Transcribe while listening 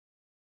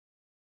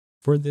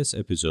For this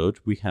episode,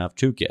 we have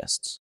two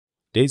guests.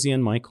 Daisy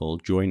and Michael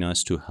join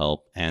us to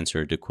help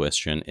answer the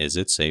question, is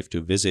it safe to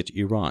visit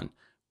Iran?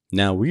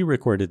 Now, we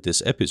recorded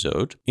this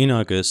episode in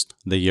August,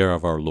 the year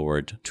of our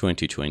Lord,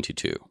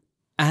 2022.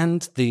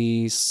 And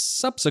the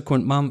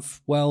subsequent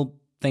month, well,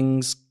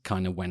 things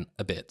kind of went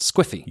a bit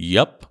squiffy.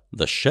 Yup,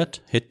 the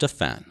shit hit the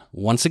fan.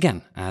 Once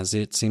again, as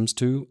it seems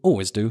to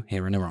always do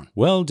here in Iran.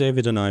 Well,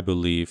 David and I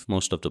believe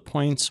most of the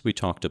points we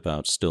talked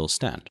about still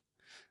stand.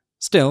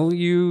 Still,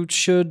 you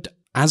should,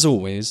 as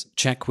always,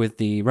 check with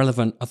the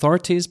relevant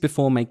authorities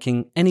before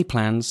making any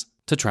plans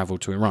to travel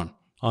to Iran.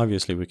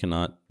 Obviously, we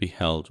cannot be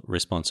held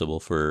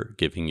responsible for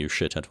giving you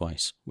shit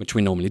advice. Which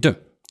we normally do.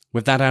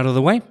 With that out of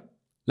the way,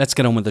 let's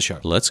get on with the show.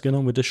 Let's get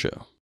on with the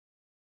show.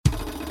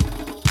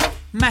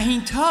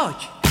 مهین تاج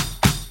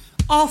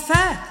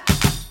آفت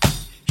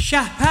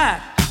شهپر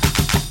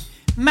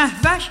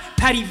مهوش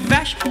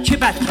پریوش چه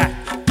بد کرد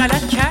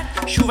غلط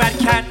کرد شوور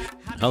کرد.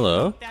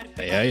 Hello.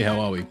 Hey, how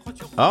are we?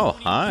 Oh,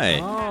 hi.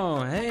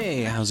 Oh,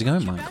 hey, how's it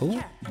going,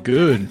 Michael?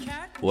 Good.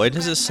 Why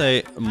does it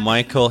say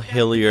Michael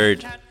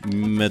Hilliard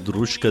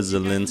Medrushka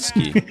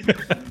Zelensky?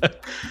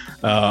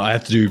 I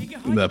have to do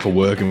that for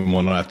work and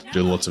whatnot. I have to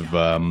do lots of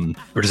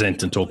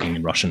present and talking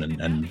in Russian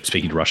and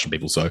speaking to Russian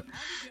people. So,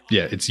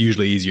 yeah, it's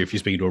usually easier if you're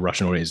speaking to a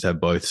Russian audience to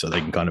have both so they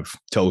can kind of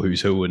tell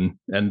who's who and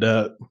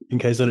in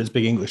case they don't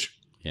speak English.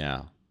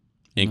 Yeah.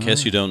 In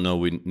case you don't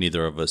know,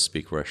 neither of us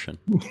speak Russian.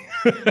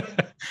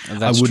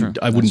 That's true.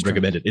 I wouldn't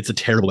recommend it. It's a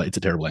terrible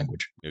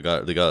language. They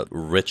got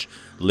rich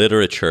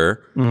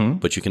literature,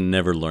 but you can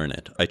never learn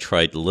it. I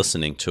tried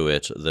listening to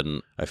it,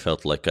 then I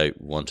felt like I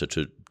wanted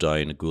to die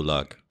in a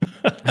gulag.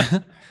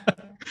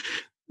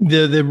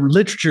 The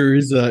literature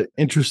is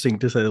interesting,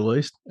 to say the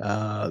least.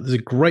 There's a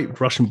great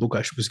Russian book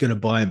I was going to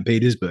buy in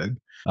Petersburg.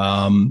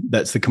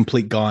 That's the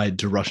complete guide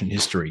to Russian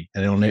history.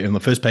 And on the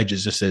first page, it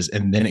just says,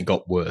 and then it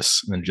got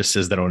worse. And it just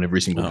says that on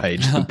every single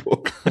page of the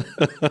book.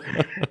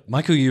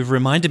 Michael, you've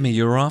reminded me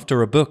you were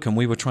after a book and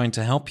we were trying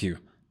to help you.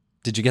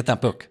 Did you get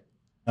that book?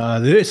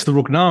 It's the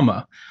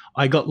Ruknama.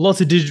 I got lots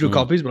of digital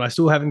copies, but I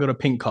still haven't got a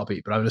pink copy.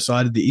 But I've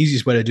decided the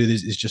easiest way to do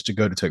this is just to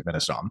go to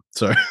Turkmenistan.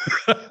 So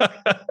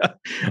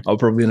I'll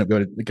probably end up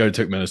going to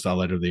Turkmenistan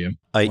later in the year.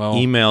 I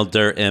emailed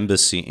their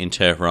embassy in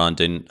Tehran,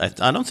 and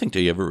I don't think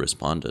they ever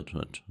responded.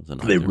 But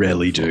they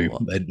rarely do.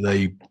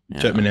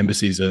 Turkmen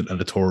embassies are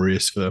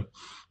notorious for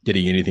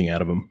getting anything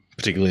out of them,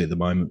 particularly at the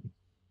moment.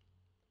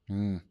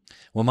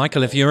 Well,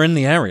 Michael, if you're in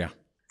the area.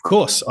 Of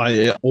course,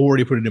 I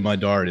already put it in my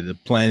diary. The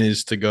plan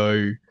is to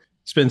go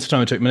spend some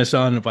time in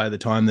Turkmenistan, and if I have the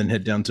time, then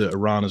head down to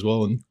Iran as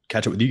well and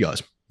catch up with you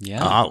guys. Yeah.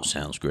 Oh,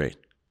 sounds great.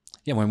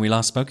 Yeah, when we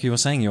last spoke, you were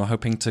saying you were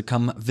hoping to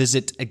come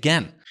visit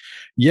again.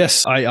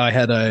 Yes, I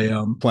had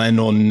a plan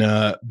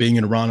on being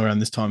in Iran around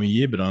this time of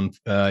year, but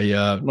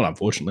not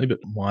unfortunately, but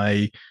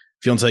my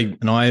fiance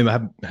and I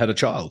have had a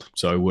child,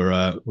 so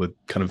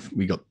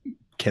we got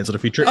cancelled a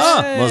few trips.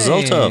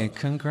 Mazel tov.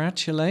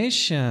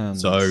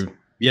 Congratulations. So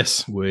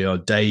yes, we are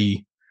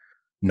day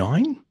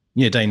 9.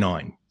 Yeah, day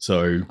 9.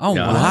 So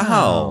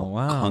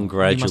wow.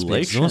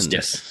 Congratulations.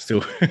 Yes,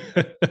 still.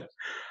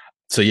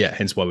 So yeah,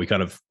 hence why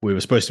we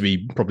were supposed to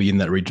be probably in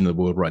that region of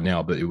the world right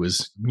now, but it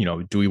was,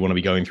 do we want to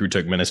be going through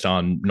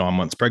Turkmenistan 9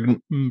 months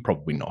pregnant?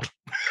 Probably not.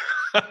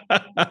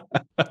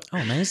 Oh,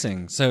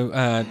 amazing. So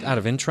out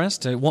of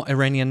interest, what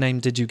Iranian name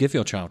did you give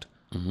your child?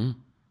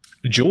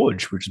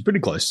 George, which is pretty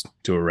close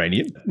to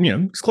Iranian.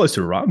 It's close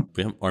to Iran.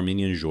 We have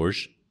Armenian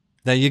George.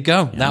 There you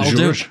go. That'll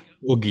do.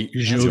 Or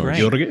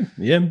George.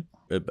 Yeah.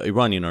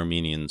 Iranian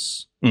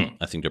Armenians,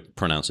 I think they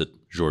pronounce it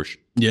George.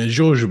 Yeah,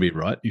 George would be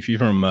right. If you're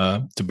from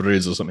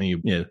Tabriz or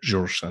something,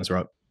 George sounds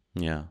right.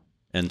 Yeah.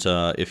 And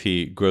if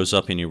he grows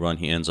up in Iran,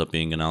 he ends up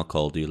being an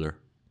alcohol dealer.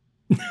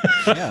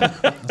 Yeah,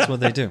 that's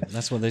what they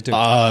do.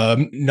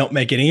 Not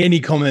making any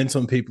comments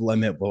on people I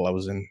met while I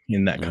was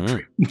in that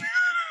country.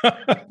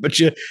 But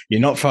you're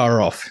not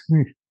far off.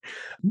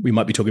 We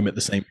might be talking about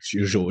the same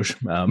George.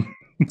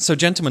 So,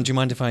 gentlemen, do you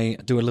mind if I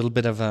do a little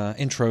bit of an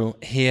intro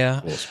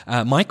here?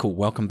 Michael,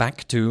 welcome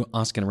back to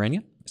Ask an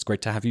Iranian. It's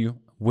great to have you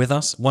with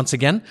us once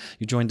again.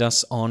 You joined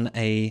us on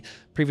a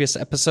previous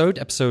episode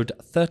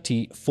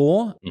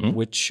 34,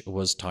 which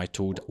was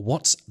titled,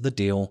 What's the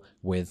Deal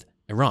with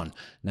Iran?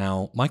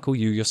 Now, Michael,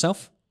 you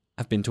yourself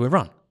have been to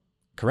Iran,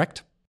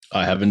 correct?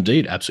 I have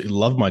indeed. Absolutely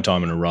loved my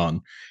time in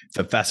Iran. It's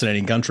a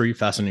fascinating country,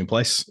 fascinating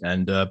place,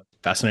 and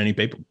fascinating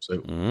people.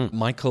 So,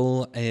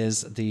 Michael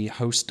is the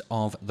host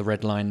of the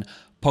Red Line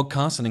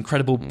podcast, an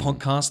incredible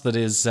podcast that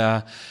is,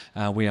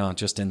 we are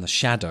just in the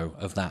shadow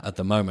of that at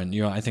the moment.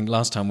 I think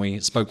last time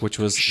we spoke, which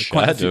was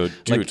quite a few,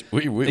 dude,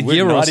 we're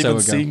year not or so even ago.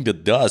 Seeing the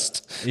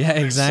dust. Yeah,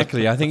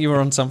 exactly. I think you were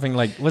on something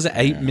like, was it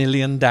 8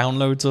 million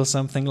downloads or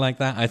something like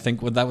that? I think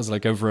that was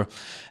like over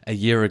a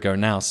year ago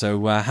now.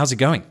 So how's it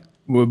going?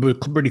 We're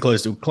pretty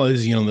close to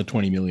closing in on the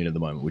 20 million at the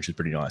moment, which is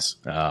pretty nice.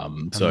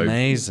 So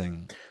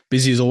amazing.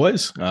 Busy as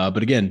always.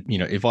 But again,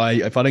 if I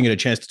don't get a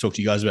chance to talk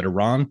to you guys about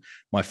Iran,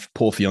 my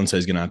poor fiance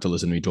is going to have to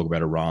listen to me talk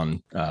about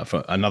Iran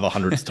for another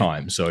 100th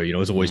time. So,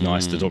 it's always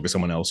nice to talk to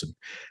someone else and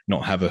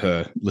not have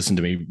her listen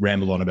to me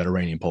ramble on about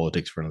Iranian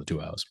politics for another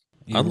 2 hours.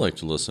 I'd like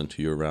to listen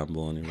to you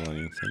ramble on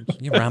Iranian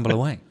things. You ramble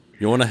away.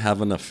 You want to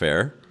have an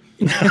affair?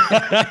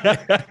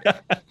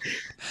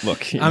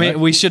 Look, I mean,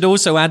 we should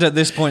also add at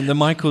this point that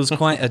Michael's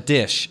quite a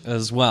dish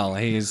as well.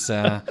 He's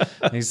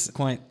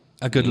quite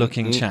a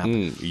good-looking chap.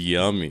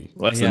 Yummy.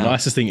 well, that's the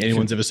nicest thing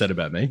anyone's ever said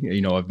about me.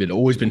 You know, I've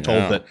always been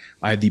told that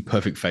I have the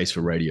perfect face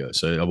for radio,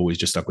 so I've always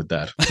just stuck with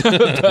that.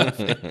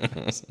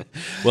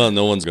 Well,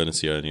 no one's going to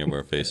see any of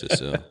our faces,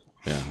 so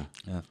yeah.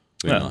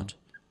 We're not.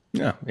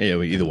 Yeah,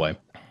 either way.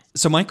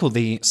 So, Michael,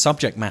 the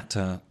subject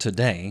matter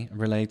today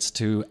relates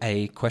to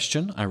a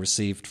question I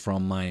received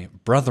from my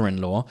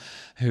brother-in-law,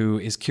 who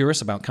is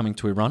curious about coming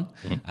to Iran,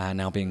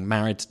 now being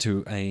married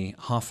to a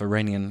half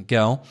Iranian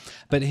girl.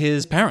 But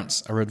his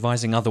parents are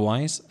advising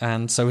otherwise,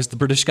 and so is the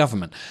British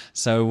government.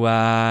 So,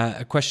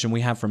 a question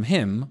we have from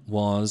him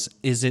was,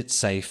 is it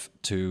safe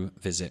to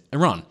visit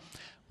Iran?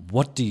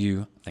 What do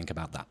you think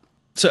about that?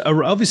 So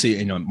obviously,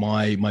 you know,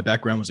 my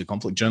background was a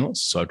conflict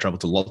journalist. So I've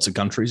traveled to lots of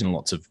countries and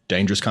lots of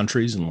dangerous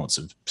countries and lots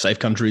of safe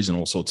countries and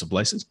all sorts of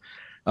places.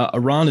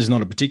 Iran is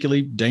not a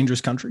particularly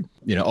dangerous country.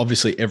 You know,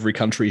 obviously every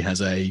country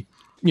has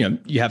you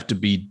have to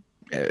be,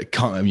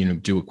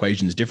 do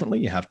equations differently.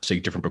 You have to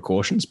take different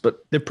precautions,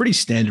 but they're pretty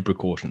standard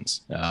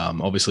precautions.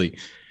 Obviously,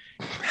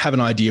 have an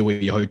idea where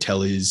your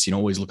hotel is,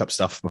 always look up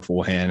stuff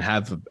beforehand,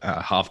 have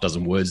a half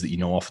dozen words that you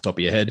know off the top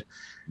of your head,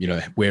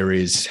 where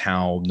is,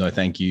 how, no,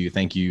 thank you,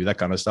 that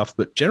kind of stuff.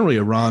 But generally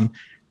Iran,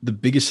 the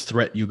biggest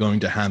threat you're going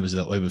to have is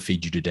they'll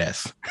overfeed you to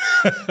death.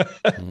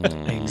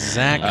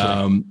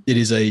 Exactly. It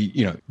is a,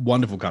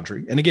 wonderful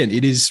country. And again,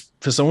 it is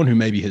for someone who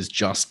maybe has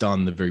just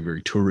done the very,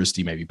 very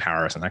touristy, maybe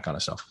Paris and that kind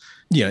of stuff.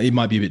 It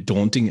might be a bit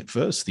daunting at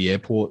first, the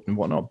airport and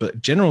whatnot,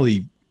 but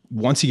generally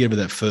once you get over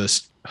that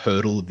first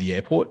hurdle of the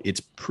airport, it's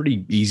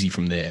pretty easy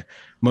from there.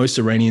 Most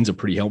Iranians are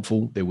pretty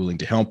helpful. They're willing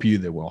to help you.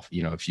 They're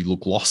if you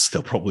look lost,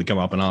 they'll probably come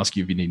up and ask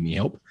you if you need any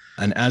help.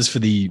 And as for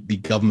the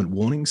government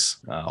warnings,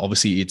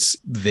 obviously it's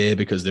there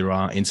because there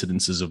are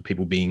incidences of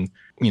people being,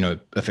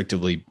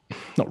 effectively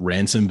not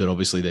ransomed, but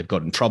obviously they've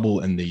got in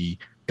trouble and the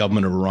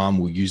government of Iran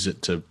will use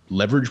it to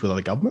leverage with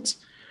other governments.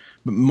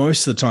 But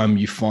most of the time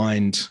you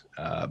find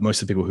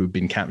most of the people who've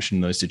been captured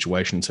in those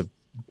situations have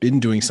been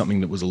doing something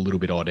that was a little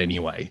bit odd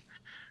anyway.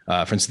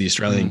 For instance, the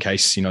Australian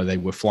case, they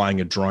were flying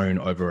a drone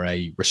over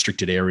a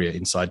restricted area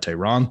inside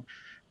Tehran.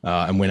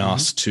 And when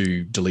asked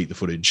to delete the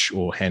footage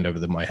or hand over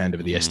the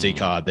SD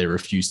card, they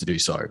refused to do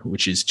so,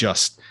 which is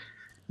just,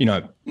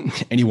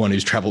 anyone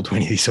who's traveled to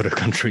any of these sort of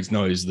countries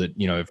knows that,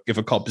 if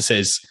a cop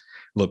says,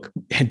 look,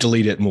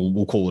 delete it and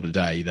we'll call it a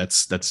day,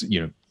 that's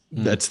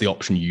the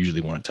option you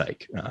usually want to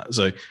take.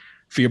 So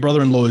for your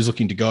brother-in-law who's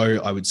looking to go,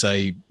 I would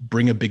say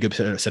bring a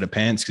bigger set of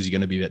pants because you're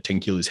going to be about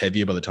 10 kilos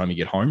heavier by the time you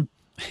get home.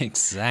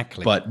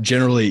 Exactly. But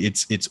generally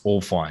it's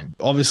all fine.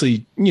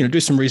 Obviously, do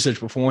some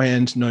research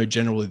beforehand, know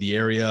generally the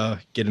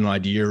area, get an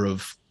idea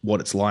of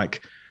what it's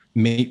like,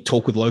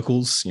 talk with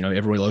locals.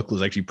 Every local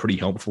is actually pretty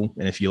helpful.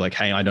 And if you're like,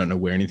 hey, I don't know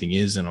where anything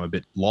is and I'm a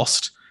bit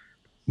lost,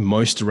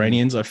 most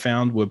Iranians I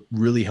found were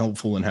really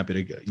helpful and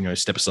happy to,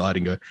 step aside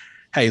and go,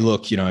 hey,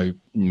 look,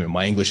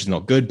 my English is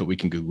not good, but we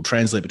can Google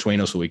Translate between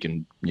us, or we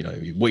can,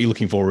 what you're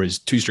looking for is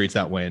 2 streets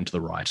that way and to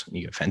the right. And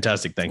you go,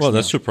 fantastic, thanks. Well,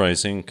 that's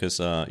surprising because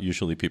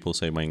usually people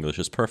say my English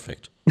is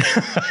perfect.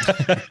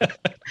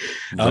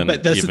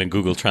 But even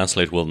Google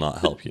Translate will not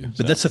help you.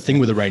 But that's the thing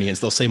with Iranians.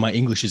 They'll say my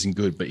English isn't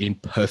good, but in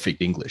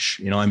perfect English.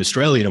 I'm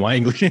Australian and my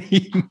English,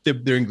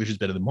 their English is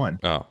better than mine.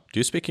 Oh, do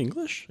you speak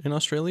English in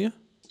Australia?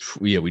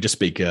 Yeah, we just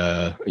speak,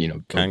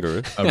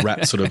 kangaroo, a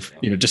rap sort of,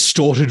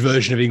 distorted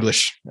version of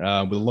English with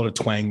a lot of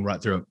twang right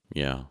through it.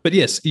 Yeah. But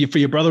yes, for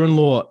your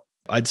brother-in-law,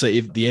 I'd say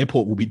if the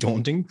airport will be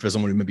daunting for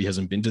someone who maybe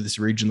hasn't been to this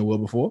region of the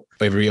world before.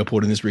 Every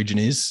airport in this region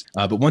is.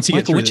 But once you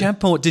get through which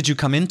airport did you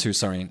come into?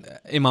 Sorry,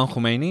 Imam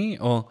Khomeini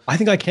or? I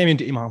think I came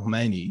into Imam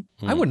Khomeini.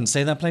 I wouldn't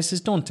say that place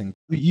is daunting.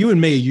 You and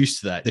me are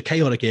used to that. The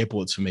chaotic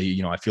airports for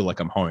me, I feel like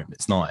I'm home.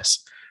 It's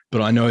nice.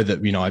 But I know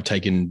that, I've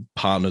taken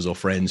partners or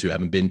friends who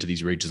haven't been to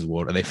these regions of the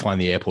world and they find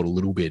the airport a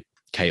little bit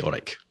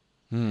chaotic.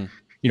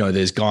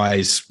 There's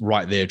guys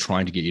right there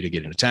trying to get you to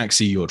get in a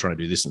taxi or trying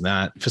to do this and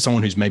that. For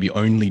someone who's maybe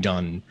only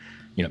done,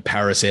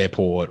 Paris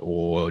airport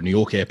or New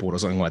York airport or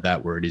something like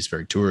that, where it is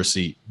very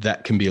touristy,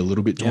 that can be a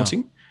little bit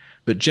daunting. Yeah.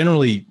 But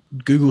generally,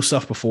 Google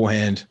stuff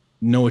beforehand,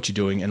 know what you're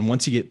doing. And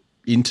once you get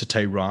into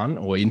Tehran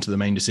or into the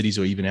main cities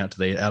or even out to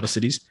the outer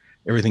cities,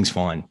 everything's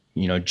fine.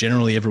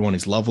 Generally everyone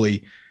is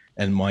lovely.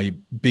 And my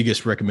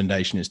biggest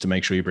recommendation is to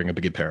make sure you bring a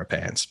bigger pair of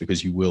pants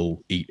because you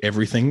will eat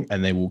everything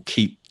and they will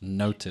keep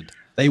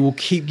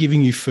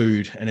giving you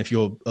food. And if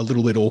you're a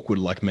little bit awkward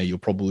like me, you're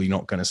probably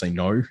not going to say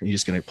no. You're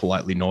just going to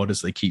politely nod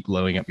as they keep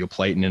loading up your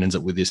plate and it ends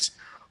up with this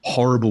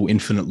horrible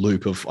infinite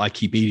loop of I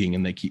keep eating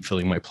and they keep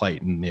filling my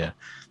plate. And yeah,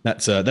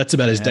 that's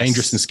about as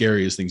dangerous and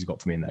scary as things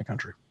got for me in that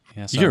country.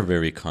 Yeah, so. You're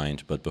very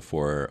kind, but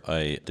before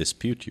I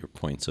dispute your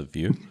points of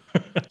view,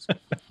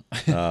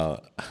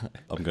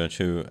 I'm going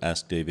to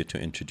ask David to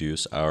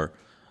introduce our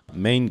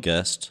main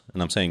guest.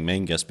 And I'm saying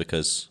main guest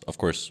because, of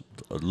course,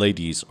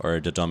 ladies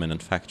are the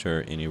dominant factor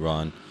in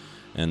Iran.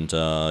 And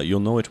you'll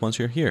know it once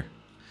you're here.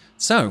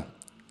 So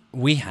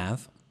we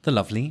have the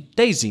lovely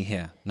Daisy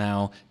here.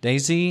 Now,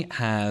 Daisy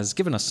has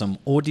given us some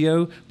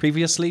audio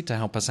previously to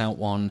help us out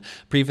on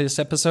previous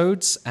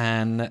episodes.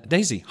 And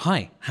Daisy,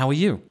 hi, how are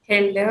you?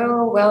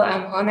 Hello. Well,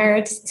 I'm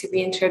honored to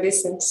be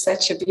introduced in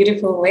such a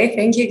beautiful way.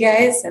 Thank you,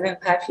 guys. And I'm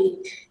happy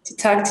to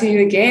talk to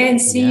you again.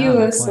 See you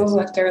also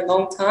after a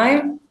long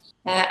time.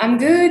 I'm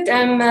good.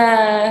 I'm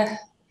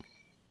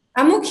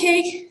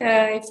okay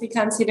if we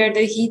consider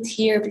the heat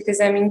here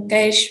because I'm in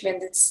Tesh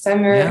when it's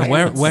summer.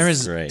 Yeah, where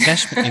is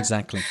Tesh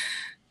exactly?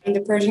 In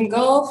the Persian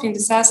Gulf, in the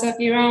south of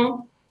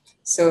Iran.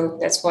 So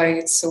that's why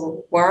it's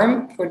so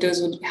warm. For those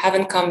who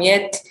haven't come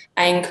yet,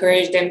 I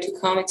encourage them to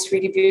come. It's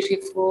really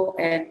beautiful.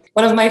 And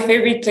one of my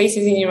favorite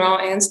places in Iran,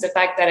 hence the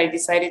fact that I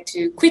decided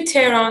to quit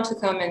Tehran to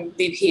come and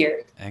live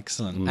here.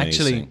 Excellent. Amazing.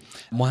 Actually,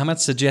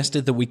 Mohammed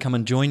suggested that we come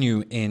and join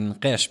you in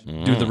Qesh,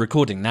 do the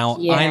recording. Now,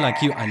 I,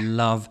 like you, I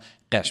love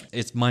Qesh.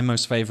 It's my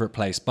most favorite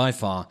place by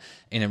far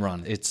in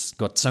Iran. It's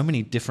got so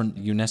many different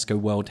UNESCO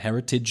World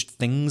Heritage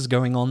things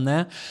going on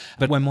there.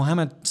 But when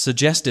Mohammed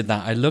suggested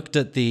that, I looked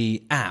at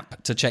the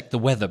app to check the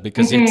weather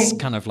because it's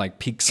kind of like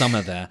peak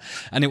summer there.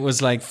 And it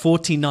was like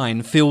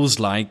 49 feels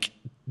like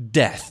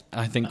death,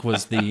 I think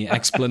was the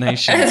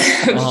explanation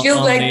on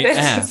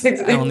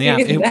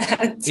the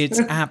app.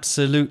 It's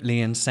absolutely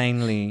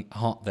insanely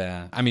hot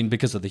there. I mean,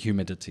 because of the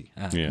humidity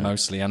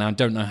mostly. And I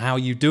don't know how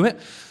you do it,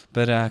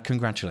 but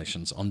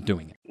congratulations on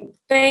doing it.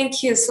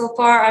 Thank you. So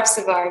far, I've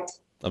survived.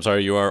 I'm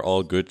sorry, you are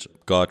all good,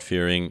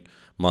 God-fearing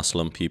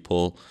Muslim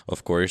people,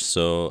 of course.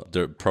 So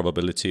the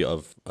probability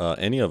of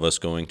any of us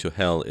going to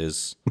hell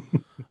is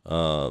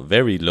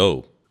very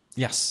low.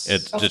 Yes.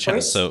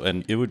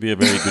 And it would be a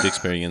very good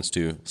experience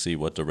to see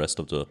what the rest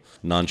of the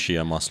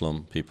non-Shia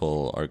Muslim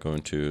people are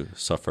going to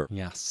suffer.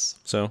 Yes.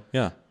 So,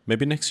 yeah,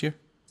 maybe next year.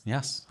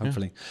 Yes,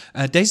 hopefully.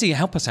 Daisy,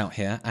 help us out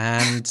here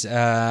and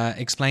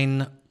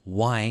explain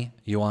why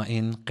you are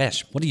in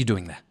Qesh. What are you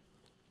doing there?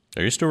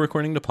 Are you still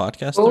recording the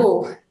podcast?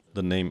 Oh.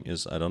 The name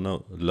is, I don't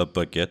know, La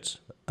Baguette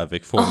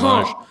avec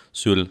fromage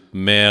sur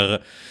mer.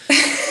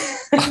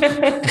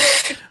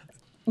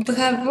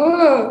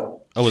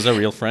 Bravo. Oh, was that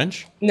real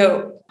French?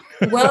 No.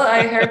 Well,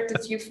 I heard a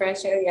few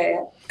French.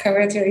 Yeah.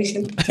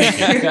 Congratulations.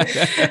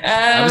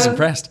 I was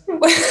impressed.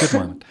 Good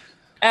moment.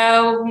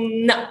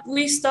 No,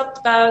 we stopped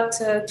about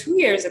 2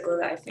 years ago,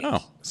 I think.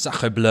 Oh.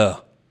 Sacre bleu.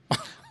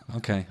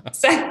 Okay.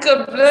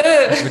 Sacre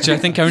bleu. Which I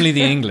think only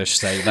the English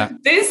say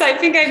that. This, I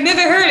think I've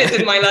never heard it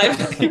in my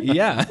life.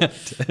 Yeah.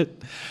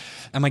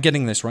 Am I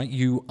getting this right?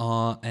 You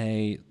are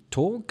a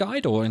tour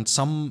guide or in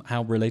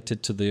somehow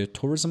related to the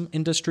tourism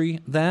industry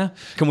there?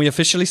 Can we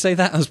officially say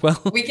that as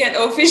well? We can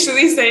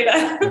officially say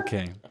that.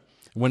 Okay.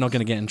 We're not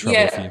going to get in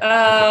trouble for you.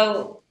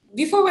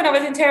 Before, when I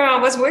was in Tehran, I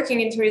was working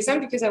in tourism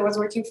because I was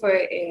working for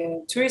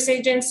a tourist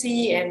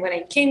agency. And when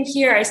I came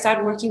here, I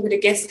started working with a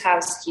guest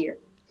house here,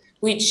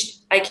 which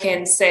I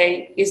can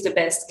say is the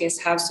best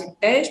guest house in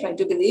Qesh. I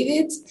do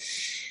believe it.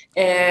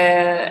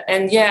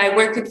 I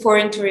work with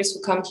foreign tourists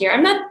who come here.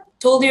 I'm not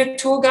totally a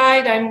tour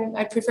guide.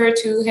 I prefer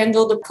to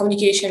handle the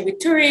communication with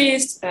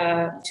tourists,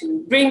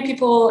 to bring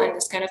people and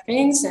this kind of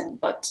things,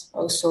 but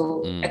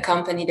also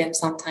accompany them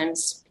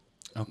sometimes.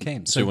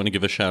 Okay, so you want to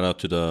give a shout out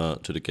to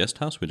the guest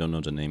house? We don't know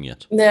the name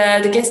yet.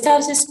 The guest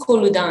house is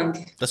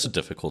Koludang. That's a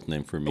difficult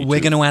name for me. We're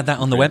going to add that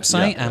on the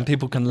website, and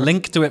people can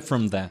link to it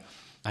from there.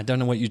 I don't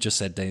know what you just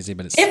said, Daisy,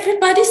 but it's...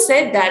 Everybody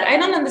said that. I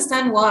don't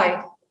understand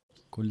why.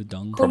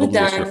 Koludang. Probably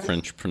it's your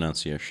French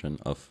pronunciation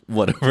of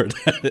whatever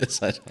that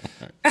is. I don't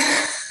know.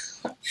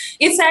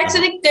 It's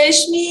actually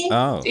Qeshmi.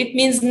 Oh. It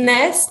means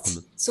nest.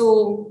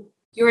 So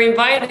you're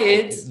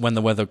invited. When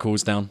the weather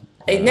cools down.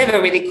 It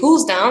never really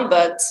cools down,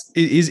 but...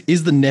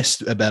 Is the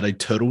nest about a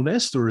turtle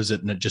nest, or is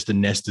it just a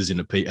nest as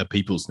in a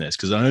people's nest?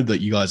 Because I know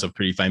that you guys are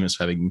pretty famous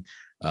for having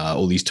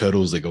all these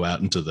turtles that go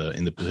out into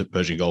the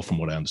Persian Gulf, from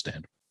what I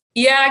understand.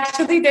 Yeah,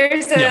 actually,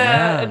 there's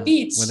a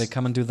beach. Where they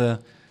come and do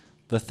the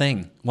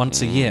thing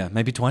once a year,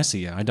 maybe twice a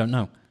year. I don't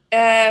know.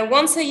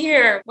 Once a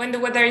year when the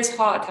weather is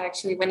hot,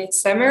 actually, when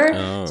it's summer.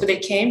 Oh. So they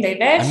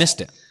left. I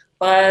missed it.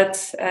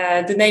 But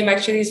the name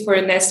actually is for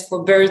a nest,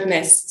 for bird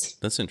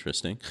nest. That's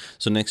interesting.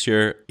 So next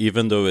year,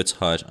 even though it's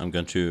hot, I'm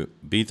going to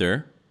be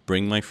there,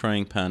 bring my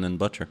frying pan and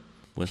butter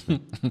with me.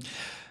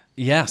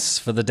 Yes,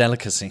 for the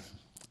delicacy.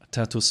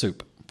 Turtle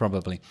soup,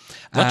 probably.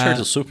 Not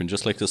turtle soup, and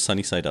just like the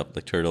sunny side up,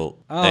 like turtle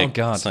egg,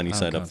 sunny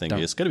side up thing.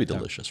 It's got to be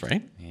delicious,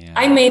 right? Yeah.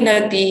 I may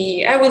not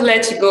be. I will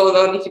let you go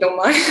alone if you don't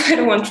mind. I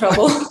don't want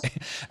trouble.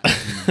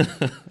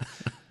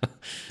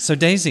 So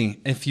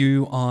Daisy, if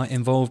you are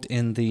involved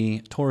in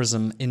the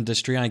tourism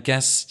industry, I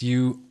guess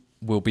you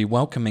will be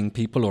welcoming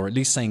people, or at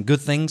least saying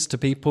good things to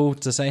people,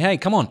 to say, hey,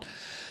 come on,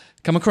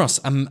 come across.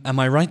 Am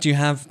I right? Do you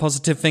have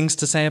positive things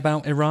to say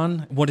about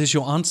Iran? What is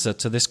your answer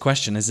to this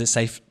question? Is it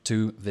safe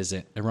to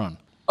visit Iran?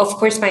 Of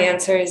course, my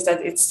answer is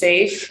that it's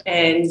safe.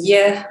 And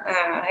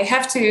I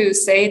have to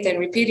say it and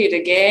repeat it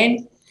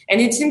again.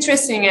 And it's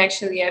interesting,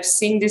 actually. I've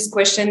seen this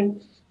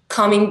question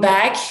coming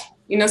back.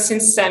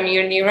 Since I'm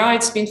here in Iran,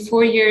 it's been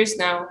 4 years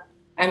now.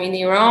 I'm in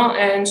Iran.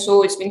 And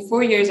so it's been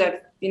 4 years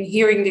I've been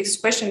hearing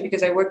this question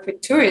because I work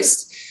with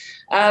tourists.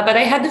 But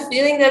I had the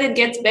feeling that it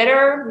gets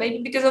better. Maybe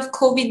because of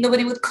COVID,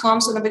 nobody would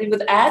come, so nobody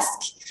would ask.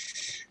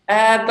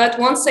 But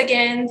once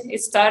again,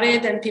 it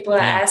started and people are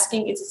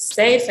asking, is it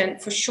safe?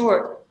 And for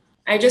sure,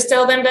 I just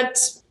tell them that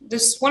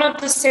this is one of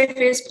the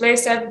safest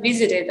places I've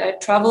visited. I've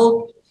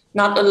traveled,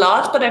 not a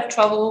lot, but I've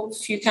traveled a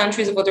few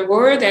countries over the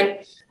world. And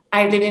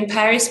I lived in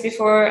Paris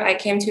before I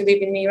came to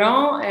live in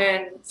Iran.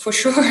 And for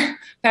sure,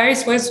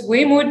 Paris was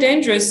way more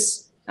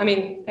dangerous. I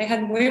mean, I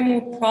had way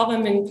more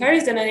problem in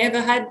Paris than I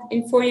ever had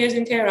in 4 years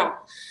in Tehran.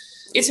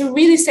 It's a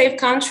really safe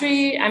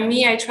country. And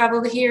me, I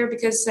traveled here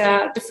because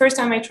the first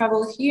time I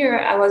traveled here,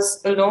 I was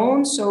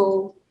alone.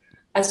 So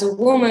as a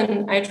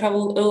woman, I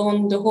traveled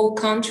alone the whole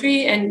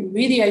country. And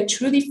really, I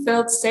truly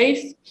felt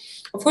safe.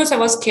 Of course, I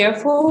was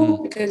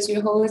careful because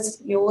you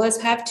always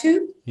have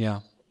to. Yeah.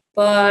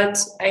 But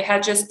I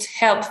had just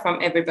help from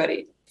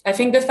everybody. I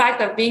think the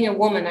fact of being a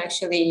woman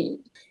actually,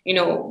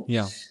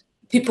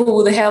 people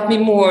would help me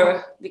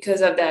more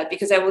because of that.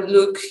 Because I would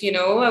look,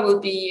 I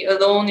would be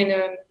alone in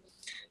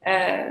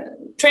a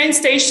train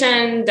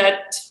station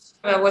that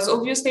was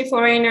obviously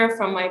foreigner,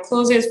 from my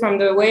clothes, from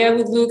the way I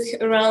would look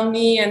around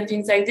me and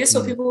things like this.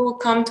 So people will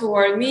come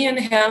toward me and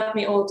help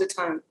me all the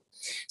time.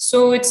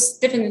 So it's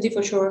definitely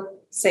for sure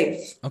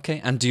safe. Okay.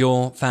 And do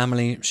your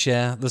family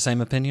share the same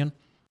opinion?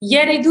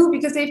 Yeah, they do,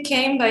 because they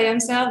came by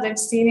themselves. They've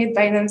seen it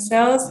by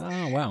themselves.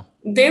 Oh, wow.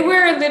 They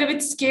were a little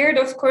bit scared,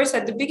 of course,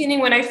 at the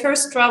beginning when I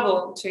first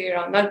traveled to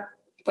Iran, not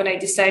when I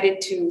decided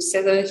to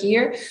settle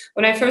here.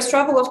 When I first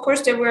traveled, of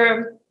course, they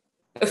were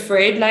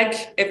afraid, like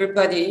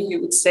everybody.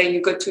 You would say you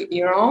go to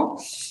Iran.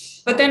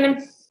 But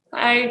then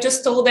I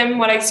just told them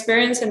what I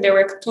experienced, and they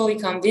were totally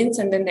convinced.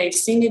 And then they've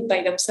seen it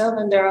by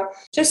themselves, and they're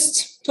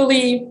just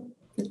totally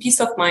with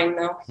peace of mind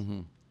now.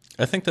 Mm-hmm.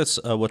 I think that's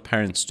what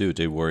parents do.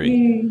 They worry.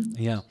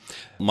 Yeah.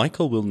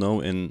 Michael will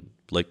know in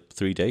like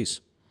 3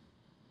 days.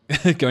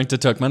 Going to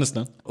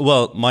Turkmenistan.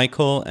 Well,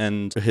 Michael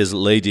and his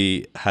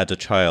lady had a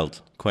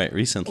child quite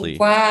recently.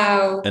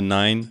 Wow. A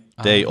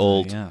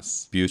 9-day-old,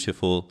 yes.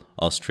 beautiful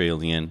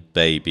Australian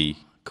baby.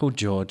 Called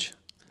George.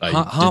 I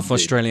Half did-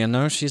 Australian,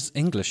 no? She's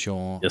English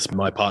or... Yes,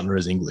 my partner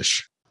is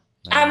English.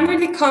 I'm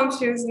really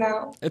confused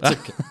now. It's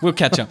okay. We'll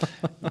catch up.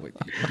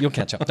 You'll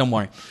catch up. Don't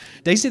worry.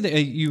 Daisy,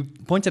 you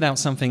pointed out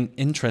something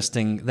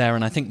interesting there,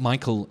 and I think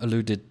Michael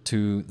alluded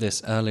to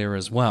this earlier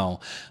as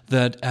well,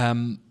 that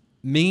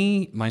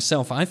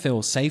myself, I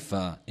feel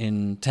safer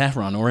in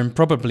Tehran, or in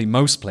probably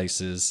most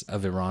places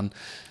of Iran,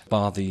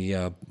 bar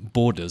the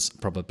borders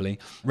probably,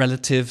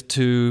 relative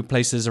to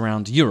places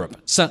around Europe.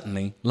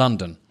 Certainly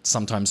London,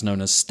 sometimes known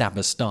as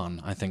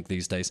Stabistan, I think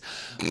these days.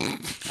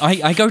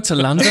 I go to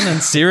London and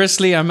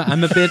seriously, I'm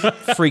a bit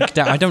freaked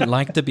out. I don't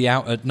like to be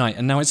out at night.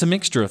 And now it's a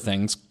mixture of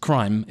things.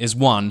 Crime is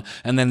one,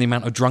 and then the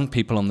amount of drunk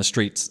people on the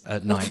streets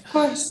at night. Of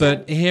course.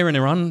 But here in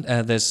Iran,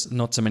 there's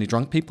not so many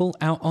drunk people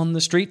out on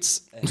the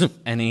streets,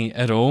 any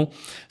at all.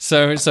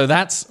 So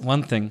that's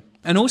one thing.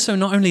 And also,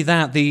 not only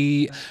that,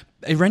 the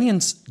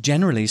Iranians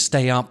generally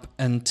stay up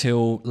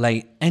until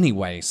late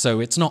anyway, so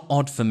it's not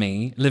odd for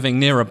me, living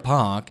near a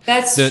park,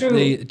 That's that true.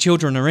 the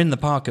children are in the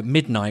park at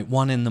midnight,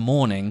 1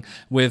 a.m,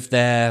 with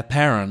their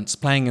parents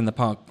playing in the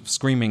park,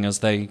 screaming as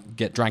they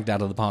get dragged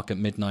out of the park at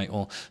midnight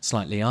or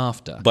slightly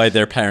after. By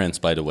their parents,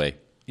 by the way.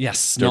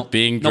 Yes, They're not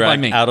being not by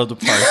dragged me. out of the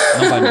park.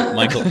 Not by me.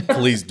 Michael,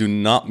 please do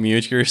not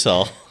mute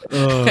yourself.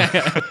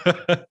 I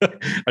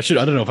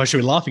don't know if I should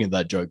be laughing at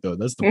that joke, though.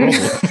 That's the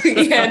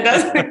problem. Yeah,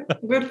 that's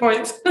a good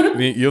point.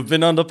 You've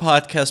been on the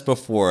podcast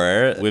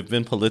before. We've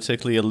been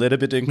politically a little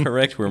bit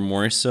incorrect. We're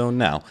more so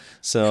now.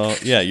 So,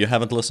 yeah, you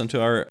haven't listened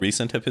to our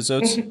recent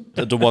episodes?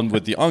 The one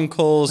with the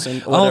uncles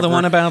and whatever. Oh, the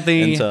one about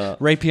the And,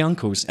 rapey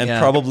uncles. and yeah.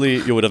 probably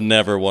you would have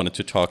never wanted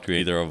to talk to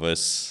either of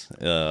us.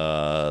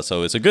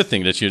 So it's a good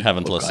thing that you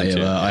haven't listened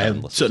to. I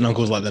have certain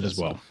uncles like that as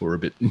well. We're a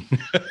bit.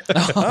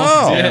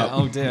 Oh, Yeah,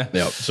 oh dear.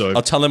 Yeah, so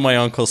I'll tell him my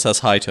uncle says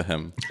hi to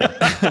him.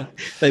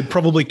 they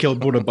probably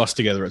brought a bus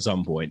together at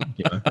some point.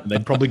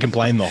 They'd probably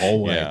complain the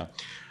whole way. Yeah.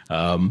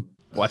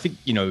 Well, I think,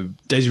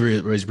 Daisy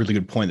raised a really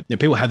good point.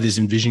 People have this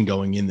envision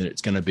going in that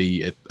it's going to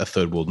be a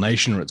third world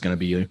nation, or it's going to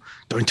be,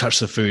 don't touch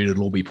the food,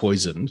 it'll all be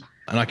poisoned.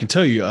 And I can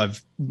tell you,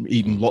 I've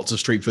eaten lots of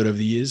street food over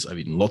the years. I've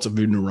eaten lots of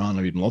food in Iran.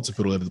 I've eaten lots of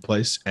food all over the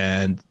place.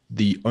 And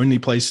the only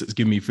place that's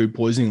given me food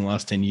poisoning in the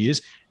last 10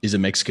 years is a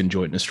Mexican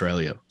joint in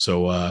Australia.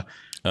 So I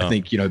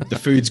think, the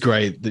food's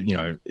great,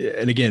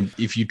 and again,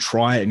 if you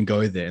try and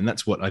go there, and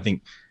that's what I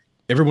think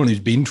everyone who's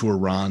been to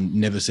Iran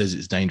never says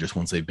it's dangerous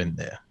once they've been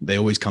there. They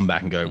always come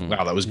back and go,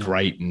 wow, that was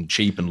great and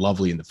cheap and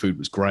lovely, and the food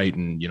was great,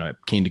 and,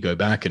 keen to go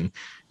back. And,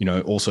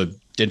 also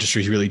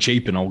dentistry is really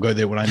cheap, and I'll go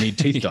there when I need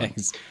teeth done.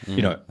 Yes. There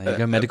you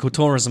go, medical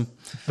tourism.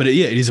 But it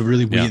is a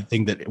really weird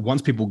thing that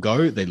once people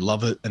go, they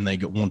love it and they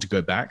want to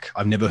go back.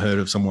 I've never heard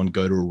of someone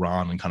go to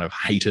Iran and kind of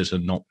hate it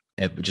and not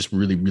ever just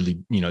really, really,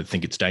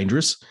 think it's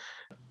dangerous.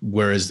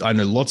 Whereas I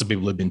know lots of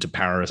people have been to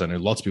Paris. I know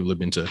lots of people have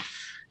been to,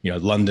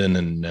 London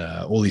and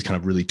all these kind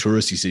of really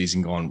touristy cities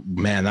and gone,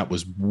 man, that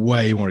was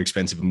way more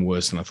expensive and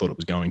worse than I thought it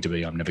was going to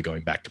be. I'm never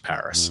going back to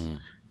Paris.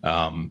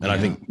 I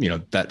think,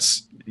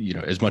 that's,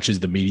 as much as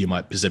the media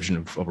perception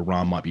of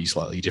Iran might be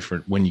slightly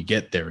different, when you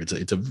get there,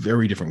 it's a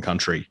very different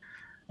country,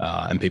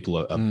 and people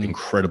are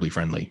incredibly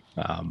friendly.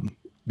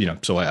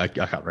 So I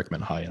can't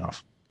recommend high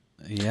enough.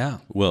 Yeah.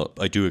 Well,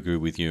 I do agree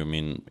with you. I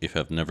mean, if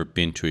I've never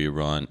been to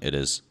Iran, it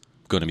is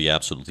going to be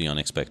absolutely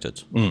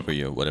unexpected for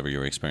you. Whatever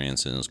your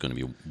experience is going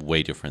to be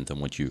way different than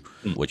what you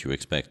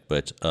expect.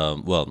 But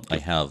I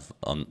have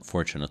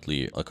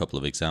unfortunately a couple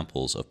of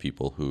examples of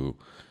people who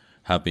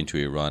have been to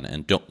Iran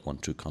and don't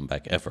want to come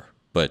back ever.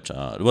 But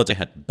they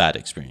had bad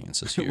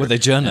experiences here. Were they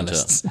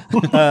journalists?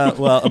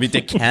 And,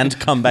 they can't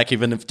come back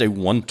even if they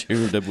want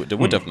to. They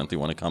would definitely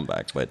want to come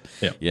back. But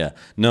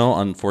no,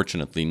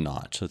 unfortunately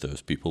not.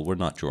 Those people were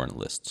not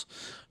journalists.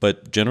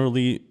 But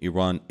generally,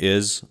 Iran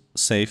is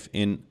safe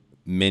in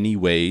many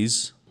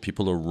ways.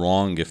 People are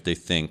wrong if they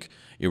think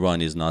Iran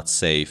is not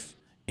safe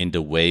in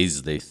the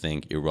ways they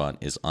think Iran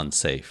is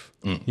unsafe.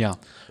 Yeah.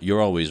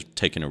 You're always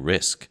taking a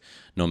risk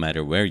no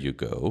matter where you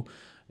go.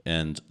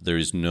 And there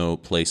is no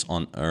place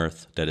on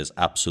earth that is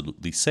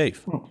absolutely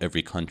safe.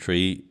 Every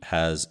country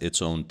has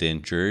its own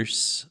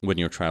dangers. When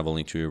you're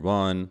traveling to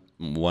Iran,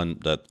 one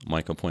that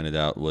Michael pointed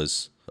out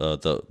was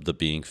the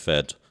being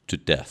fed to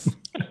death.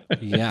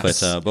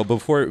 Yes. But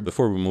before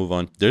we move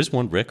on, there's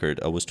one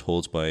record I was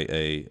told by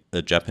a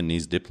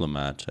Japanese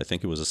diplomat. I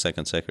think it was a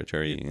second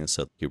secretary, and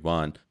said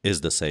Iran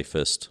is the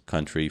safest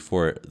country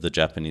for the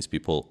Japanese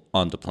people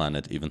on the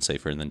planet, even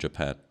safer than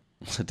Japan.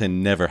 They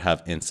never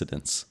have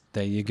incidents.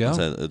 There you go.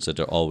 So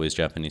there are always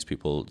Japanese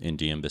people in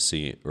the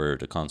embassy or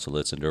the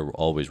consulates, and they're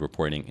always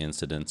reporting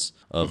incidents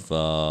of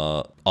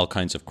all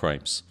kinds of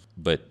crimes.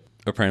 But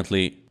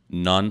apparently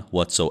none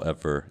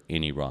whatsoever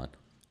in Iran.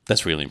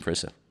 That's really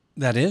impressive.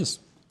 That is.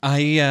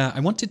 I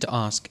wanted to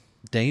ask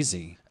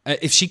Daisy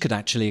if she could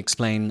actually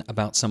explain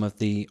about some of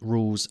the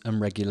rules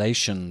and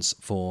regulations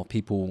for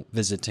people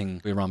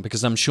visiting Iran,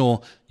 because I'm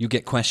sure you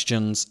get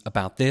questions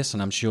about this,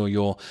 and I'm sure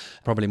you're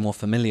probably more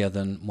familiar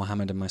than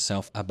Mohammed and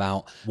myself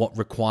about what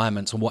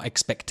requirements or what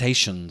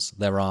expectations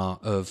there are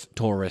of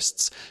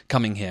tourists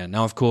coming here.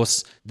 Now, of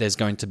course, there's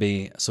going to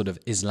be sort of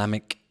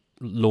Islamic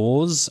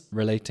laws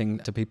relating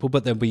to people,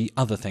 but there'll be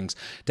other things.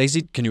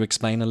 Daisy, can you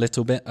explain a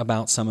little bit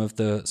about some of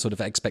the sort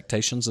of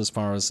expectations as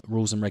far as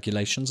rules and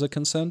regulations are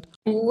concerned?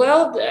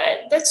 Well,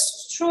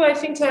 that's true. I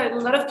think a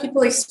lot of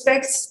people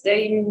expect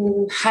they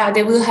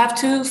will have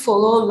to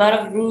follow a lot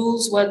of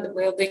rules when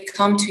they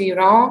come to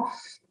Iran,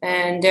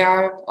 and they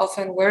are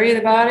often worried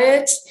about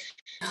it.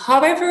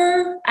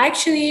 However,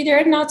 actually, there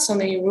are not so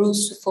many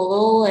rules to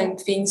follow and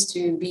things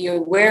to be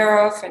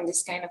aware of and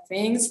this kind of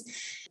things.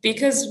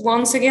 Because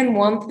once again,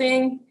 one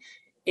thing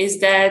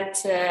is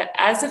that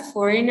as a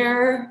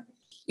foreigner,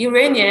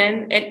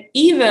 Iranian and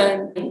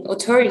even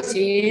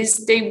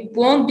authorities, they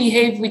won't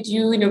behave with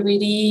you in a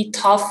really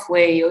tough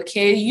way,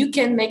 okay? You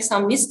can make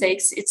some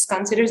mistakes. It's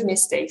considered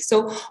mistakes.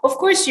 So, of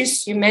course,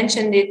 you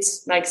mentioned it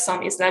like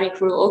some Islamic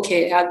rule.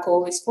 Okay,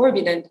 alcohol is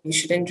forbidden. You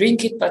shouldn't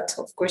drink it. But,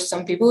 of course,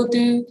 some people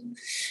do.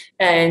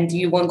 And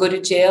you won't go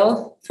to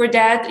jail for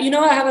that.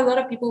 I have a lot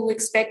of people who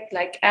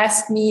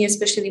ask me,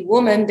 especially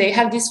women, they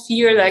have this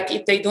fear, like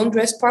if they don't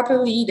dress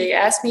properly, they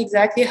ask me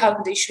exactly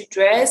how they should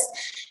dress.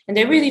 And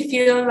they really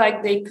feel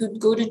like they could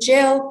go to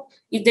jail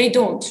if they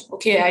don't.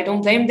 Okay, I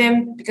don't blame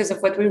them because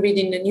of what we read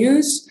in the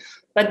news,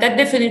 but that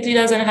definitely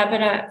doesn't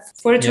happen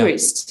for a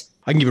tourist.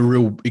 I can give a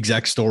real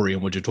exact story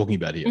on what you're talking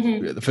about here.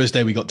 Mm-hmm. The first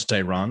day we got to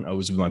Tehran, I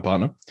was with my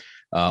partner.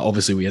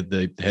 Obviously, we had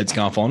the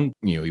headscarf on.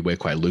 We wear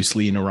quite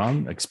loosely in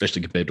Iran,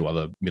 especially compared to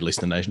other Middle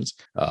Eastern nations.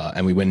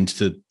 And we went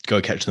to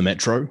go catch the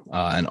metro.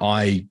 And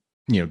I,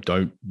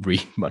 don't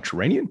read much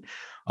Iranian.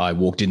 I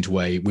walked into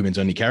a women's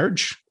only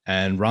carriage.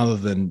 And rather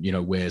than,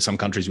 where some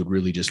countries would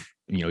really just,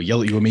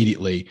 yell at you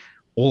immediately,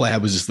 all I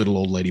had was this little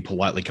old lady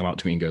politely come up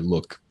to me and go,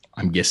 "Look,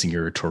 I'm guessing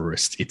you're a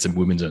tourist. It's a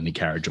women's only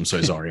carriage. I'm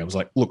so sorry." I was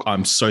like, "Look,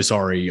 I'm so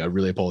sorry. I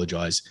really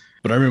apologize."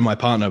 But I remember my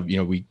partner,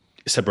 we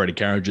separated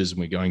carriages and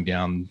we're going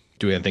down,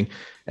 doing anything.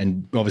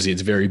 And obviously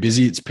it's very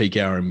busy. It's peak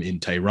hour in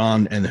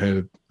Tehran, and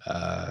her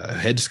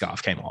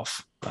headscarf came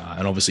off.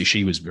 And obviously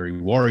she was very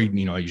worried,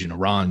 she's in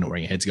Iran, not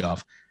wearing a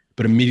headscarf.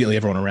 But immediately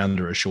everyone around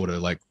her assured her,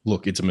 like,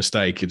 "Look, it's a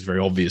mistake. It's very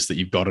obvious that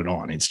you've got it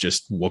on. It's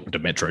just welcome to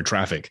metro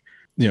traffic."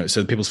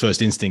 So people's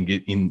first instinct,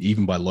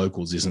 even by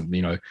locals, isn't,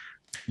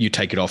 you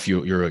take it off,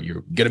 you're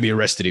going to be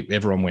arrested.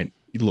 Everyone went,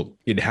 "Look,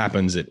 it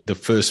happens." The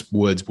first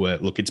words were,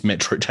 "Look, it's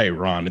Metro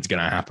Tehran. It's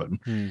going to happen."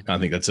 I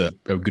think that's a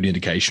good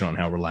indication on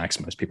how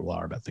relaxed most people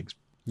are about things.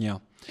 Yeah.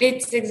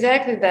 It's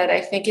exactly that. I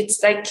think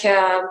it's like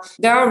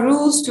there are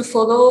rules to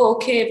follow.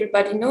 Okay,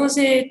 everybody knows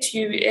it.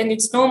 And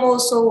it's normal.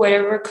 So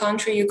whatever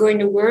country you go in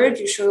the world,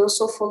 you should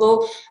also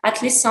follow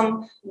at least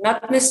some,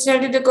 not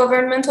necessarily the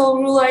governmental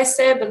rule, I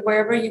say, but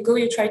wherever you go,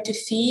 you try to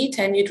fit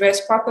and you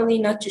dress properly,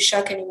 not to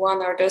shock anyone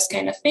or those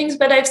kind of things.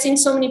 But I've seen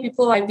so many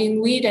people I've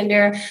been with, and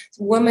they're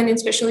women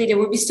especially, they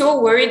will be so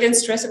worried and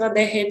stressed about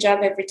their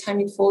hijab every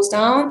time it falls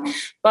down.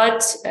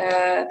 But,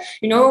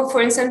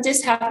 for instance,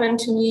 this happened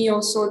to me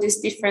also, this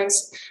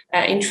difference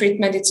in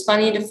treatment. It's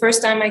funny, the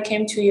first time I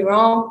came to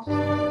Iran,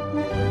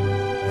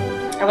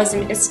 I was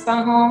in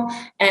Isfahan,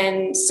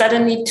 and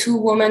suddenly 2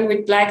 women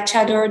with black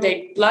chador,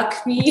 they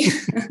blocked me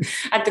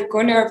at the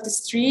corner of the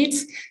street,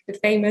 the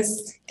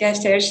famous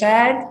Gasht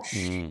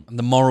Ershad.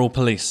 The moral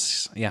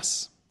police,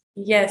 yes.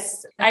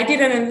 Yes, I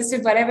didn't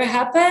understand whatever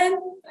happened.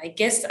 I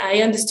guess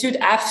I understood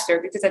after,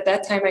 because at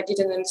that time I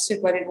didn't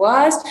understand what it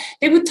was.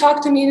 They would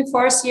talk to me in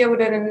Farsi, I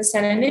wouldn't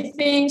understand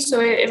anything. So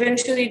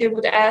eventually they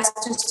would ask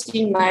to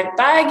see my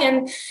bag,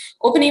 and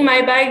opening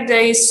my bag,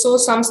 they saw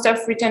some stuff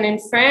written in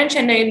French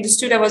and they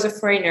understood I was a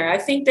foreigner. I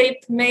think they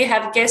may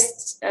have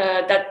guessed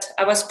that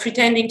I was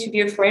pretending to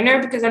be a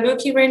foreigner because I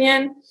look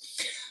Iranian.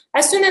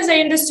 As soon as I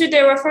understood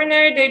they were a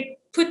foreigner, they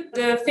put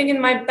the thing in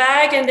my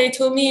bag and they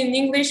told me in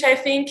English, I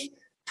think,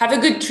 have a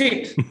good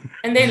trip.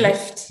 And they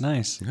left.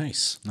 Nice.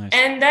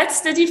 And that's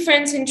the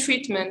difference in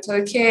treatment.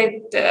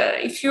 Okay,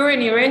 if you're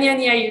an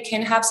Iranian, you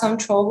can have some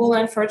trouble,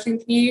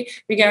 unfortunately,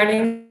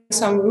 regarding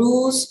some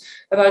rules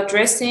about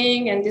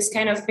dressing and this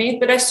kind of thing.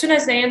 But as soon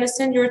as they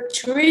understand you're a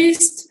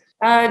tourist,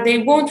 they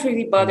won't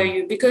really bother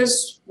you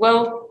because,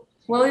 well,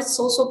 it's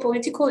also a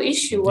political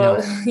issue. Well,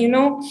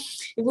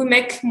 it will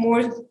make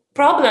more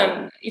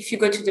problem if you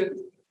go to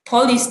the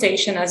police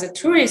station as a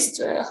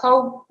tourist,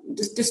 how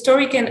the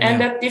story can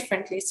end up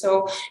differently.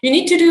 So you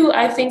need to do,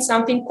 I think,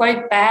 something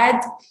quite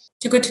bad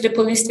to go to the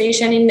police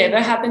station. It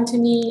never happened to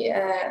me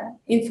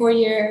in 4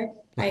 years.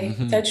 I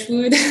touch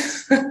wood.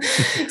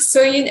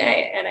 So,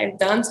 and I've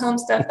done some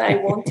stuff that I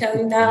won't tell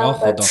you now.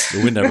 But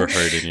we never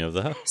heard any of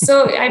that.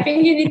 So I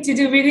think you need to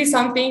do really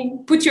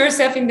something, put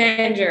yourself in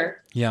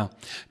danger. Yeah.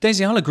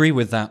 Daisy, I'll agree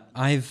with that.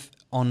 I've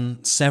on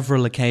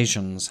several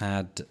occasions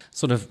had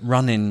sort of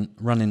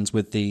run-ins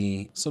with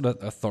the sort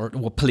of authority,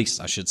 well,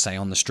 police, I should say,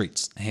 on the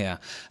streets here.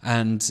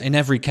 And in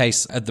every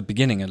case, at the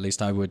beginning, at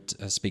least, I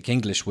would speak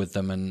English with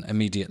them and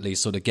immediately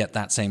sort of get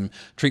that same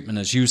treatment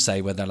as you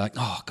say, where they're like,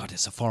 oh, God,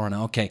 it's a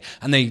foreigner, okay.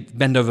 And they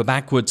bend over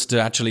backwards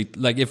to actually,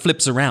 like, it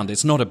flips around.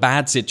 It's not a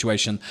bad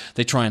situation.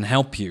 They try and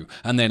help you.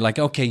 And they're like,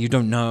 okay, you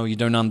don't know, you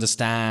don't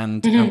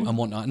understand, and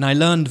whatnot. And I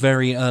learned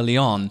very early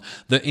on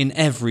that in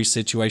every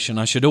situation,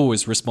 I should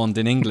always respond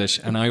in English.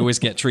 And I always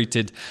get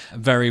treated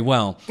very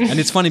well. And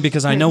it's funny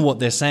because I know what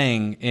they're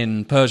saying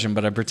in Persian,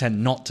 but I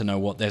pretend not to know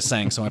what they're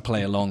saying, so I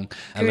play along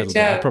a little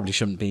bit. I probably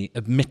shouldn't be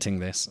admitting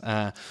this.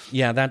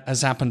 That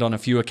has happened on a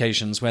few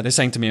occasions where they're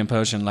saying to me in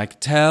Persian,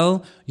 like,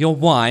 tell your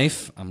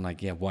wife, I'm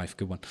like, yeah, wife,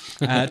 good one,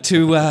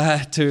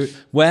 to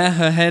wear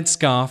her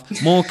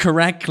headscarf more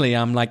correctly.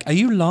 I'm like, are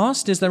you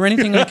lost? Is there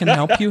anything I can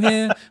help you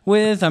here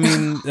with? I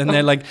mean, and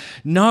they're like,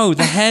 no,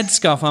 the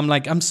headscarf. I'm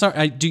like, I'm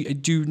sorry,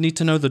 do you need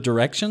to know the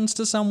directions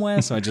to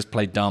somewhere? So I just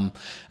play dumb,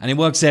 and it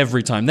works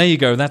every time. There you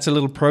go. That's a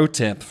little pro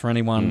tip for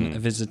anyone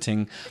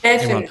visiting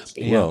Iran.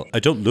 Definitely. Well, I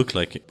don't look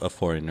like a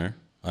foreigner.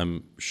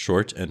 I'm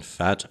short and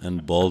fat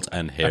and bald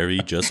and hairy,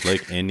 just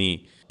like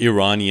any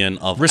Iranian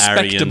of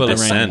Aryan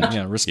descent.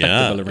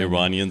 Respectable Iranian.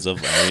 Iranians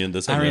of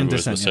Aryan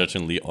descent.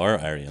 Certainly are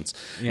Aryans.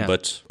 Yeah.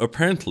 But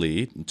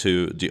apparently,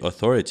 to the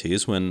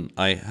authorities, when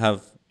I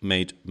have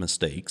made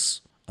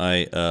mistakes,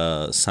 I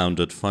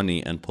sounded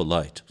funny and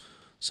polite.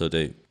 So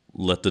they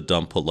let the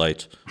dumb,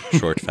 polite,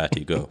 short,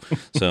 fatty go.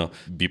 So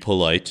be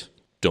polite.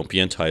 Don't be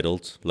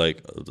entitled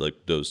like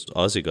those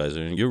Aussie guys.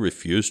 And you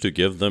refuse to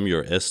give them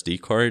your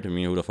SD card. I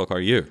mean, who the fuck are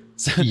you?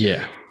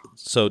 Yeah.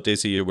 So,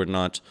 Daisy, you were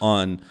not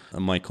on.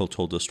 Michael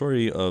told the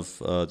story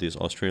of these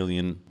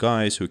Australian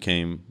guys who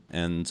came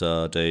and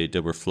they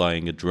were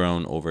flying a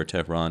drone over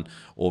Tehran,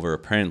 over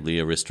apparently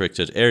a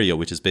restricted area,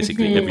 which is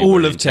basically everywhere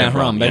all of in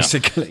Tehran,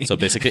 basically. Yeah. So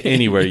basically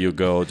anywhere you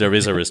go, there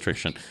is a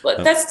restriction.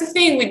 Well, that's the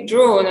thing with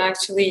drone,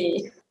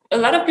 actually. A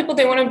lot of people,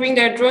 they want to bring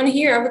their drone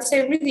here. I would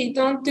say, really,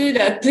 don't do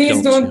that.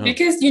 Please don't,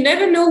 because you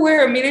never know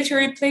where a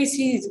military place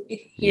is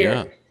here.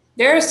 Yeah.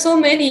 There are so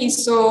many,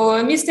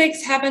 so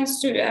mistakes happen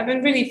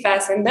really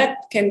fast, and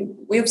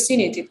we've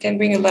seen it. It can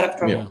bring a lot of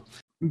trouble.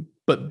 Yeah.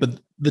 But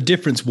the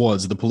difference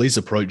was the police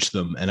approached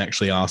them and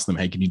actually asked them,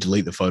 hey, can you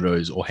delete the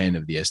photos or hand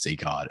over the SD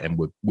card? And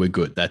we're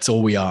good. That's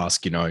all we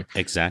ask,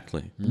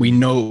 Exactly. We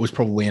know it was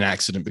probably an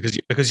accident because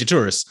you're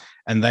tourists.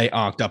 And they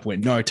arced up,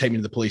 went, no, take me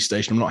to the police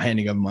station. I'm not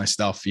handing over my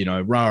stuff,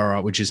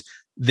 which is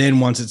then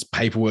once its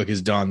paperwork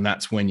is done,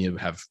 that's when you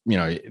have,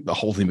 the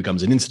whole thing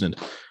becomes an incident.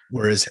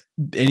 Whereas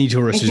any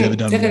tourist who's ever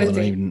done more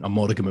than even a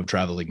modicum of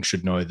traveling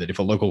should know that if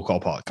a local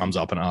cop comes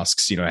up and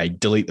asks, hey,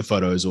 delete the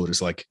photos or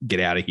just like get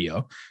out of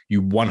here,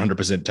 you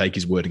 100% take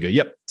his word and go,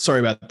 yep, sorry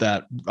about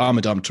that. I'm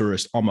a dumb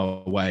tourist on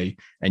my way,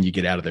 and you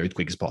get out of there as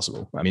quick as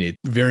possible. I mean, it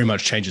very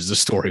much changes the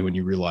story when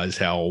you realize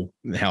how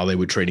they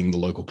were treating the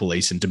local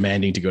police and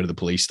demanding to go to the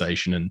police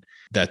station. And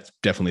that's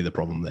definitely the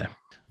problem there.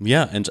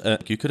 Yeah, and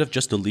you could have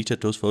just deleted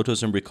those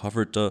photos and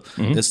recovered the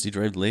SD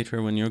drive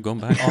later when you're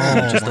going back.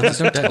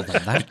 Don't tell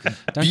them that.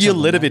 Be a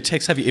little bit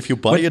tech savvy. If you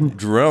buy a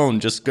drone,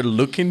 just go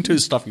look into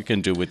stuff you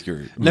can do with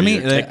your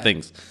tech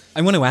things.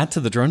 I want to add to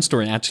the drone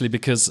story, actually,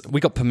 because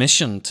we got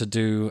permission to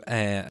do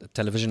a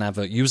television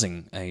advert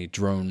using a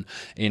drone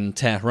in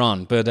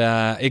Tehran, but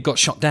it got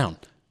shot down.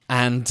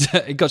 and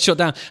it got shot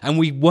down. And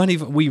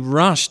we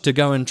rushed to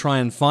go and try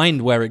and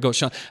find where it got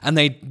shot. And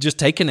they'd just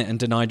taken it and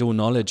denied all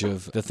knowledge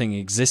of the thing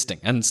existing.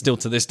 And still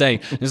to this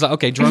day, it's like,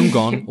 okay, drone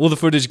gone, all the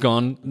footage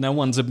gone. No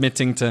one's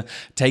admitting to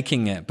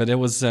taking it. But it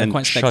was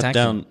quite spectacular. Shut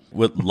down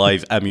with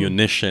live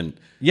ammunition.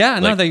 Yeah,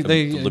 like, no,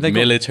 they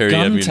military got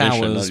gun ammunition.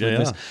 towers with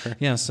this.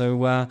 Yeah,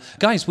 so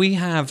guys, we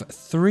have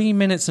 3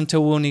 minutes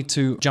until we'll need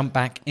to jump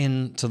back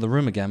into the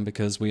room again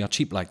because we are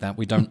cheap like that.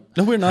 We don't.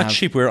 No, we're not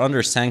cheap. We're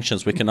under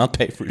sanctions. We cannot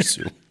pay for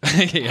Zoom.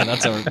 Yeah,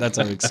 that's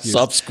our excuse.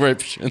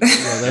 Subscription.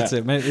 Yeah, that's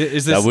it.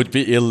 Is this... That would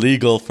be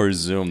illegal for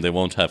Zoom. They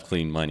won't have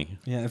clean money.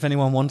 Yeah, if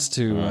anyone wants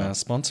to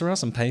sponsor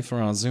us and pay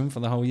for our Zoom for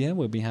the whole year,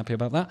 we'll be happy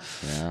about that.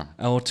 Yeah.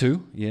 Or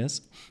 2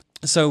 years.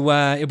 So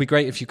it'll be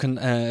great if you can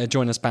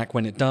join us back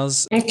when it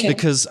does,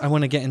 because I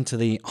want to get into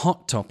the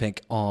hot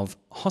topic of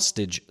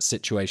hostage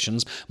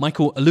situations.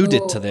 Michael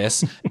alluded to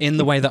this in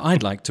the way that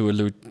I'd like to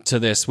allude to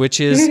this,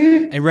 which is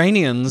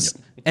Iranians,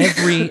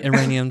 every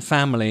Iranian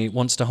family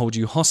wants to hold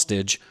you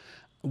hostage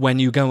when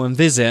you go and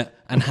visit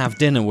and have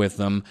dinner with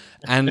them.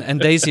 And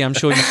Daisy, I'm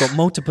sure you've got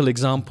multiple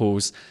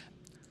examples.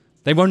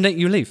 They won't let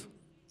you leave.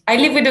 I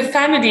live with a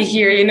family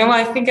here,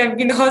 I think I've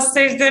been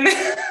hostage then.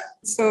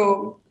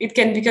 So it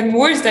can become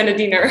worse than a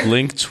dinner.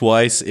 Blink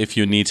twice if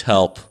you need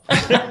help.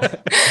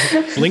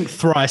 Blink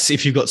thrice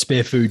if you've got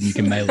spare food and you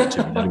can mail it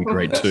to me. That'd be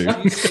great too.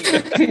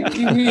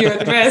 Give me your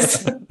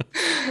address.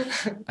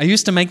 I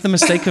used to make the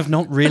mistake of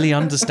not really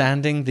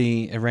understanding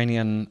the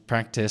Iranian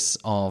practice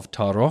of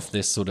tarof,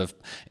 this sort of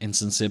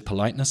insincere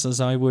politeness,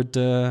 as I would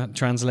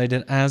translate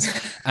it as.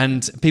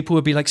 And people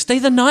would be like, stay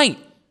the night.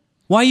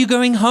 Why are you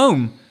going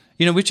home?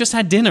 We've just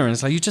had dinner. And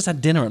it's like, you just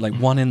had dinner at like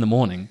 1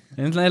 a.m.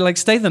 And they're like,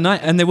 stay the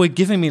night. And they were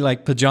giving me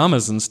like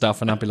pajamas and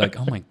stuff. And I'd be like,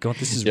 oh my God,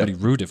 this is really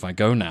rude if I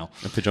go now.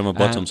 Pajama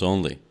bottoms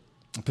only.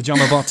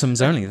 Pajama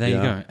bottoms only. There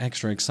you go.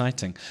 Extra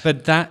exciting.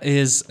 But that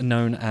is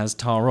known as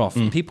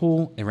tarof.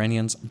 People,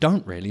 Iranians,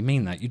 don't really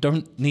mean that. You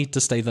don't need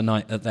to stay the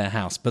night at their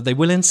house, but they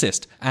will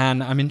insist.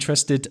 And I'm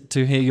interested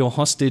to hear your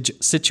hostage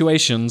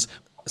situations.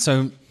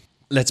 So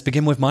let's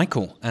begin with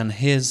Michael and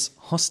his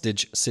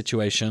hostage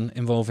situation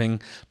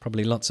involving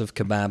probably lots of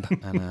kebab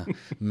and a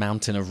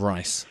mountain of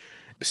rice.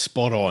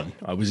 Spot on.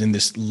 I was in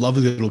this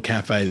lovely little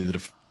cafe that a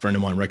friend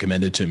of mine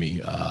recommended to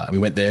me. We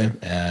went there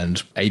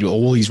and ate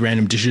all these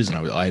random dishes,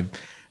 and I have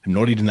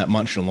not eaten that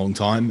much in a long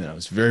time, and I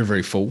was very,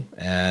 very full.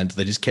 And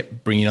they just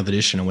kept bringing another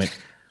dish, and I went,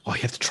 "Oh,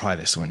 you have to try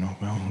this." I went, "Oh,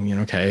 well,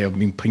 okay." I've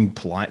been being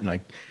polite, and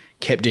I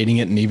kept eating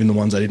it, and even the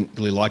ones I didn't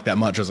really like that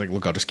much, I was like,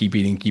 "Look, I'll just keep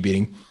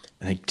eating."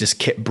 And they just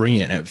kept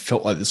bringing it, and it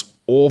felt like this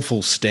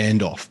awful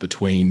standoff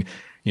between,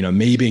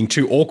 me being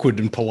too awkward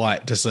and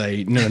polite to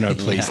say, no,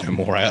 please, no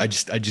more. I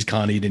just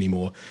can't eat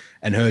anymore.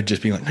 And her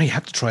just being like, no, you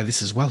have to try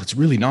this as well. It's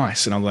really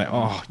nice. And I'm like,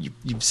 oh,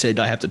 you've said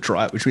I have to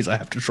try it, which means I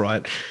have to try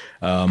it.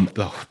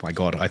 Oh my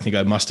God, I think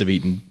I must have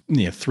eaten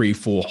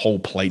 3-4 whole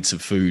plates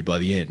of food by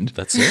the end.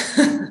 That's it.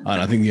 And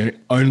I think the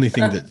only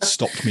thing that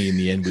stopped me in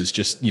the end was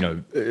just,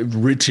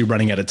 literally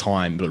running out of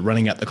time, but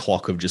running out the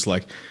clock of just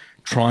like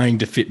trying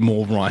to fit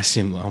more rice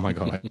in. Oh my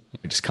God,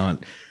 I just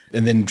can't.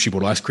 And then she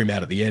brought ice cream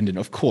out at the end. And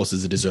of course,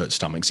 there's a dessert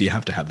stomach, so you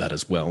have to have that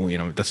as well.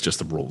 That's just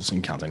the rules, and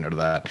you can't say no to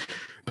that.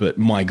 But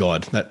my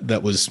God,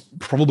 that was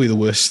probably the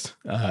worst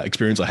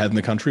experience I had in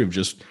the country, of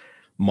just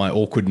my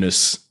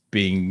awkwardness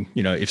being,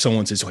 if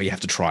someone says, oh, you have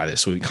to try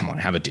this, well, come on,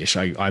 have a dish.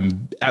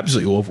 I'm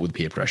absolutely awful with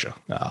peer pressure.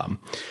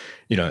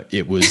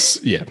 It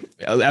was,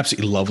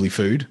 absolutely lovely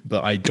food,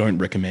 but I don't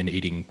recommend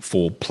eating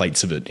 4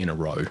 plates of it in a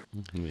row.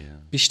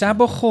 بیشتر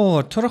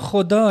بخور تو رو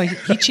خدا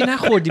هیچی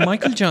نخوردی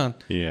مایکل جان.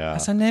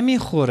 اصلا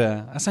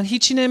نمیخوره. اصلا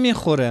هیچی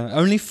نمیخوره.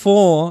 Only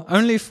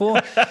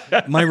four.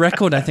 My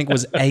record, I think,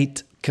 was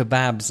 8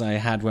 kebabs I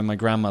had when my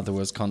grandmother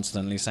was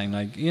constantly saying,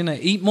 like,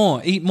 eat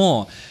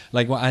more.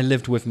 Like, I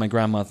lived with my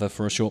grandmother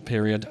for a short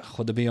period.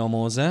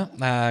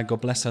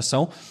 God bless her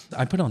soul.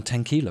 I put on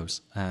 10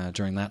 kilos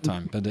during that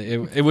time, but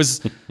it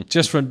was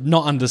just for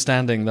not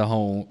understanding the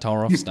whole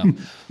tarof stuff.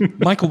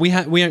 Michael,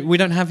 we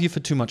don't have you for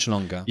too much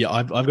longer. Yeah,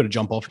 I've got to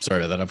jump off.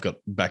 Sorry about that. I've got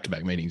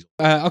back-to-back meetings.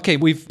 Okay,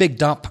 we've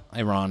bigged up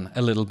Iran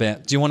a little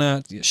bit. Do you want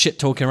to shit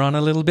talk Iran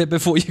a little bit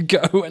before you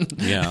go?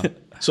 Yeah.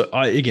 So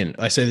I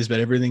say this about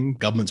everything.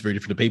 Government's very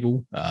different to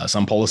people.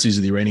 Some policies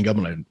of the Iranian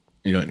government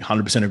I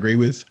 100% agree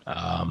with.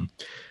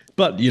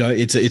 But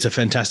it's a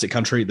fantastic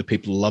country. The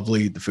people are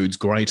lovely. The food's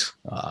great.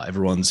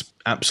 Everyone's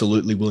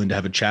absolutely willing to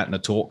have a chat and a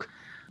talk.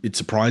 It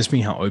surprised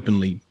me how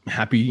openly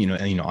happy,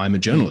 I'm a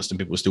journalist, and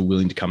people are still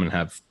willing to come and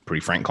have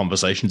pretty frank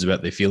conversations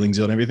about their feelings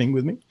on everything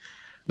with me.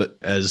 But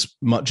as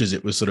much as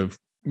it was sort of,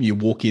 you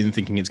walk in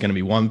thinking it's going to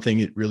be one thing,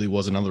 it really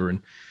was another.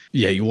 And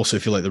yeah, you also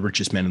feel like the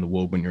richest man in the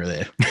world when you're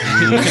there.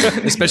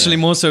 Especially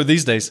more so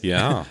these days.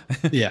 Yeah.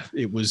 Yeah,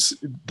 it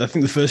was, I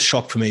think the first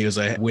shock for me was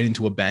I went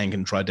into a bank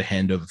and tried to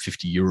hand over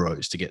 50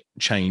 euros to get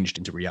changed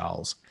into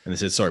reals. And they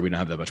said, sorry, we don't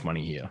have that much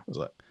money here. I was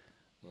like,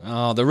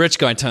 oh, the rich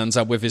guy turns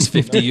up with his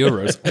 50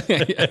 euros.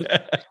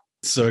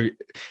 So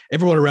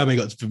everyone around me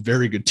got some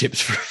very good tips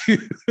for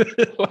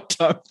my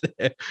time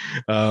there.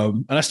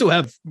 And I still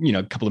have,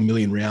 a couple of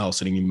million reals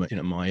sitting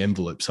in my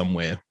envelope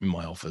somewhere in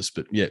my office.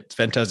 But yeah, it's a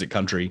fantastic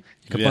country.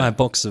 You could buy a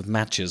box of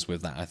matches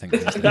with that, I think.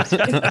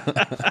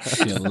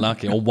 If you're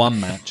lucky, or one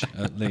match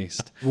at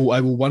least. Well,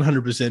 I will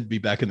 100% be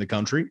back in the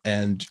country.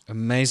 And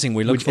amazing.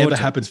 We look whichever forward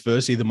to happens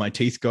first, either my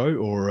teeth go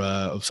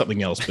or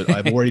something else. But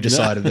I've already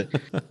decided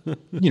that,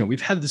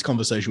 we've had this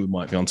conversation with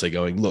my fiance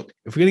going, look,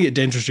 if we're going to get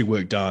dentistry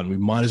work done, we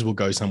might as well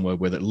go somewhere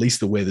where at least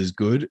the weather's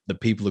good, the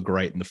people are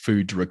great, and the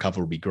food to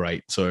recover will be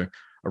great. So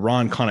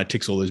Iran kind of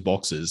ticks all those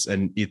boxes,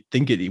 and you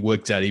think it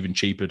works out even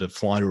cheaper to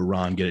fly to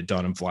Iran, get it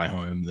done, and fly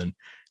home than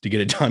to get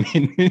it done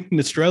in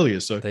Australia.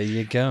 So there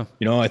you go.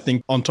 I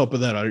think on top of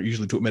that, I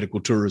usually talk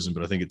medical tourism,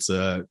 but I think it's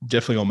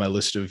definitely on my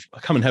list of I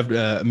come and have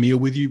a meal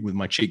with you with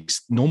my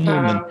cheeks normal,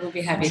 and then we'll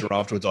be happy. I'm sure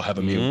afterwards I'll have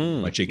a meal,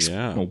 my cheeks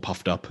all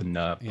puffed up, and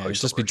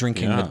just be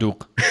drinking the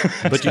Duke.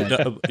 But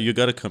you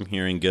got to come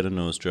here and get a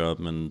nose job,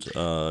 and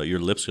your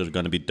lips are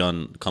going to be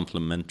done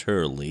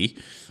complementarily.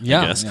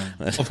 Yeah, I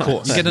guess. Of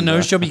course. You get a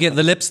nose job, you get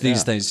the lips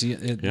these days.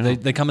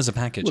 They come as a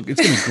package. Look, it's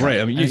going to be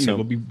great. I mean,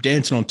 we'll be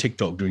dancing on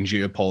TikTok doing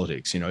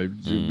geopolitics,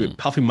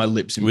 puffing my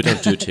lips. We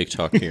don't do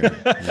TikTok here.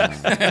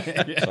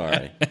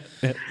 No.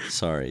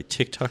 Sorry.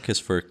 TikTok is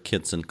for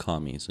kids and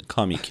commies,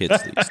 commie kids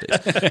these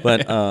days.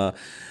 But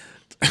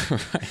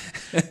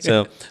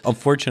so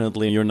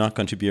unfortunately, you're not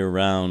going to be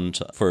around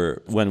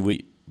for when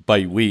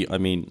I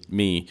mean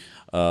me,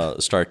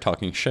 start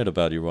talking shit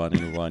about Iran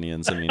and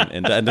Iranians. I mean,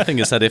 and the thing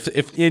is that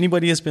if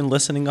anybody has been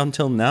listening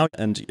until now,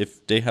 and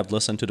if they have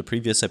listened to the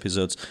previous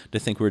episodes, they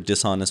think we're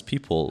dishonest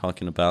people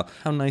talking about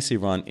how nice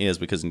Iran is,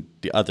 because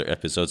the other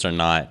episodes are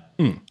not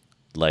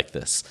like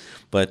this.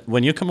 But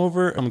when you come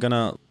over, I'm going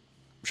to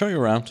show you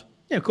around.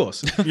 Yeah, of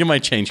course. You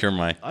might change your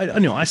mind. I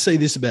know. I say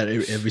this about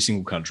every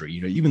single country.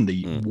 Even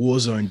the war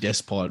zone,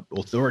 despot,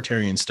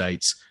 authoritarian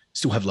states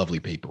still have lovely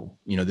people.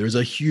 There is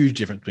a huge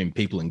difference between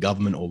people and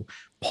government, or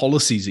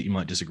policies that you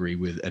might disagree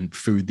with, and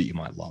food that you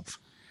might love.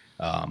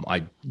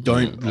 I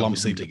don't lump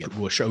them together.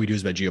 Well, show we do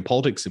is about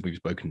geopolitics, and we've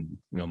spoken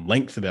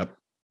length about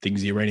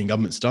things the Iranian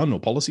government's done or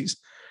policies.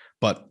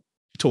 But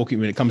talking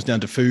when it comes down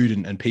to food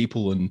and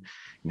people and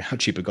how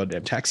cheap a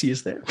goddamn taxi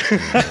is there,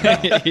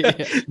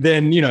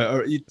 then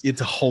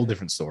it's a whole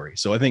different story.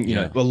 So I think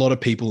a lot of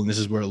people, and this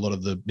is where a lot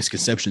of the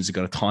misconceptions are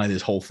going to tie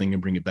this whole thing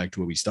and bring it back to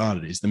where we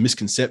started, is the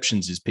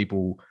misconceptions is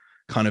people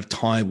kind of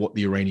tie what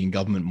the Iranian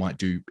government might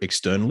do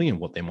externally and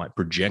what they might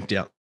project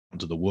out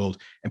into the world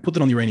and put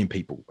that on the Iranian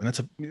people,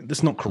 and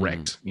that's not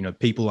correct.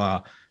 People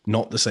are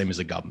not the same as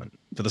the government,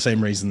 for the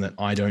same reason that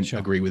I don't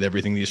agree with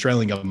everything the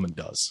Australian government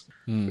does.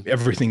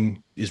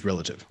 Everything is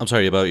relative. I'm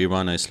sorry about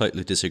Iran. I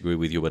slightly disagree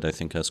with you, but I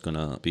think that's going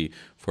to be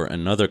for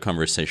another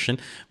conversation.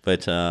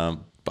 But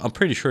I'm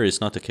pretty sure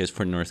it's not the case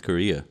for North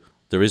Korea.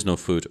 There is no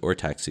food or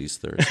taxis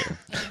there. So.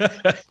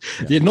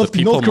 North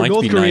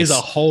Korea is a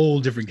whole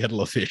different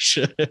kettle of fish,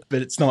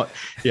 but it's not.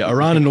 Yeah,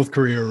 Iran and North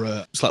Korea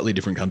are slightly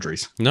different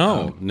countries.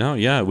 No,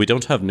 we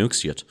don't have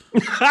nukes yet.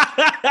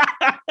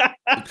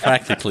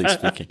 Practically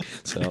speaking.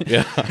 So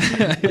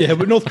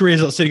but North Korea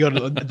is not sitting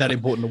on that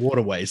important a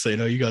waterway, so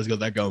you guys got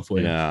that going for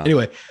you. Yeah.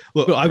 Anyway,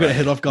 look, I've got to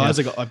head off, guys.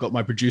 I've got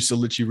my producer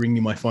literally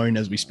ringing my phone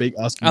as we speak,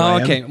 asking.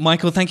 Okay,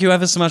 Michael, thank you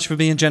ever so much for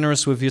being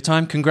generous with your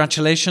time.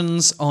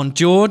 Congratulations on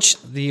George,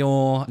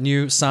 your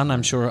new son.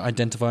 I'm sure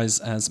identifies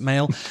as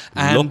male.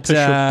 And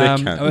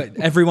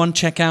everyone,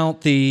 check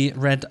out the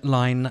Red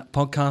Line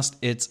podcast.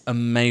 It's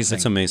amazing.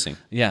 It's amazing.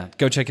 Yeah,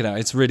 go check it out.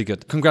 It's really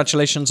good.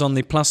 Congratulations on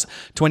the plus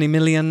 20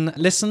 million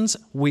listens.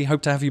 We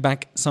hope to have you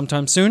back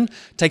sometime soon.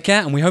 Take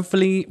care, and we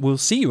hopefully will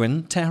see you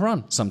in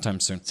Tehran sometime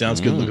soon.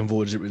 Sounds good. Looking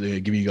forward to really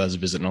giving you guys a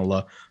visit, and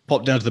I'll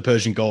pop down to the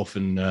Persian Gulf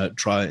and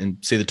try and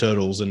see the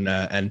turtles.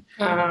 And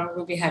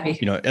we'll be happy.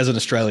 As an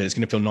Australian, it's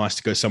going to feel nice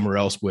to go somewhere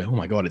else where, oh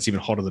my God, it's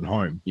even hotter than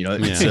home.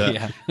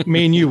 It's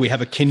me and you, we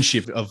have a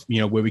kinship of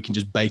where we can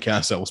just bake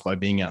ourselves by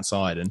being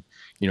outside, and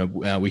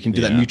we can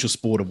do that mutual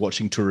sport of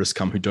watching tourists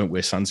come who don't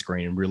wear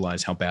sunscreen and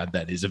realize how bad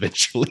that is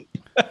eventually.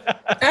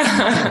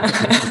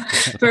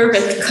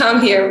 Perfect.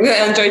 Come here.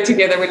 We'll enjoy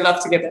together. We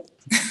love together.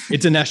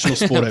 It's a national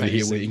sport over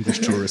here where English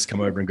tourists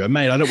come over and go,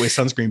 mate, I don't wear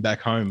sunscreen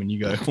back home. And you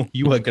go, well,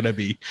 you are going to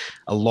be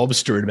a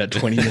lobster in about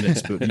 20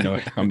 minutes. But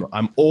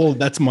I'm all,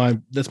 that's my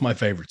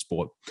favorite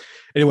sport.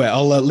 Anyway,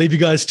 I'll leave you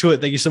guys to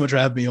it. Thank you so much for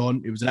having me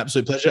on. It was an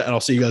absolute pleasure, and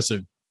I'll see you guys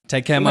soon.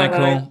 Take care, Michael.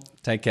 Bye-bye.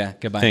 Take care.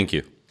 Goodbye. Thank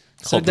you.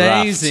 So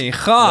Daisy,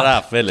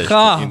 خواب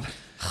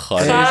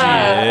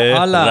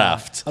حالا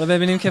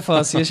ببینیم که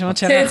فارسی شما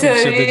چقدر خوب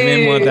شده تو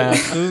این مدت.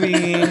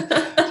 خوبی؟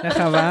 چه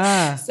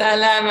خبر؟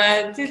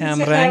 سلامتی.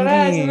 کم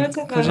رنگی.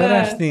 کجا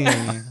رفتی؟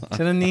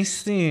 چرا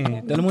نیستی؟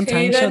 دلمون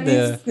تنگ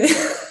شده.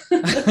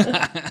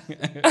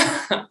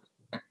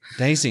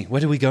 Daisy,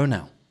 where do we go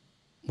now?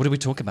 What do we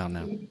talk about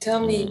now? Tell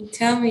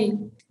me.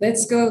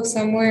 Let's go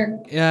somewhere.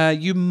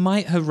 You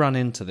might have run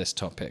into this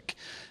topic,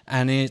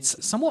 and it's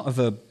somewhat of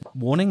a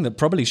warning that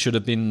probably should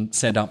have been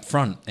said up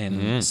front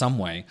in some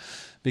way,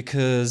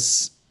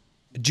 because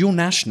dual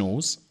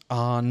nationals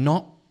are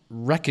not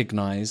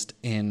recognized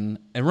in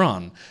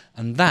Iran,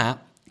 and that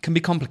can be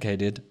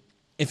complicated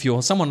if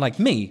you're someone like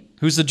me,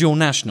 who's a dual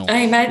national. I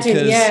imagine,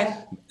 because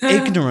yeah.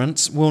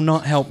 Ignorance will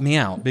not help me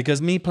out, because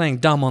me playing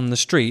dumb on the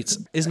streets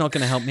is not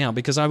going to help me out,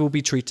 because I will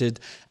be treated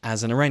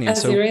as an Iranian.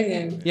 As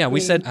Iranian. Yeah, we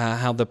said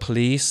how the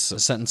police,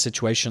 certain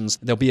situations,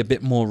 they'll be a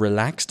bit more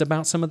relaxed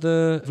about some of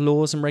the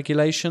laws and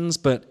regulations,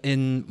 but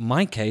in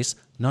my case,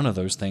 none of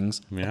those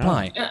things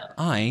apply.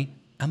 I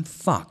am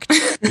fucked.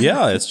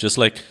 Yeah, it's just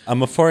like,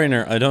 I'm a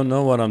foreigner. I don't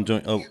know what I'm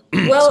doing. Oh,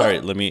 Well-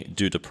 sorry. Let me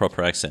do the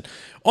proper accent.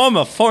 I'm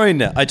a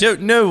foreigner. I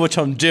don't know what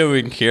I'm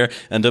doing here.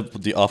 And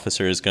the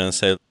officer is going to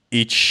say,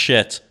 eat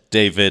shit,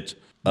 David.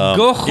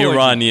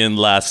 Iranian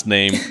last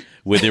name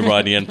with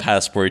Iranian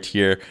passport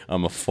here.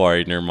 I'm a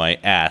foreigner, my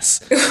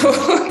ass.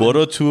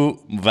 Boro tu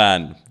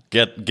van.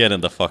 Get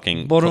in the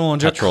fucking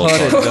petrol car.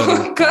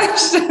 Oh,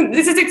 gosh,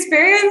 this is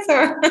experience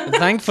or?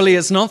 Thankfully,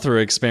 it's not through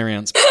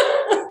experience.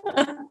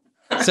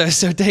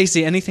 So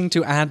Daisy, anything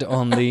to add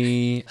on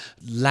the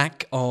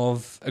lack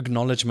of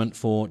acknowledgement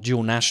for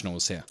dual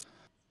nationals here?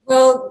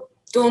 Well,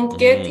 don't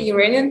get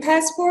Iranian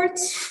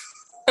passports.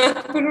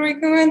 I would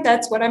recommend.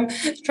 That's what I'm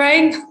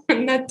trying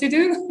not to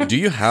do. Do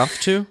you have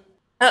to?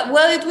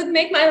 Well, it would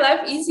make my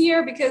life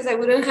easier because I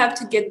wouldn't have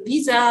to get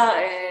visa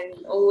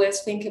and always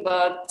think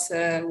about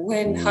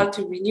how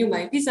to renew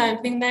my visa and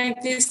things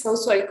like this.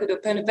 Also, I could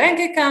open a bank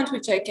account,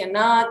 which I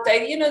cannot.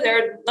 There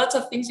are lots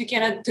of things you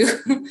cannot do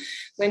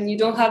when you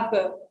don't have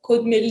a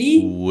Code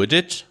Meli. Would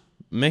it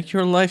make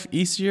your life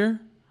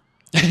easier?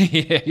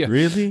 Yeah.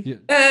 Really?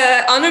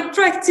 On a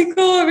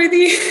practical,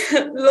 really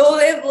low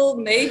level,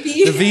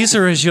 maybe. The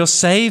visa is your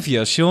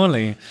savior,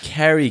 surely.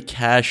 Carry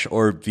cash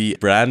or be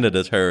branded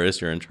a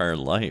terrorist your entire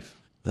life.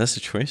 That's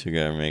the choice you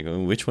gotta make.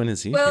 Which one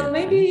is easier? Well,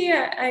 maybe,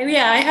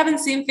 I haven't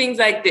seen things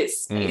like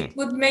this. It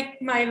would make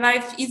my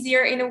life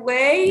easier in a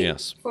way.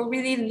 Yes. For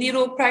really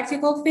little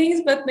practical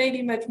things, but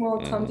maybe much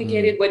more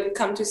complicated when it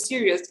comes to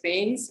serious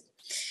things.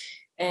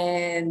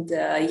 And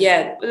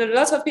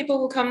lots of people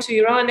who come to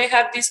Iran, they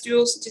have this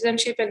dual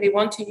citizenship and they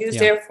want to use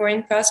their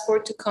foreign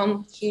passport to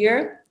come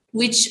here,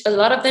 which a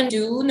lot of them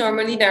do.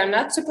 Normally, they're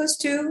not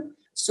supposed to.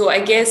 So I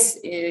guess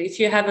if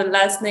you have a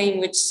last name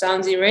which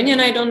sounds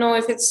Iranian, I don't know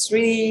if it's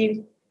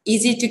really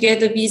easy to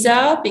get a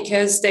visa,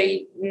 because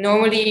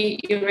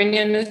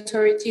Iranian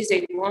authorities,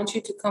 they want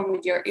you to come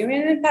with your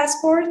Iranian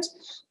passport.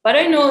 But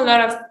I know a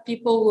lot of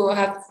people who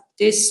have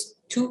this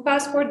two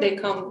passport, they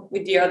come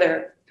with the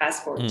other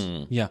passport.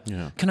 Yeah.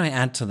 Can I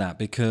add to that?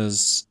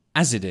 Because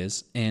as it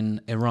is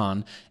in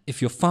Iran,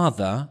 if your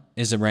father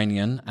is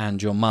Iranian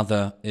and your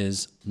mother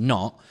is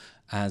not,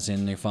 as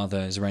in your father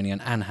is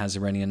Iranian and has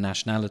Iranian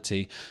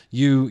nationality,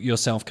 you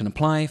yourself can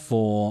apply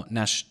for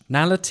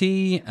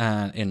nationality.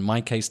 In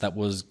my case, that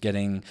was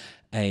getting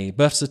a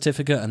birth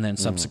certificate and then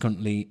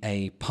subsequently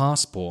a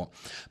passport.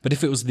 But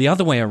if it was the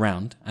other way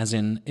around, as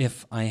in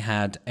if I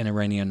had an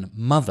Iranian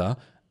mother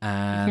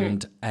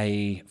and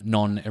a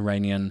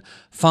non-Iranian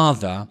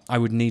father, I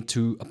would need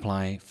to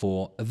apply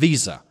for a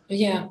visa.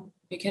 Yeah,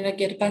 you cannot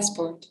get a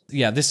passport.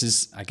 Yeah, this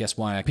is, I guess,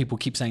 why people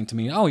keep saying to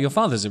me, oh, your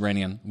father's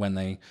Iranian when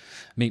they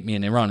meet me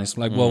in Iran. It's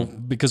like, well,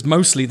 because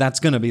mostly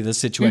that's going to be the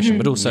situation.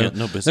 But also,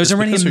 those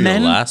Iranian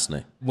men, last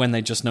name. when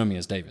they just know me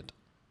as David.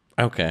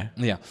 Okay.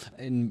 Yeah.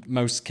 In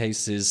most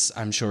cases,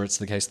 I'm sure it's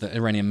the case that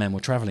Iranian men were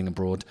traveling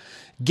abroad,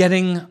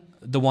 getting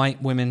the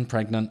white women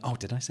pregnant. Oh,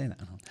 did I say that?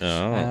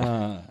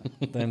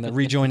 Then they're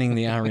rejoining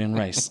the Aryan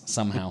race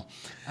somehow.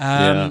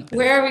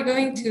 Where are we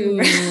going to?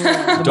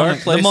 Dark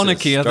places. The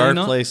monarchy, are they Dark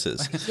not?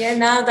 places. Yeah,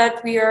 now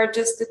that we are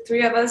just the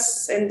three of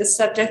us and the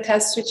subject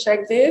has switched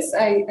like this,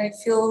 I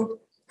feel,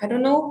 I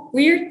don't know,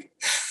 weird.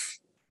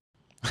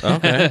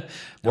 Okay.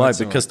 Why?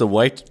 Because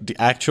the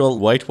actual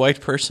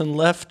white person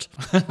left?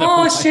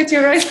 Oh, shit,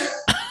 you're right.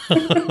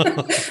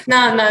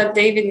 No,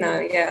 David, no.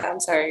 Yeah, I'm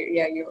sorry.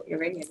 Yeah, you're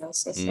Iranian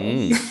also.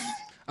 So.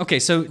 Okay,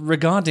 so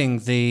regarding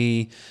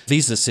the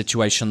visa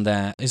situation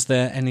there, is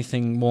there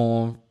anything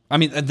more? I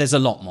mean, there's a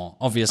lot more,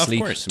 obviously.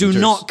 Of course. Do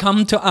not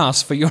come to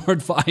us for your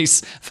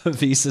advice for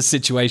visa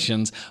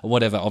situations or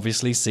whatever.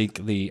 Obviously,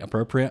 seek the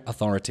appropriate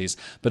authorities.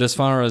 But as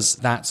far as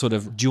that sort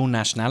of dual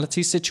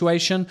nationality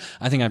situation,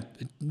 I think I've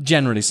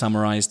generally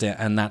summarized it.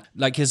 And that,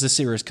 is a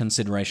serious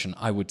consideration,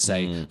 I would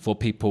say, for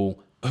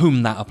people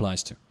whom that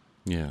applies to.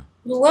 Yeah.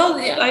 Well,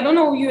 I don't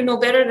know, you know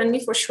better than me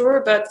for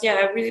sure, but yeah,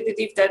 I really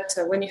believe that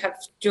when you have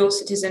dual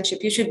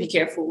citizenship, you should be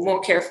more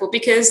careful,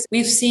 because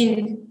we've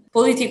seen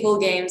political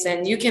games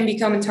and you can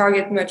become a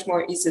target much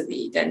more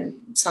easily than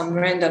some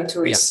random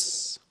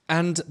tourists. Yes.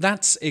 And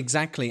that's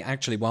exactly,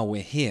 actually, while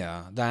we're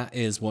here, that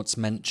is what's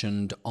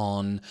mentioned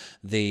on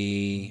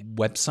the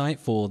website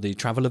for the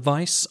travel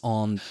advice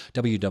on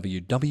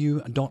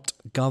www.gov.uk.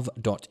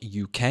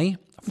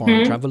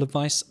 Foreign travel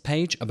advice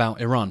page about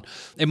Iran.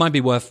 It might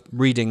be worth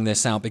reading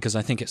this out because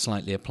I think it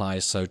slightly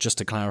applies. So just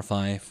to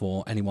clarify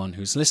for anyone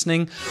who's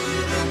listening.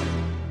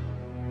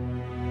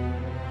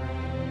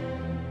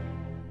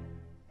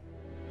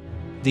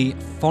 The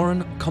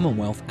Foreign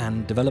Commonwealth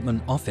and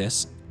Development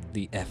Office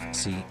the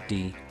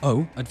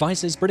FCDO,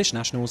 advises British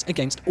nationals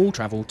against all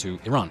travel to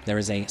Iran. There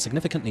is a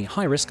significantly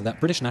high risk that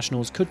British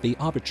nationals could be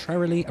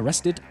arbitrarily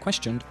arrested,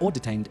 questioned, or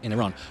detained in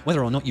Iran,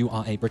 whether or not you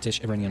are a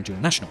British-Iranian dual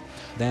national.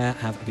 There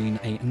have been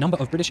a number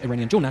of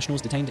British-Iranian dual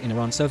nationals detained in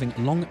Iran serving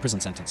long prison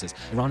sentences.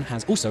 Iran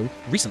has also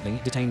recently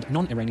detained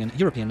non-Iranian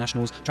European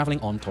nationals traveling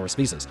on tourist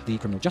visas. The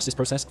criminal justice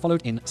process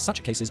followed in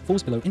such cases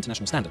falls below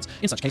international standards.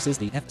 In such cases,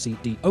 the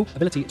FCDO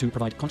ability to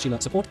provide consular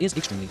support is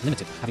extremely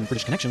limited. Having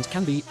British connections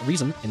can be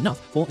reason enough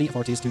for the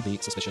authorities to be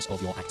suspicious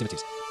of your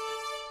activities.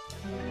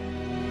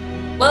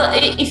 Well,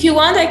 if you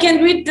want, I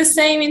can read the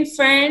same in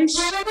French.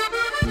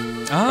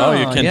 Oh,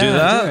 you can do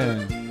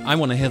that? I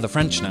want to hear the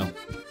French now.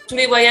 Tous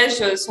les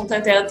voyages sont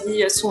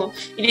interdits.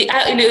 Il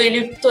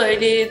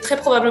est très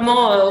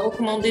probablement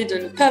recommandé de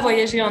ne pas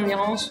voyager en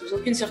Iran sous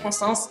aucune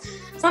circonstance.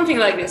 Something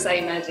like this, I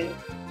imagine.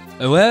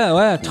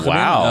 Ouais, très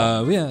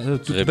Wow. bien. Oui,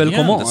 tout Très belle bien.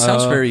 comment. That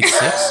sounds very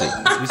sexy.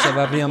 Oui, ça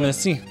va bien,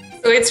 merci.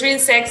 So it's really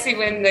sexy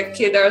when the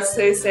kids are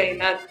saying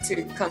not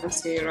to come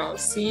to Iran.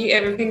 See,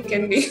 everything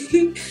can be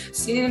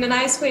seen in a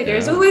nice way.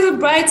 There's always a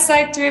bright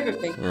side to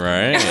everything.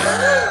 Right.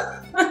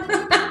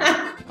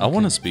 I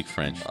want to speak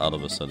French all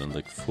of a sudden,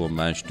 like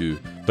fromage du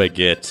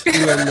baguette.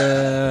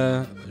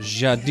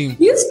 Jardin.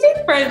 You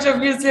speak French,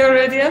 obviously,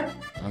 already. Yeah?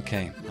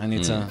 Okay, I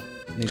need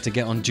to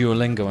get on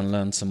Duolingo and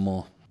learn some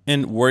more.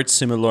 In words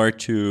similar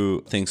to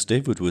things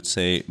David would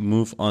say,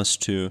 move us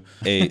to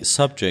a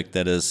subject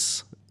that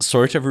is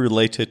sort of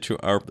related to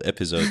our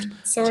episode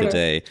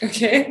today.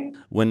 Okay.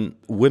 When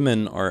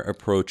women are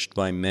approached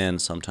by men,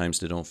 sometimes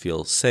they don't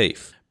feel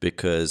safe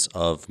because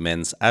of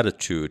men's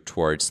attitude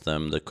towards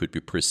them that could be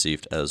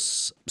perceived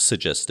as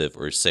suggestive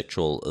or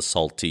sexual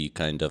assaulty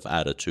kind of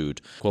attitude.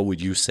 What would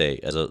you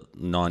say as a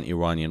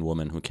non-Iranian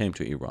woman who came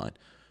to Iran?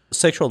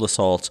 Sexual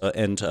assault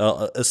and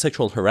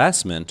sexual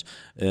harassment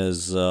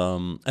is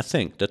a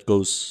thing that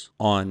goes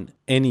on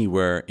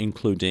anywhere,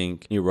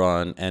 including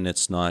Iran, and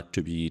it's not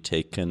to be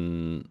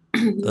taken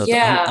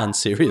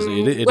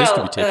unseriously. It is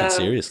to be taken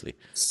seriously.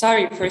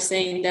 Sorry for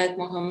saying that,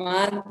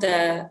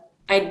 Mohammad.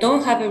 I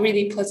don't have a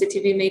really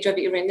positive image of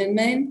Iranian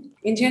men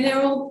in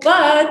general,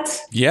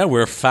 but... Yeah,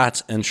 we're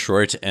fat and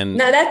short and...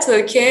 No, that's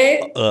okay.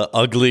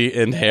 Ugly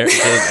and hairy,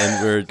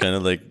 and we're kind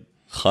of like...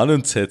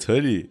 Khanum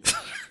Chetari.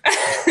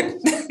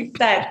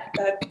 that.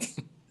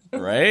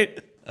 Right?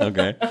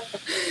 Okay.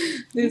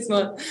 This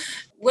one.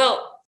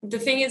 Well, the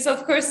thing is,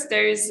 of course,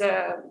 there is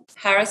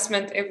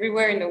harassment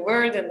everywhere in the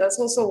world. And that's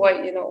also why,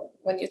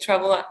 when you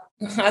travel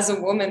as a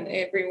woman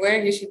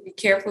everywhere, you should be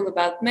careful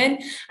about men.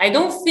 I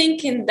don't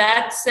think in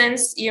that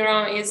sense,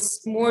 Iran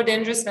is more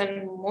dangerous than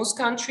most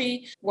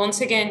countries.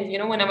 Once again,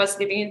 when I was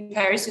living in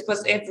Paris, it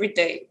was every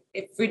day.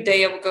 Every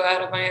day I would go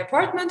out of my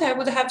apartment, I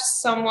would have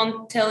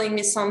someone telling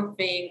me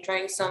something,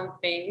 trying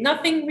something.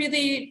 Nothing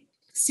really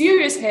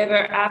serious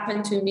ever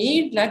happened to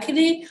me,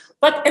 luckily,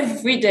 but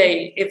every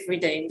day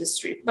in the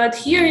street. But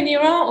here in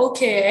Iran,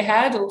 okay,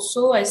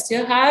 I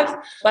still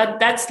have, but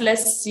that's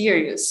less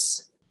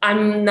serious.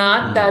 I'm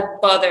not that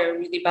bothered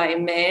really by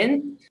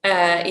men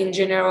in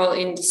general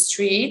in the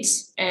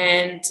streets.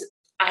 And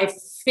I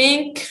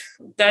think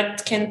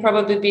that can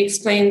probably be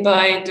explained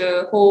by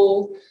the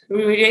whole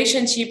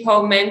relationship,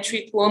 how men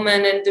treat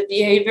women and the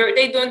behavior.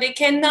 They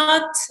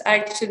cannot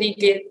actually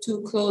get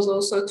too close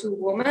also to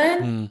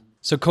women.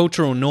 So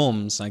cultural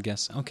norms, I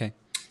guess. Okay.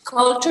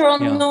 Cultural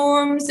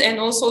norms and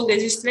also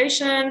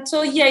legislation.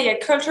 So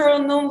cultural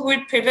norms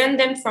would prevent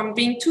them from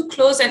being too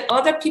close, and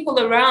other people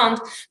around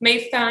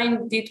may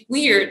find it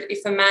weird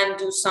if a man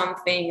do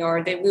something,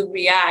 or they will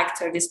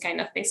react, or this kind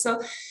of thing.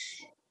 So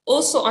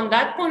also on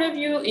that point of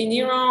view, in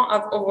Iran,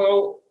 I've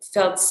overall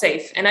felt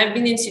safe. And I've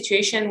been in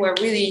situations where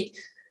really,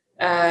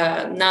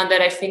 now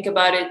that I think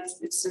about it,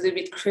 it's a little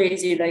bit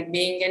crazy, like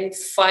being in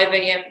 5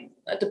 a.m.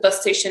 at the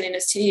bus station in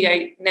a city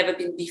I've never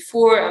been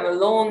before. I'm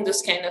alone,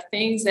 those kind of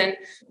things. And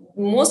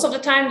most of the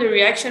time, the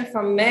reaction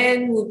from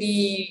men will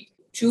be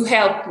to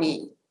help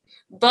me.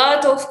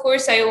 But of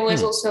course, I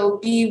always also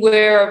be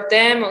aware of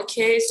them.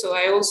 Okay, so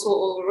I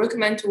also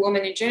recommend to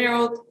women in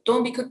general,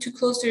 don't be too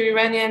close to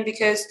Iranian,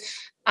 because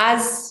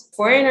as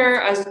foreigner,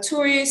 as a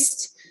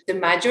tourist, the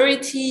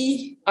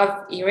majority of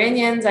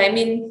Iranians,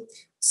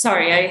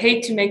 sorry, I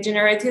hate to make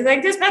generalities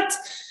like this, but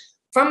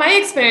from my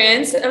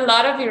experience, a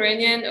lot of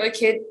Iranian,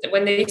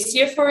 when they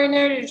see a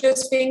foreigner, they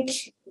just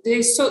think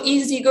they're so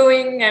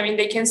easygoing.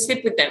 They can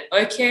sleep with them.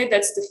 Okay,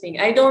 that's the thing.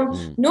 I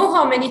don't know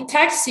how many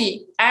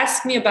taxi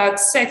ask me about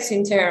sex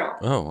in Tehran.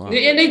 Oh, wow.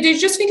 And they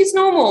just think it's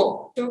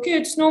normal. Okay,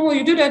 it's normal.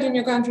 You do that in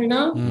your country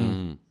now.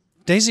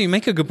 Daisy, you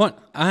make a good point.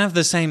 I have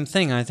the same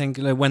thing. I think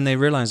when they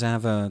realize I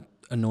have an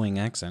annoying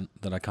accent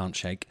that I can't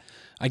shake,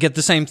 I get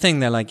the same thing.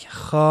 They're like,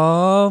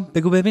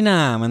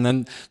 and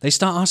then they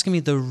start asking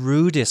me the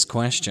rudest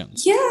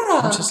questions. Yeah.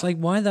 I'm just like,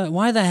 why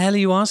the hell are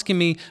you asking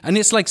me? And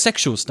it's like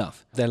sexual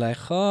stuff. They're like,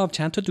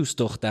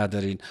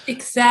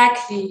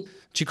 exactly.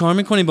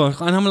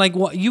 And I'm like,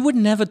 what? You would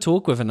never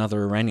talk with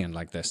another Iranian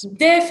like this.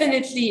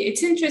 Definitely.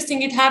 It's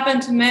interesting. It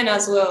happened to men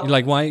as well. You're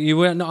like, why? You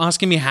were not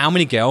asking me how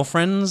many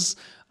girlfriends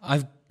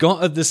I've got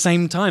at the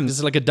same time. This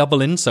is like a double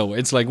insult.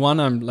 It's like, one,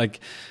 I'm like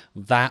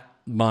that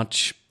much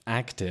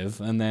active,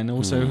 and then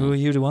also, who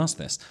are you to ask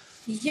this?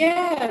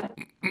 Yeah.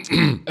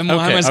 And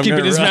Mohammed's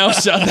keeping his mouth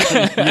shut.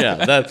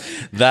 Yeah,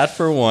 that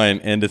for one.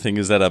 And the thing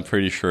is that I'm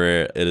pretty sure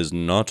it is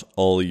not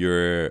all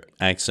your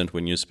accent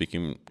when you're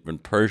speaking in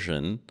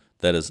Persian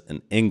that is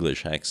an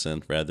English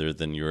accent rather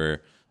than your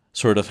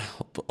sort of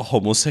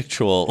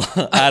homosexual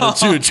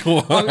attitude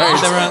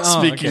towards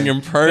speaking in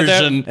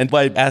Persian. And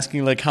by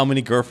asking like how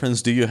many girlfriends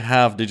do you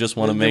have, they just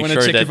want to make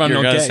sure that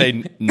you're going to say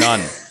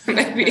none.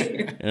 Maybe.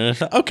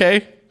 Okay.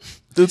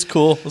 That's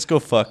cool. Let's go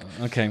fuck.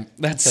 Okay,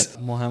 that's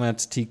Mohammed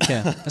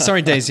TK.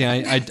 Sorry, Daisy,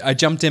 I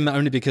jumped in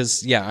only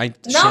because,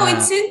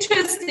 It's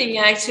interesting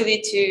actually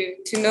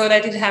to know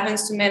that it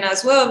happens to men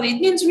as well. It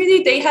means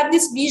really they have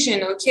this vision,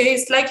 okay?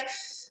 It's like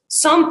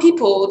some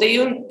people, they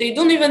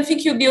don't even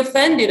think you'll be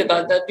offended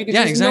about that because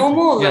it's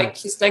normal. Yeah.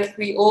 Like, it's like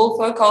we all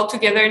fuck all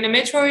together in the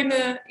metro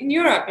in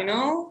Europe, you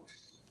know?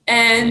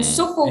 And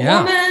so for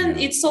women,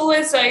 it's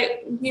always like,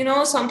 you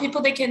know, some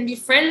people, they can be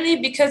friendly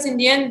because in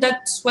the end,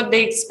 that's what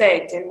they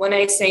expect. And when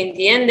I say in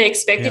the end, they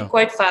expect it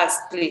quite fast,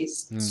 please.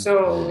 So,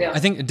 yeah. I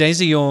think,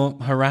 Daisy, your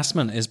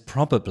harassment is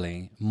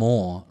probably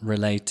more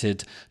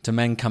related to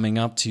men coming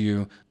up to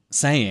you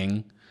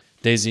saying,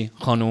 Daisy,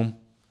 خانوم,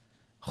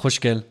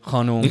 خوشگل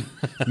خانوم,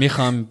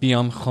 میخوام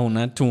بیام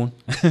خونتون,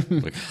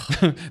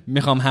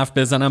 میخوام حرف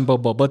بزنم با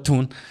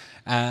باباتون.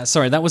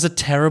 Sorry, that was a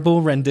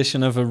terrible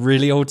rendition of a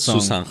really old song.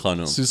 Susan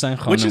Khanum. Susan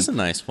Khanum. Which is a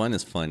nice one.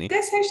 It's funny.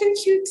 That's actually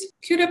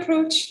cute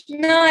approach.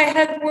 No, I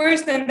had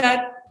worse than that.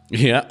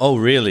 Yeah. Oh,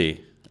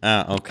 really?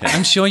 Okay.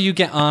 I'm sure you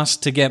get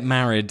asked to get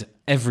married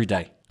every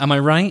day. Am I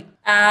right?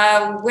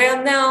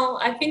 Well, no,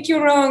 I think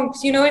you're wrong.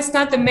 You know, it's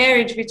not the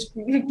marriage which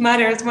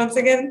matters. Once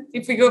again,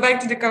 if we go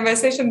back to the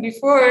conversation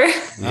before,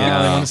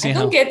 I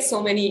don't get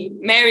so many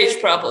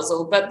marriage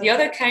proposals, but the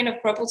other kind of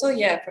proposal,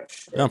 yeah, for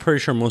sure. I'm pretty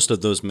sure most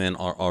of those men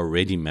are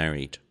already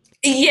married.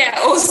 Yeah,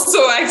 also,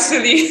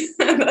 actually,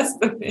 that's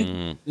the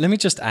thing. Let me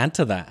just add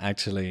to that,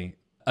 actually,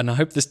 and I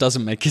hope this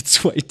doesn't make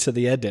its way to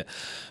the edit.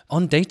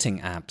 On dating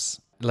apps,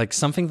 like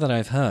something that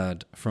I've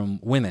heard from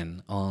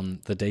women on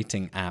the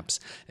dating apps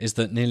is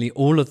that nearly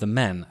all of the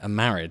men are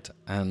married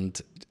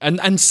and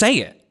say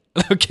it.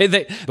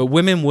 Okay, but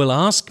women will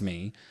ask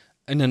me,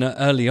 and then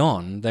early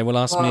on, they will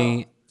ask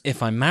me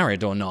if I'm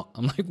married or not.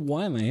 I'm like,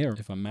 why am I here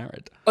if I'm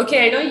married?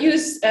 Okay, I don't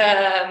use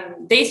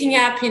dating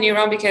app in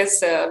Iran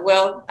because,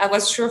 I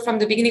was sure from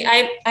the beginning.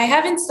 I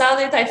have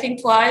installed it, I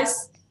think,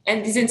 twice.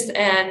 And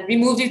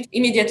removed it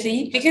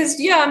immediately because,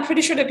 I'm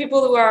pretty sure the people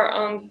who are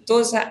on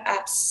those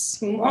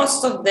apps,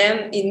 most of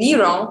them in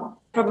Iran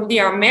probably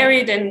are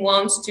married and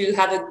wants to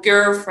have a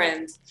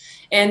girlfriend.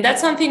 And that's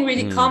something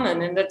really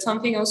common. And that's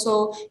something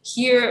also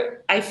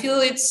here, I feel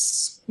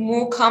it's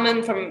more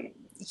common from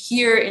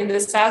here in the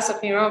south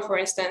of Iran, for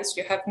instance.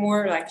 You have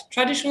more like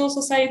traditional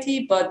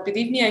society, but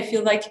believe me, I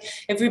feel like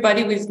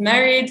everybody who is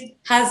married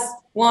has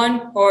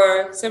one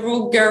or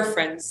several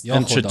girlfriends.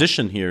 And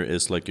tradition here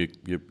is like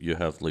you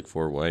have like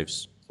 4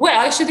 wives. Well,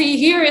 actually,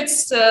 here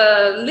it's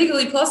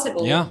legally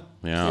possible. Yeah.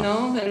 You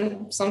know,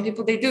 and some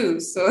people they do.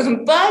 So,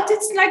 but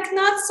it's like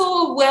not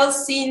so well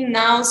seen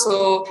now.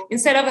 So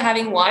instead of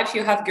having wives,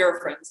 you have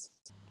girlfriends.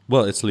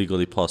 Well, it's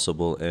legally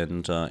possible,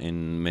 and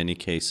in many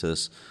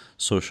cases,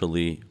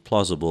 socially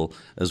plausible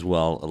as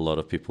well. A lot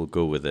of people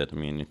go with it. I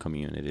mean,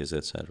 communities,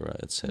 etc.,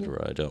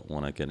 etc. I don't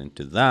want to get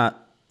into that.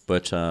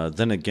 But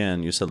then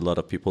again, you said a lot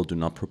of people do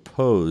not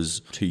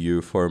propose to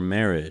you for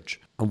marriage.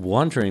 I'm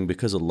wondering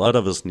because a lot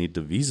of us need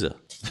the visa.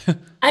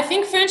 I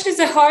think French is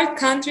a hard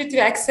country to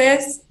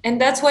access. And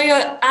that's why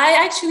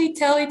I actually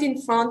tell it in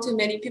front to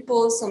many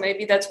people. So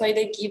maybe that's why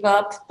they give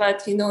up.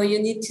 But, you know, you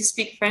need to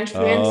speak French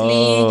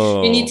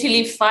fluently. You need to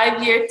live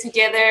 5 years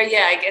together.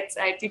 Yeah,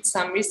 I did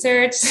some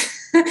research.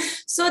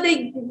 So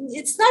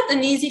it's not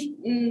an easy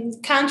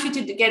country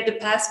to get the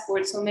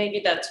passport. So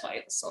maybe that's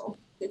why also.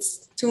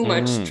 It's too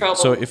much trouble.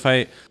 So if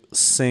I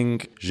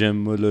sing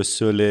J'aime le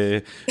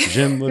soleil,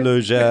 j'aime le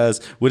jazz,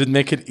 would it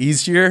make it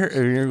easier?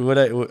 Or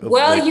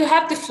you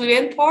have the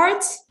fluent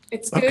part.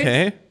 It's good.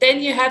 Okay. Then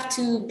you have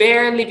to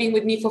bear living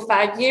with me for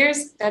 5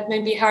 years. That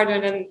may be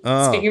harder than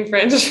speaking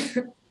French.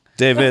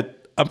 David,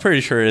 I'm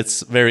pretty sure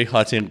it's very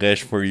hot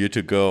English for you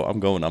to go.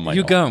 I'm going on my own.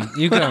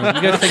 You go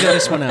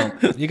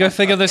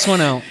figure this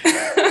one out.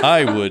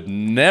 I would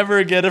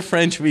never get a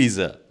French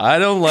visa. I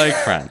don't like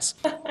France.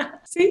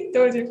 See,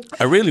 told you.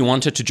 I really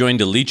wanted to join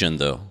the Legion,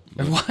 though.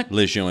 What?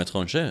 Légion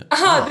étrangère.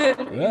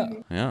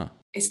 Yeah.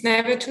 It's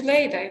never too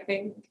late, I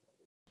think.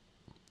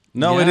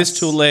 No, It is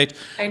too late.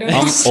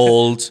 I'm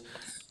old.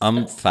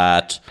 I'm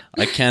fat.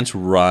 I can't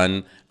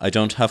run. I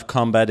don't have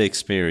combat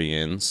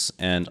experience.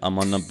 And I'm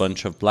on a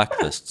bunch of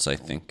blacklists, I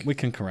think. We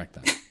can correct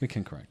that.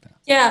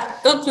 Yeah,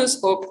 don't lose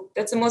hope.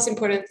 That's the most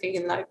important thing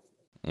in life.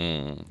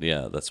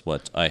 Yeah, that's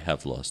what I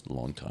have lost a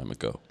long time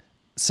ago.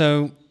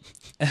 So,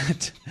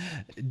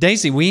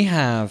 Daisy, we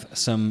have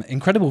some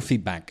incredible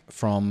feedback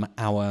from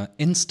our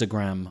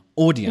Instagram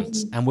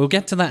audience, and we'll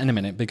get to that in a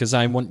minute because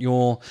I want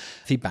your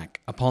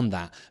feedback upon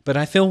that. But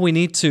I feel we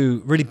need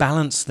to really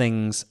balance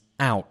things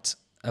out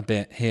a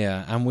bit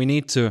here, and we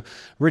need to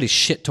really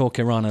shit talk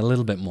Iran a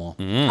little bit more.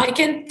 I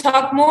can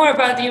talk more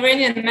about the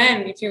Iranian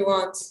men if you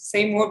want.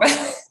 Say more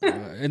about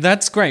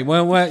That's great.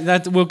 Well,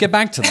 we'll get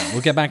back to that.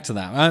 We'll get back to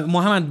that.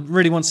 Mohammed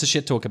really wants to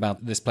shit talk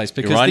about this place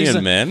because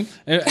Iranian men?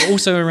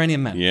 Also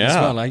Iranian men as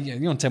Yeah. well.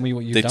 You want to tell me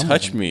what you've They done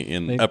touch with them. me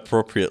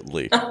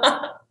inappropriately.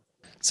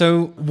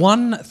 So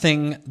one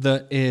thing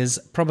that is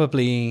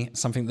probably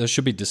something that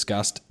should be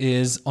discussed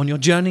is on your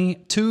journey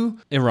to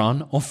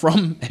Iran or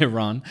from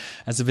Iran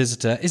as a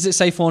visitor, is it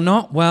safe or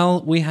not?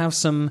 Well, we have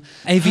some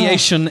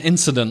aviation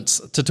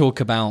incidents to talk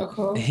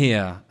about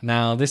here.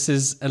 Now, this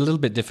is a little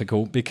bit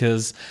difficult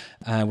because,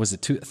 was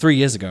it 3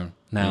 years ago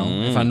now,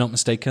 if I'm not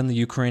mistaken, the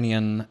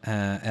Ukrainian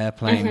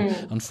airplane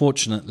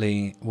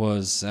unfortunately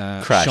was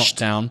Crashed. shot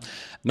down.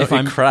 No, If it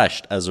I'm-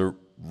 crashed as a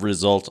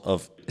result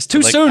of It's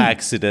too soon.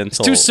 accidental It's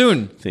too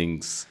soon.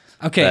 things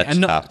Okay, that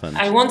and no- happened.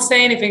 I won't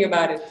say anything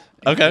about it.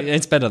 Okay.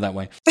 It's better that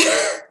way.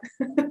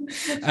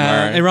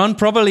 Iran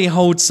probably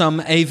holds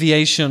some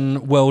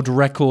aviation world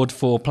record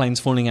for planes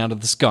falling out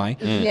of the sky.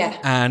 Yeah.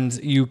 And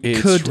you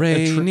It's could...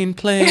 raining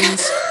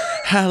planes.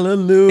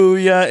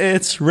 Hallelujah,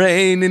 it's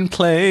raining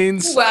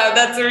planes. Wow,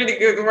 that's a really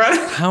good one.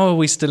 How are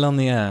we still on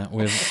the air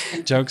with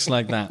jokes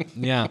like that?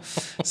 Yeah.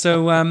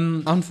 So,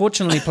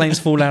 unfortunately, planes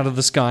fall out of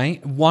the sky.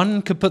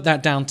 One could put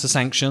that down to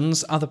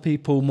sanctions. Other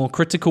people, more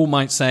critical,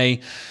 might say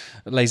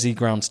lazy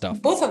ground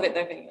stuff. Both of it,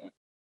 I think.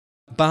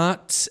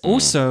 But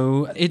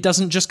also, it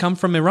doesn't just come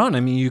from Iran. I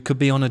mean, you could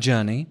be on a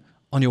journey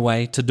on your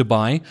way to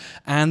Dubai,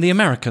 and the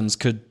Americans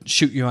could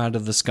shoot you out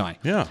of the sky.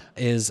 Yeah.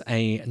 Is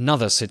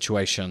another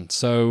situation.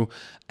 So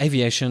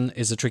aviation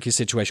is a tricky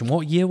situation.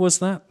 What year was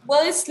that?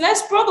 Well, it's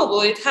less probable.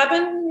 It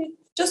happened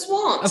just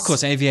once. Of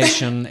course,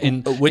 aviation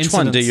in Which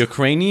one? The incidents-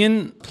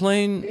 Ukrainian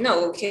plane?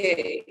 No,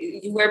 okay.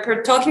 You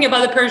were talking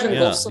about the Persian Yeah,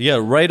 Gulf. So yeah,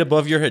 right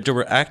above your head. They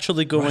were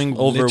actually going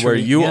over where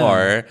literally, you yeah.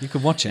 are. You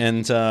could watch it.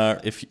 And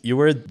if you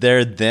were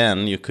there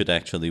then, you could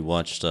actually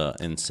watch the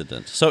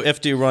incident. So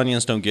if the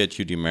Iranians don't get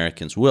you, the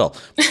Americans will.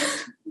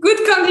 Good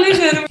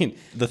conclusion.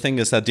 The thing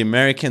is that the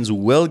Americans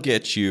will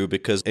get you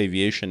because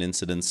aviation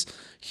incidents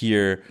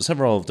here,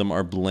 several of them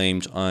are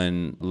blamed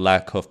on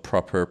lack of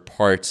proper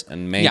parts and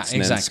Yeah,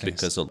 maintenance exactly.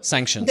 because of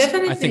sanctions. I think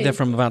Definitely. they're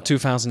from about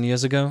 2,000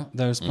 years ago,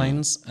 those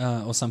planes,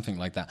 or something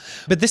like that.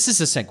 But this is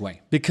a segue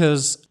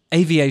because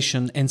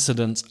aviation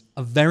incidents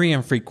are very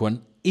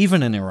infrequent,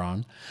 even in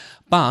Iran.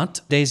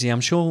 But, Daisy, I'm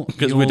sure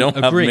because we you'll don't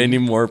agree. have many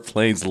more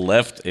planes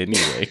left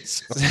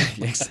anyways.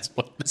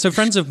 So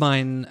friends of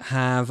mine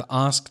have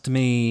asked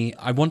me,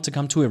 I want to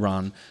come to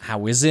Iran.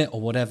 How is it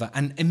or whatever?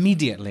 And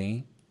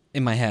immediately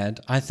in my head,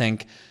 I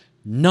think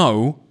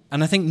no.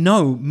 And I think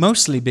no,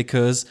 mostly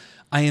because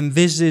I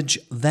envisage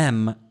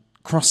them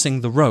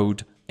crossing the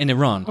road in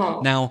Iran.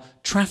 Now,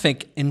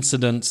 traffic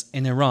incidents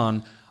in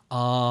Iran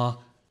are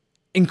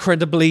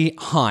incredibly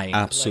high.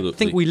 Absolutely. I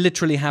think we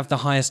literally have the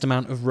highest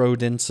amount of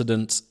road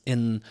incidents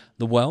in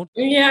the world.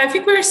 Yeah, I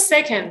think we're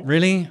second.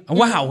 Really?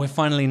 Wow, we're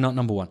finally not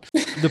number one.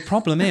 The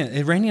problem is,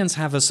 Iranians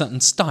have a certain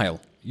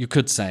style, you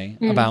could say,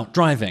 about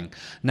driving.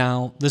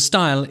 Now, the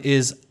style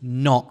is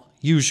not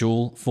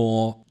usual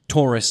for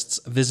tourists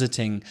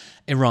visiting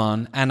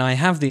Iran. And I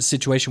have the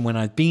situation when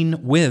I've been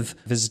with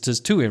visitors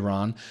to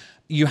Iran,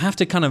 you have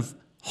to kind of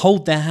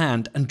hold their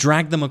hand and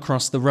drag them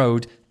across the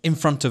road in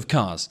front of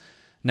cars.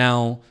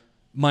 Now,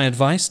 my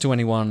advice to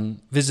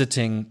anyone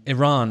visiting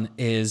Iran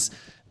is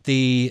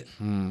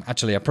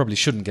actually, I probably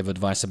shouldn't give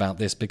advice about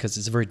this because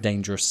it's a very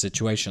dangerous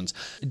situation.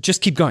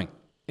 Just keep going,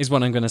 is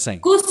what I'm going to say.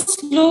 Go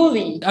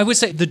slowly. I would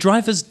say the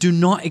drivers do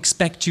not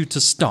expect you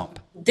to stop.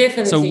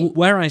 Definitely. So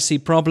where I see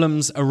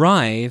problems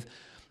arrive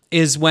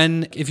is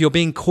when, if you're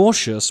being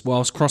cautious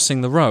whilst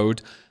crossing the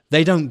road,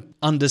 they don't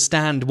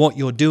understand what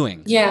you're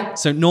doing. Yeah.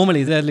 So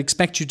normally they'll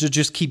expect you to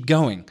just keep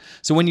going.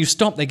 So when you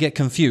stop, they get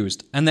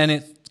confused. And then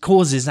it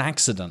causes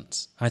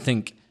accidents, I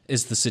think,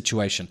 is the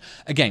situation.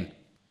 Again,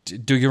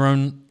 do your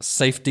own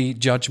safety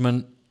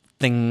judgment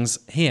things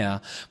here.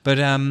 But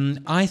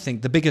I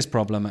think the biggest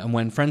problem, and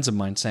when friends of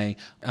mine say,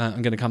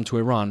 I'm going to come to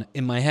Iran,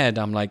 in my head,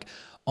 I'm like,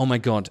 oh my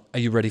God, are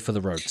you ready for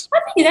the roads?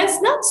 I think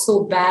that's not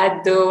so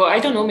bad, though. I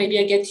don't know, maybe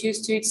I get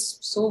used to it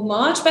so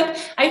much, but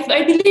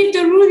I believe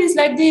the rule is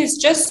like this.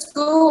 Just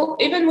go,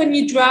 even when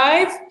you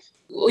drive,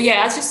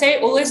 yeah, as you say,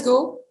 always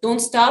go, don't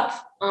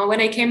stop.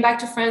 When I came back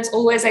to France,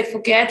 always I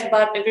forget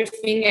about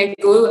everything.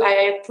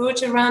 I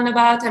approach a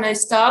roundabout and I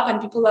stop, and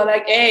people are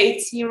like, hey,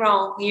 it's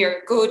Iran,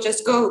 here, go,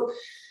 just go.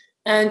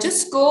 And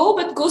just go,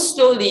 but go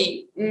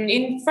slowly.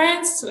 In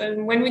France,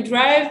 when we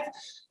drive,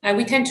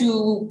 we tend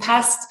to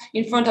pass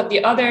in front of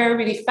the other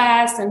really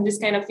fast, and this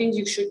kind of things.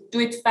 You should do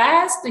it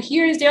fast.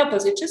 Here is the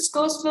opposite. Just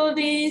go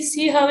slowly,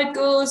 see how it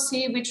goes,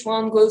 see which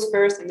one goes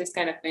first, and this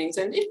kind of things.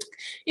 And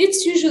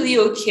it's usually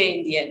okay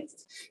in the end.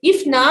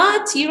 If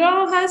not,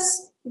 Iran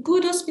has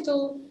good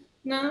hospital.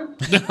 No?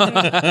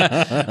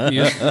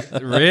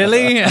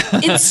 Really?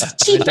 It's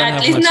cheap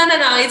at least. No.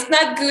 It's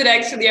not good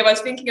actually. I was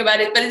thinking about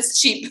it, but it's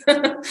cheap.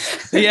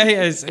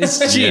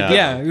 It's cheap.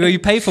 Yeah. Well, you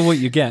pay for what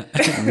you get.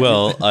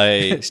 Well,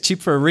 It's cheap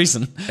for a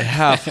reason.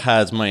 have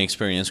had my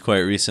experience quite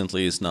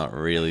recently. It's not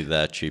really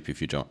that cheap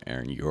if you don't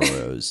earn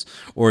euros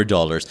or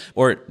dollars,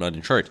 or not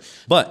in short.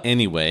 But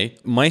anyway,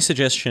 my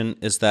suggestion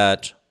is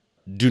that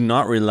do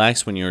not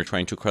relax when you're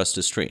trying to cross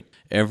the street.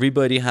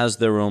 Everybody has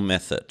their own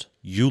method.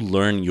 You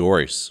learn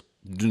yours.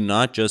 Do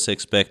not just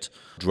expect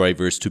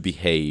drivers to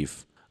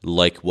behave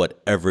like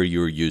whatever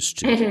you're used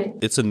to.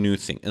 It's a new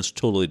thing. It's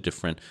totally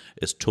different.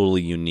 It's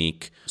totally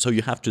unique. So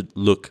you have to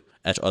look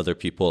at other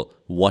people,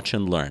 watch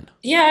and learn.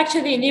 Yeah,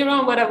 actually, in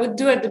Iran, what I would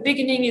do at the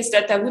beginning is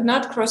that I would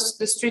not cross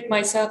the street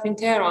myself in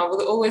Tehran. I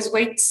would always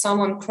wait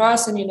someone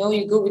cross, and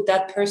you go with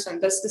that person.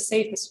 That's the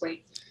safest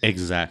way.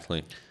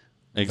 Exactly.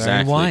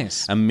 Very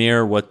wise. And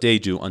mirror what they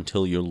do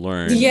until you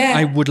learn. Yeah,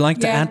 I would like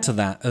to add to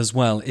that as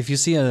well. If you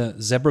see a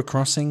zebra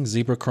crossing,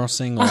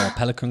 or a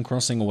pelican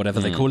crossing, or whatever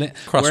they call it,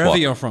 Crosswalk. wherever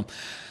you're from,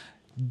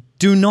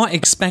 do not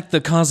expect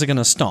the cars are going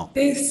to stop,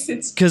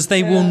 It's because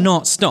they will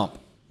not stop.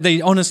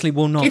 They honestly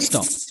will not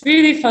stop. It's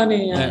really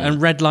funny. Yeah.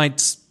 And red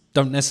lights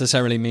don't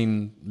necessarily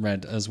mean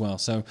red as well.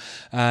 So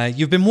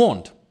you've been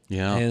warned.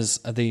 Yeah. Is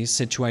the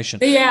situation.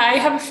 Yeah, I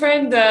have a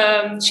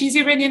friend, she's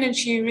Iranian and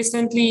she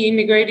recently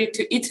immigrated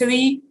to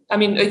Italy.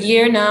 A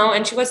year now.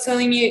 And she was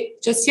telling me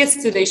just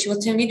yesterday,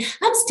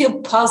 I'm still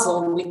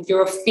puzzled with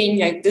your thing,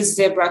 like the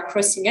zebra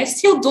crossing.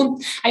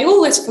 I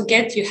always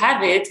forget you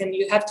have it and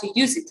you have to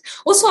use it.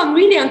 Also, I'm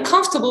really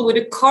uncomfortable with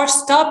a car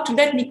stop to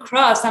let me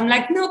cross. I'm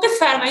like, no,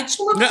 بفرمایید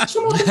شما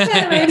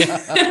بفرمایید.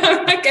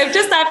 I'm like,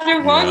 just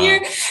after 1 year.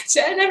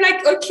 And I'm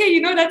like, okay,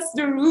 that's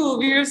the rule.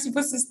 We're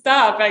supposed to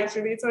stop,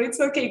 actually. So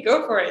it's okay,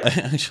 go for it.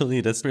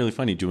 Actually, that's really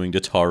funny, doing the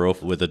taro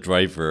with a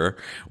driver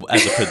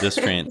as a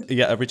pedestrian.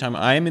 Yeah, every time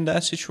I am in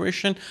that situation,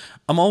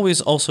 I'm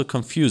always also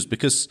confused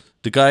because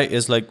the guy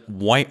is like,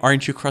 why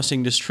aren't you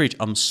crossing the street?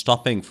 I'm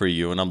stopping for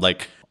you. And I'm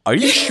like, are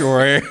you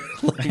sure?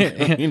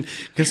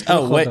 Because,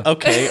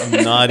 okay,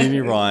 I'm not in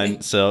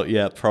Iran. So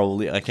yeah,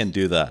 probably I can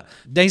do that.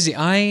 Daisy,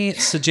 I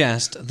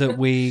suggest that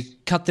we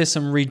cut this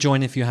and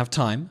rejoin if you have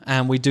time,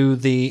 and we do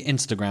the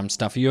Instagram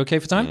stuff. Are you okay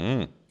for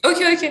time?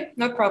 Okay,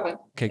 no problem.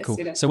 Okay, Let's cool.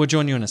 do that. So we'll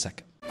join you in a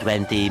second.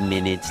 20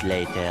 minutes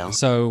later.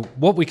 So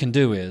what we can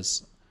do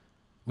is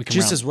we can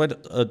Jesus,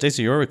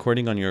 Daisy, you're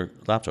recording on your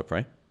laptop,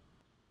 right?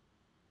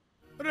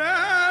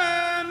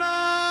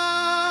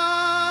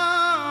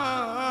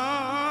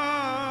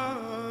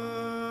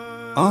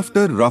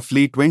 After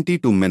roughly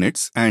 22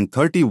 minutes and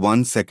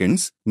 31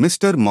 seconds,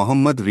 Mr.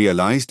 Mohammed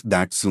realized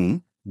that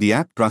Zoom, the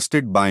app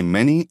trusted by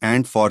many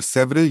and for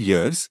several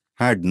years,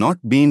 had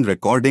not been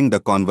recording the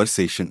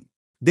conversation.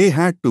 They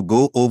had to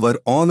go over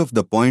all of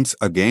the points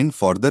again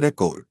for the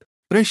record.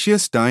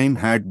 Precious time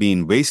had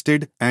been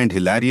wasted and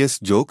hilarious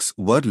jokes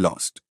were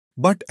lost.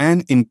 But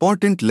an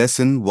important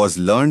lesson was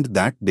learned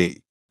that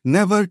day.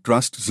 Never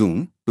trust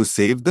Zoom to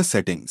save the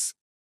settings.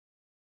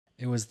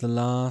 It was the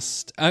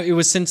last... it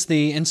was since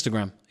the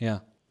Instagram, yeah.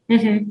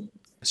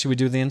 Should we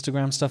do the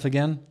Instagram stuff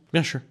again?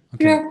 Yeah, sure.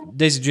 Okay. Yeah.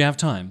 Daisy, do you have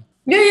time?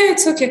 Yeah,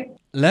 it's okay.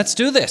 Let's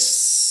do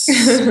this.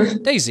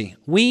 Daisy,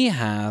 we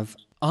have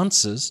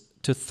answers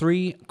to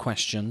 3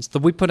 questions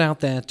that we put out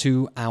there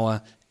to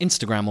our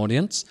Instagram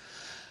audience.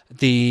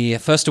 The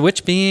first of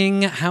which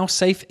being, how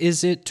safe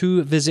is it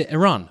to visit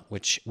Iran?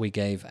 Which we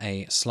gave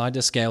a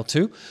slider scale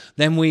to.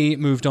 Then we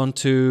moved on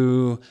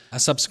to a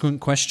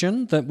subsequent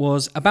question that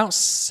was about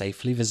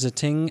safely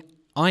visiting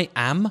I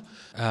am.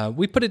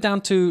 We put it down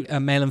to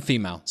male and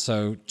female.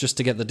 So just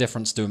to get the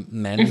difference, do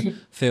men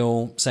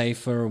feel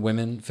safer,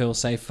 women feel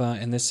safer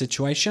in this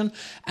situation?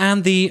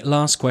 And the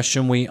last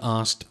question, we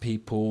asked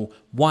people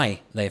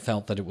why they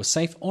felt that it was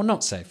safe or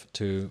not safe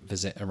to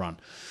visit Iran.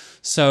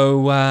 So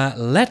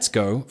let's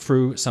go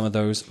through some of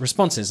those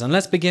responses. And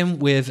let's begin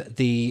with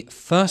the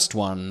first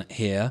one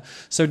here.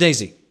 So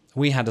Daisy,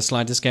 we had a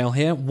slider scale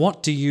here.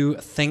 What do you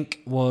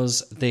think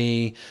was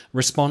the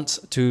response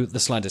to the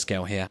slider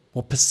scale here?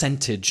 What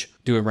percentage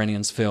do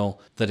Iranians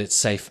feel that it's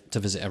safe to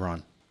visit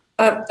Iran?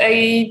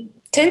 I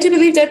tend to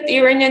believe that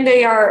Iranian,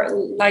 they are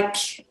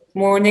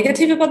more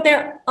negative about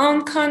their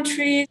own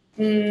country.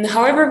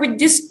 However, with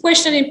this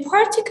question in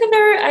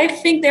particular, I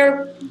think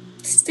they're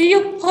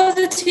still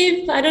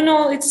positive. I don't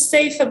know, it's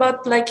safe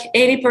about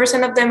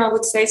 80% of them, I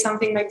would say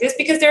something like this,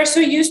 because they're so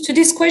used to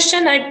this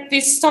question.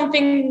 It's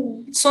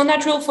something so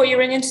natural for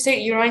Iranians to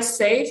say Iran is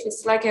safe.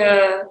 It's like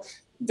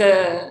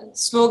the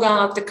slogan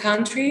of the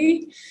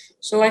country.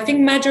 So I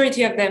think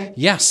majority of them.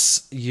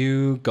 Yes,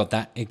 you got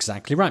that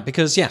exactly right.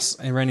 Because yes,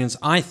 Iranians,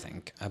 I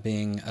think, are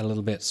being a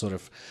little bit sort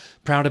of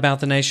proud about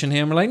the nation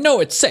here. And we're like, no,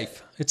 it's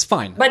safe. It's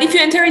fine. But if you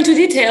enter into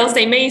details,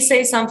 they may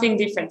say something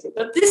differently.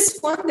 But this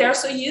one, they are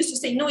so used to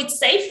say, no, it's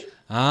safe.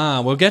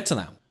 We'll get to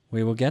that.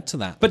 We will get to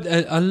that. But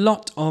a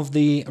lot of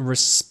the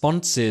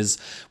responses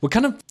were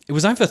it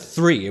was either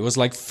 3. It was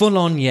like full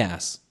on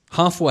yes,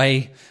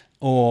 halfway,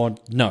 or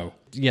no.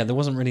 there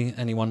wasn't really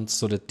anyone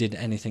sort of did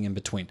anything in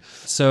between.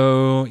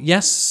 So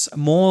yes,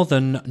 more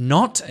than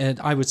not,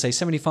 I would say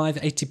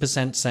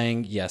 75-80%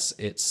 saying yes,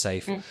 it's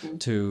safe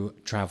to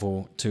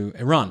travel to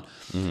Iran.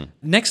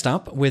 Next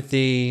up with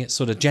the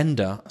sort of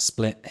gender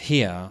split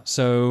here.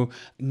 So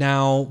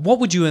now what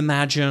would you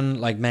imagine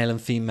like male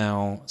and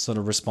female sort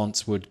of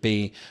response would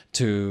be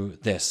to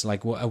this?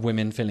 Like are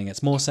women feeling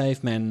it's more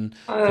safe, men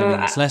feeling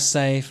it's less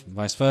safe,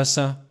 vice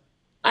versa?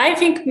 I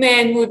think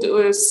men would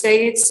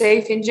say it's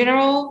safe in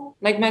general,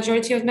 like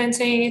majority of men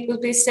saying it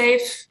would be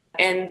safe.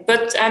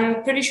 But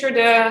I'm pretty sure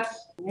the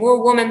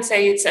more women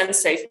say it's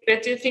unsafe.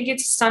 But I think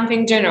it's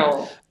something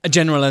general.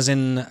 General as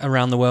in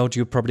around the world,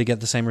 you probably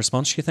get the same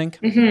response, you think?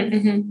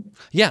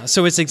 Yeah,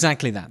 so it's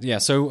exactly that. Yeah,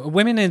 so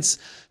women it's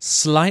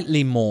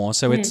slightly more.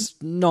 So it's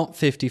not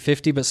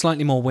 50-50, but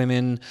slightly more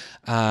women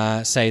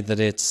say that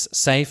it's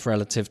safe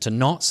relative to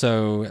not.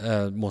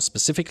 So more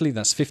specifically,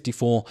 that's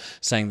 54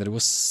 saying that it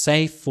was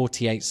safe,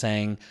 48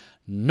 saying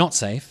not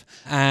safe.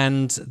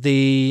 And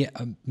the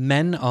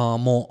men are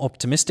more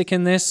optimistic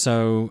in this.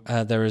 So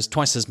there is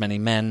twice as many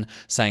men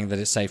saying that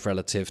it's safe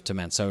relative to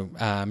men. So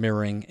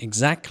mirroring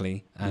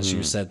exactly as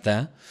you said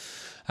there.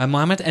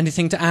 Mohammed,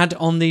 anything to add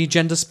on the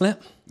gender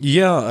split?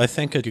 Yeah, I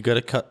think you got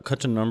to cut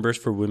the numbers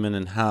for women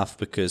in half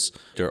because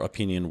their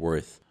opinion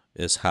worth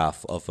is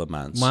half of a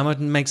man's.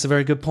 Mohammed makes a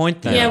very good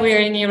point there. Yeah, we're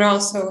in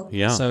Iran, so...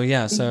 Yeah.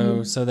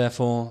 So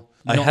therefore...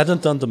 I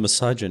hadn't done the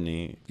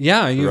misogyny.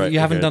 Yeah, you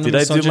haven't done the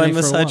misogyny. Did I do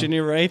my for a while. misogyny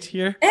right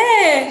here?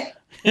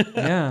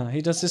 Yeah,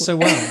 he does this so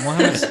well.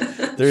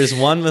 Mohammed. There is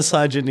one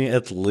misogyny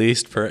at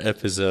least per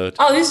episode.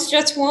 Oh, this is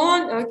just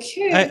one?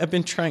 Okay. I've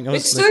been trying.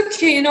 It's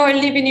okay, I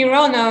live in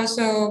Iran now,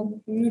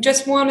 so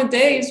just one a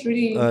day is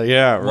really...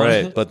 yeah,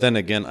 right. But then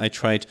again, I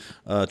tried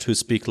to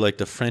speak like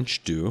the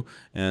French do,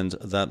 and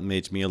that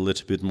made me a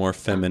little bit more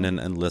feminine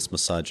and less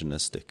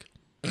misogynistic.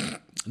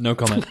 No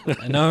comment.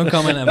 No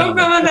comment. No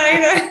comment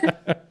either.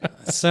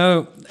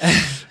 So...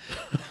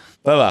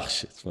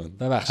 ببخشید.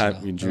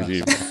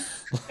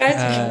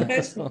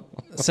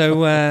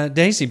 So,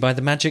 Daisy, by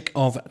the magic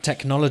of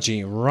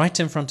technology, right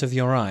in front of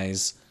your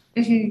eyes,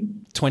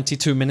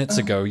 22 minutes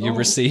ago, you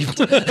received...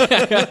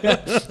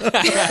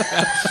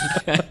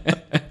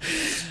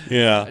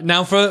 Yeah.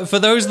 Now, for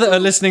those that are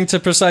listening to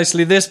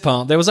precisely this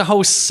part, there was a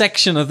whole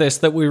section of this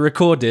that we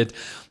recorded.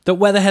 That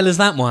where the hell is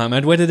that,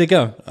 Mohammed? Where did it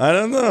go? I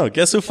don't know.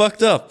 Guess who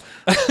fucked up?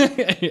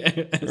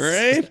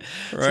 Right?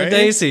 So,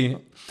 Daisy,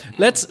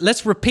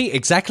 let's repeat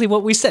exactly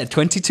what we said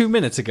 22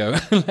 minutes ago.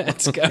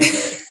 Let's go.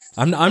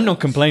 I'm not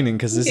complaining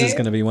because this is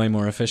going to be way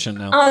more efficient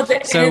now.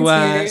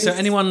 So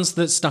anyone's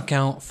that stuck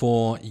out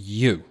for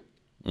you.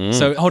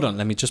 So hold on,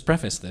 let me just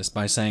preface this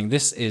by saying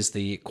this is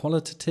the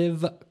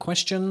qualitative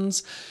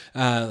questions.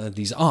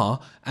 These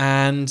are,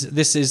 and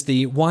this is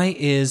the why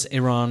is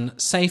Iran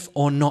safe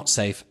or not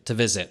safe to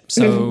visit?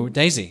 So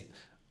Daisy,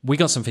 we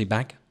got some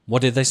feedback.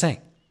 What did they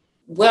say?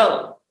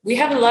 Well, we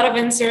have a lot of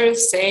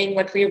answers saying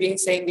what we've been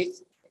saying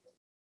before.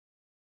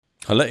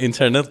 حالا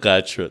اینترنت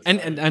قطع شد.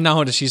 And now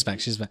hold on, she's back.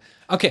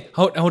 Okay,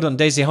 hold on,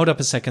 Daisy, hold up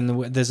a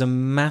second. There's a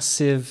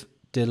massive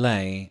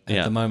delay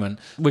at the moment.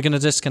 We're going to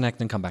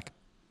disconnect and come back.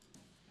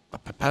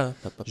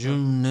 Je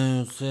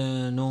ne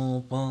sais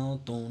non pas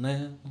ton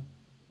air.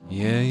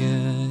 Yeah.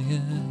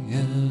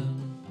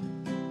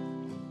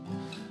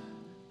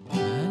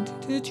 And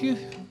did you...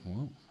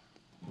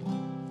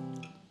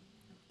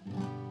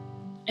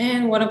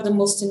 And one of the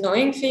most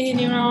annoying thing in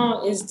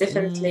Iran is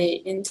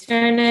definitely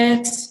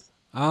internet.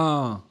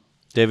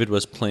 David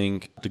was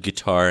playing the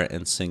guitar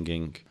and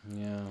singing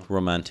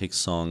romantic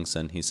songs,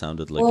 and he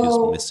sounded like he's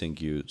missing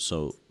you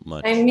so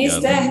much. I miss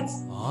that.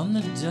 On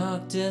the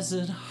dark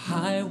desert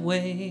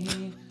highway,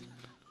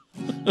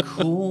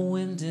 cool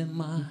wind in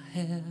my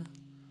hair,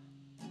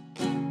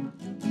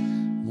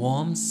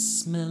 warm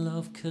smell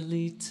of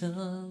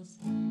colitas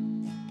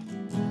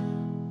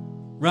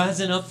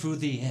rising up through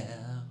the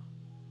air.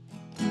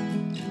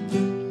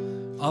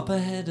 Up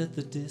ahead at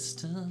the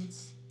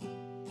distance,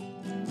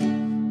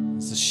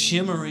 there's a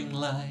shimmering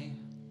light.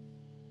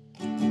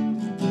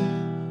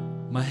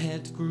 My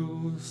head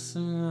grew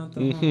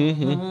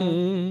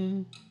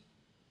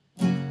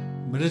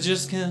but I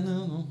just can't.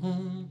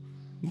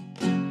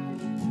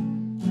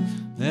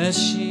 There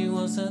she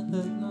was at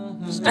the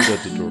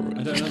door.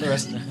 I don't know the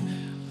rest.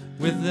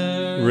 With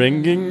the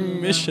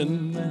ringing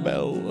mission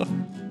bell.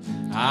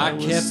 I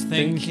kept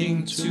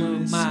thinking to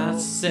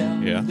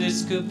myself,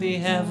 this could be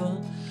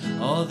heaven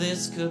or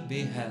this could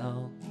be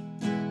hell.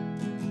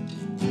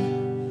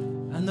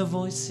 And the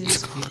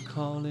voices keep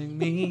calling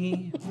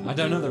me. I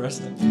don't know the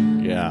rest of it.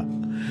 Yeah.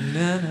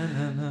 Na.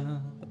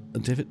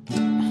 David.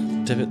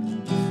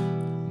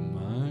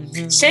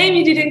 Shame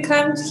you didn't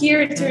come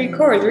here to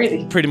record,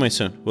 really. Pretty much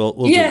soon. We'll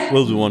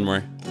do one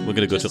more. We're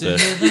gonna go to the.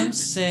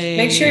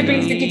 Make sure you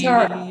bring the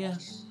guitar.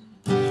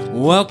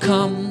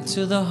 Welcome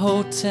to the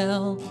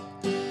hotel.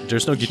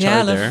 There's no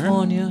guitar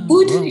California.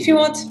 Oud, if you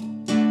want.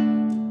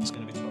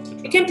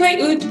 You can play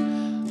oud.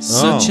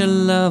 Such a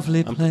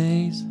lovely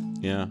place.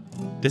 Yeah.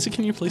 Daisy,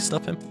 can you please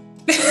stop him?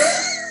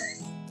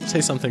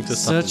 Say something to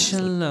stop him. Such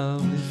a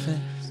lovely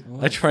place.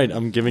 I tried.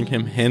 I'm giving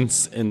him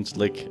hints and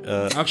like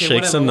shakes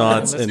whatever, and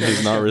nods, let's and go.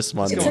 he's not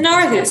responding. It's an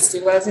artist.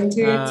 He was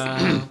into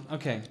it.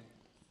 Okay.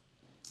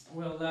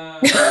 Well,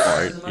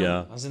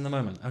 Yeah. I was in the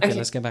moment. Okay, Okay.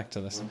 let's get back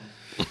to this.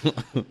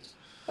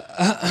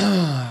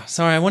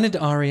 Sorry, I wanted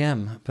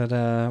REM, but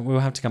we'll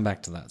have to come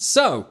back to that.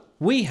 So,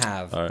 we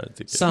have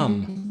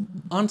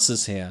some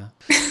answers here.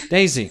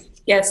 Daisy,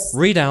 Yes.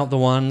 read out the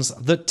ones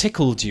that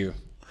tickled you.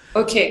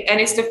 Okay.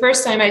 And it's the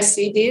first time I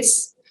see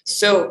this.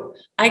 So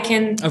I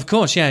can. Of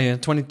course, yeah.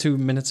 22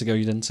 minutes ago,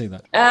 you didn't see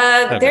that.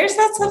 There's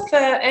lots of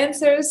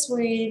answers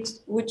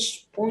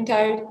which point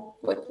out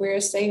what we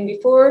were saying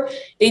before.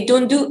 They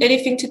don't do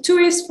anything to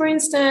tourists, for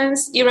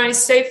instance. Iran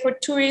is safe for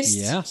tourists.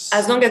 Yes.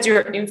 As long as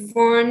you're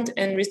informed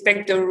and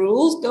respect the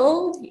rules,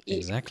 though.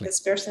 Exactly. This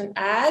person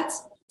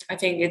adds. I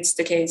think it's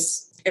the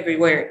case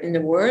everywhere in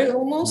the world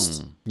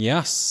almost.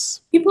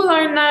 Yes. People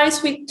are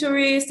nice with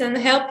tourists and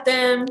help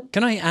them.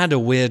 Can I add a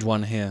weird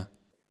one here?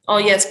 Oh,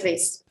 yes,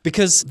 please.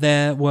 Because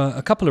there were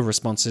a couple of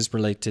responses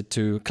related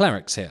to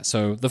clerics here.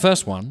 So the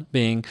first one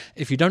being,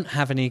 if you don't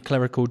have any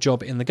clerical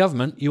job in the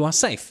government, you are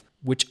safe,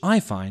 which I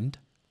find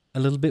a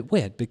little bit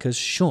weird because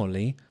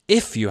surely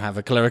if you have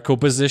a clerical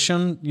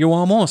position, you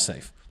are more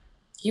safe.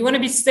 You want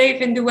to be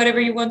safe and do whatever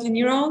you want in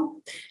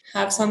Iran?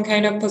 Have some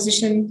kind of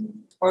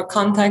position or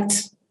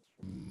contact.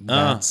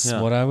 That's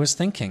what I was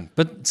thinking.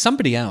 But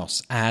somebody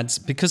else adds,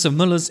 because of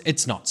mullahs,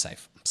 it's not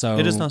safe. So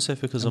It is not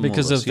safe because of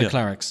because mullahs, of the yeah.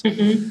 clerics.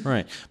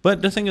 Right.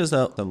 But the thing is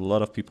that a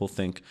lot of people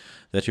think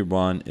that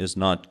Iran is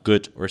not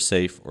good or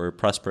safe or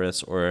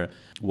prosperous or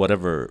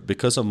whatever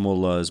because of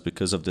mullahs,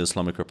 because of the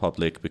Islamic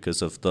Republic,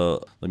 because of the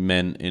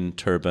men in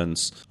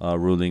turbans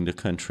ruling the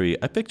country.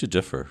 I beg to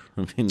differ.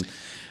 I mean,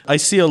 I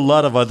see a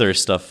lot of other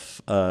stuff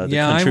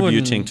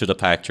contributing to the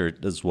picture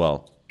as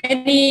well.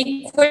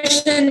 Any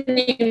question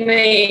you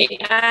may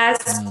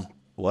ask?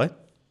 What?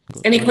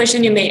 Any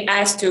question you may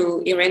ask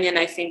to Iranian,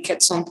 I think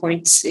at some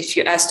point, if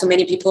you ask too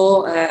many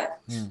people,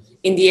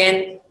 in the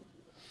end,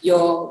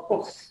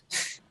 you're...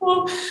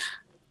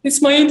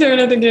 it's my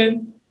internet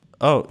again.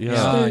 Oh,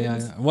 yeah.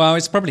 Yeah. Well,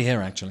 it's probably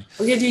here, actually.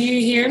 Okay, do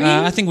you hear me?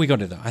 I think we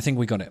got it, though. I think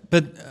we got it.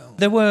 But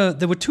there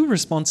were two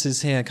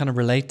responses here kind of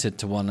related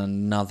to one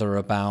another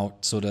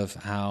about sort of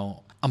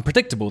how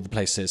unpredictable the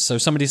place is. So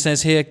somebody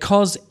says here,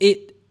 "'cause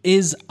it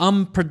is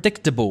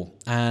unpredictable."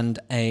 And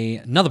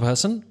another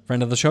person,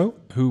 friend of the show,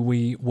 who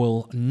we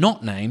will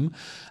not name,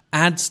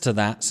 adds to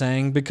that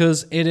saying,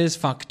 "because it is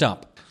fucked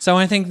up." So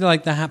I think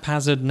like the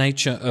haphazard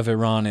nature of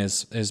Iran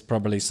is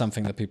probably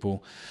something that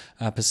people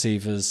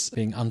perceive as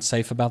being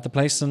unsafe about the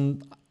place.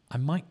 And I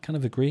might kind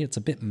of agree. It's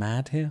a bit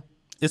mad here.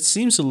 It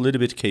seems a little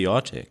bit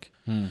chaotic.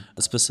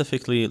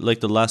 Specifically,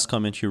 like the last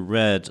comment you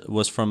read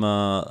was from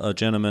a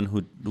gentleman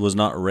who was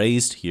not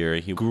raised here.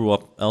 He grew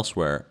up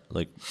elsewhere,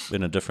 like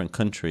in a different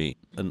country,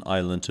 an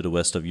island to the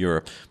west of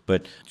Europe.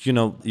 But,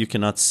 you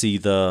cannot see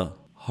the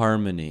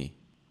harmony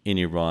in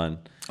Iran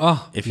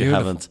if you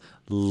haven't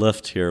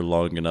lived here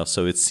long enough.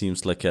 So it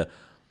seems like a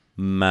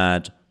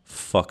mad,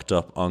 fucked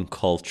up,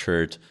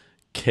 uncultured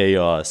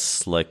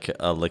chaos, like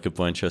a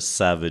bunch of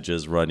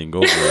savages running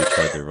over each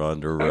other on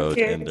the road,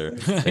 Okay. and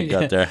they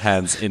got their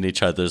hands in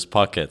each other's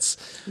pockets.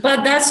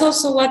 But that's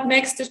also what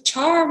makes the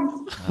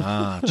charm.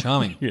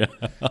 Charming. Yeah,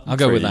 I'll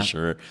go with pretty that.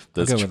 Sure,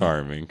 that's go with that.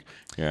 charming.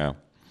 Yeah.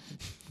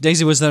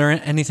 Daisy, was there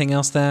anything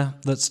else there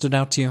that stood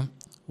out to you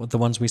with the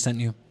ones we sent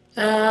you?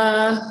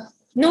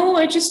 No,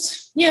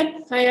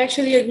 I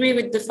actually agree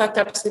with the fucked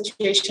up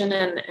situation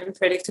and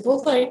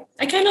unpredictable.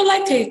 I kind of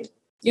liked it.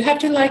 You have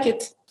to like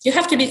it. You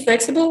have to be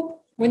flexible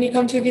when you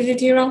come to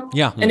visit Iran.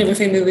 Yeah. And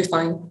everything will be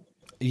fine.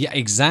 Yeah,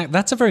 exact.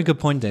 That's a very good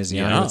point, Daisy,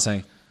 I Yeah. would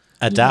say.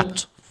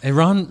 Adapt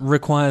Iran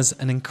requires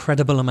an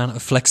incredible amount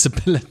of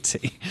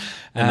flexibility.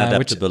 and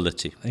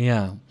adaptability.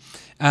 Yeah.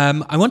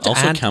 I want to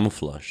Also add...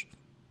 camouflage.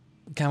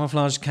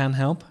 Camouflage can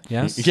help,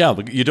 yes. Yeah,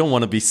 but you don't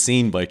want to be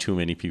seen by too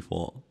many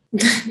people.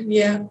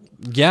 Yeah.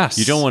 Yes.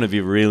 You don't want to be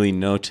really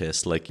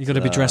noticed. Like You got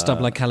to be dressed up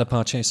like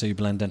Calapace so you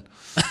blend in.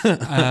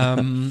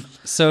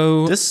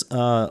 So... this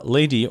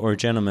lady or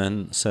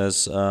gentleman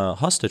says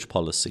hostage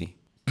policy.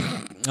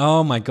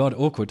 Oh my God,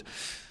 awkward.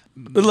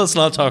 But let's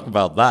not talk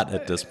about that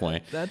at this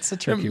point. That's a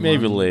tricky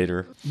Maybe one.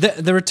 later.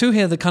 There are two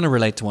here that kind of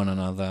relate to one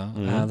another.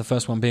 The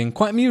first one being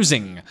quite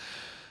amusing.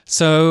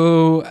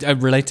 So,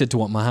 related to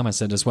what Mohammed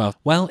said as well.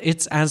 Well,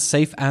 it's as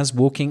safe as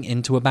walking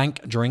into a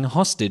bank during a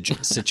hostage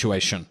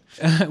situation,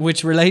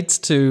 which relates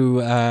to,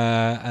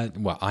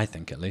 well, I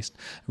think at least,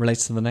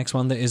 relates to the next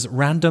one that is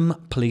random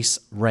police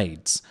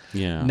raids.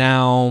 Yeah.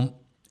 Now,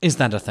 is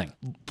that a thing?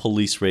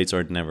 Police raids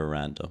are never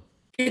random.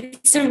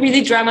 It's a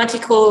really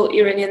dramatical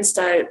Iranian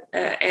style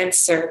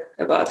answer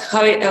about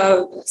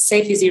how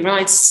safe is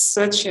Iran. It's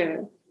such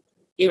a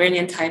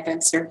Iranian type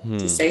answer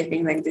to say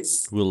things like this.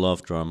 We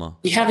love drama.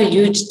 We have a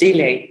huge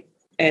delay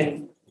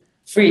and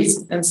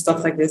freeze and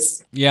stuff like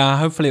this. Yeah,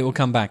 hopefully it will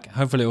come back.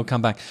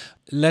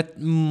 Let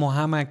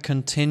Mohammed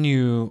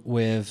continue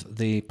with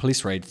the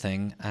police raid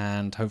thing,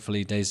 and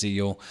hopefully, Daisy,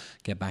 you'll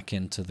get back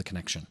into the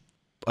connection.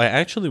 I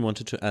actually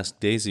wanted to ask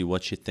Daisy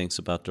what she thinks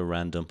about the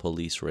random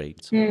police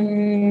raids.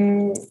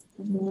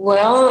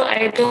 Well,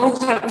 I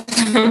don't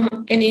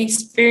have any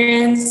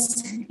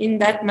experience in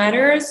that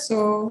matter.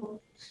 So,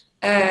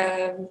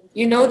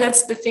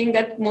 that's the thing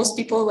that most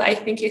people, I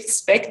think,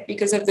 expect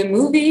because of the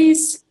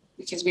movies,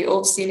 because we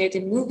all seen it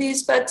in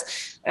movies. But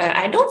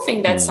I don't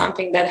think that's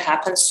something that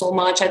happens so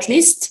much. At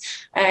least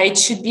it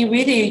should be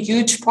really a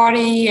huge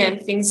party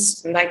and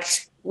things like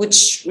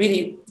which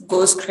really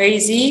goes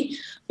crazy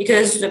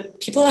because the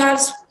people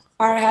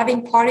are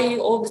having party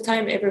all the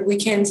time every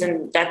weekends,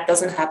 and that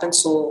doesn't happen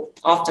so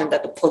often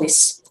that the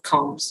police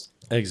comes.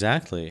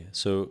 Exactly.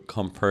 So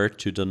compared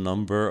to the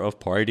number of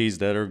parties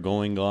that are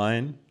going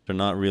on, there are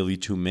not really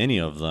too many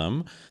of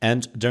them,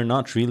 and they're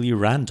not really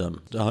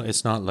random.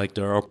 It's not like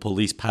there are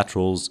police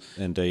patrols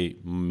and they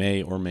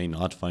may or may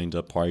not find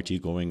a party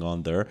going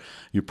on there.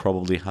 You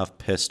probably have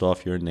pissed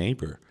off your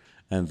neighbor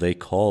and they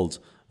called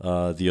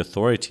the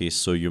authorities,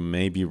 so you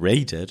may be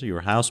raided,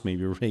 your house may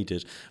be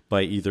raided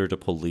by either the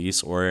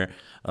police or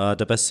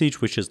the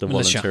Basij, which is the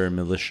volunteer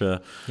militia.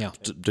 Yeah.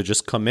 To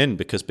just come in,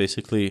 because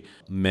basically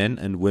men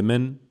and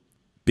women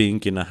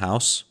being in a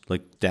house,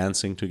 like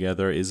dancing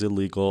together, is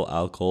illegal.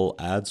 Alcohol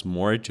adds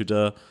more to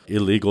the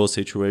illegal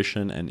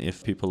situation, and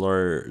if people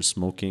are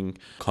smoking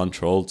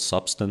controlled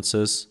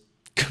substances,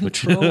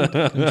 Controlled.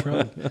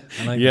 I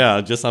like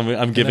yeah, just I'm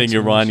giving explanation.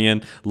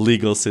 Iranian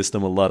legal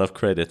system a lot of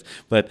credit.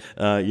 But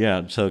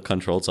so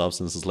controlled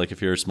substances, like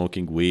if you're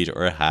smoking weed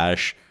or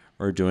hash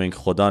or doing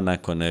khoda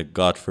nakone,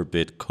 God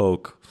forbid,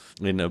 coke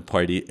in a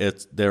party,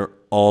 they're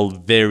all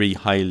very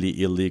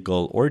highly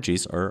illegal.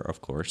 Orgies are,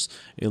 of course,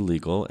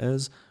 illegal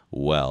as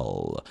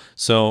well.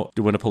 So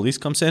when the police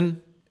comes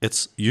in,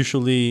 it's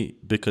usually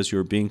because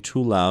you're being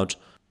too loud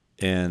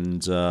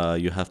and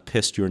you have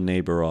pissed your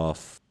neighbor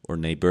off or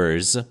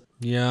neighbors.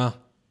 Yeah.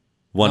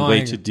 One No,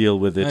 way I- to deal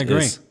with it I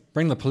agree. is,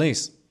 Bring the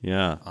police.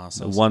 yeah,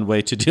 Arseholes. one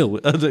way to deal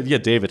with.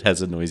 David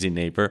has a noisy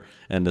neighbor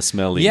and a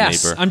smelly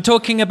Yes, neighbor. I'm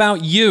talking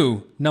about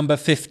you, number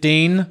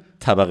 15.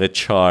 Tabagh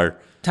char.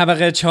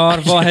 طبقه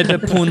 4 واحد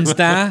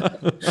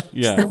 15.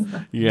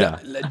 Yeah.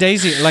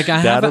 Daisy, like I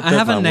have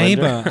a I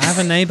neighbor. I have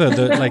a neighbor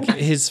that like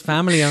his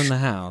family own the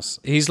house.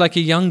 He's like a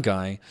young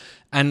guy,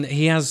 and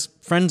he has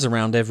friends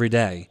around every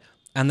day,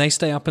 and they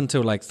stay up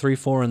until like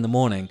 3-4 in the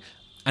morning,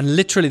 and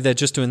literally they're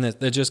just doing this.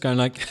 They're just going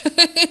like,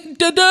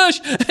 Dadash,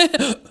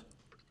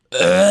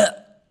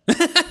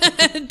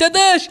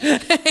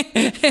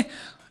 Dadash.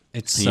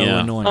 It's so Yeah.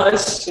 annoying. Oh,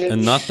 shit.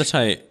 And not that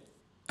I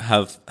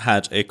have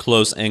had a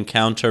close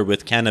encounter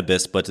with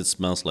cannabis, but it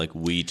smells like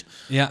weed.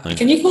 Yeah,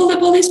 Can you call the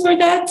police for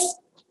that?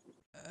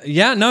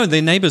 yeah. No,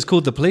 the neighbors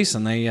called the police,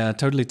 and they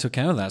totally took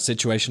care of that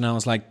situation. I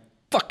was like,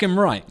 fucking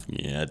right.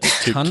 Yeah, they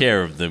took Cunt.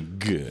 care of them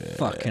good.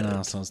 Fucking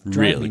assholes. Really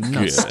Drive me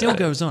nuts. good. Still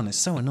goes on. It's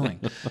so annoying.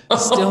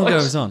 Still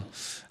goes on.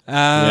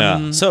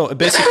 Yeah. So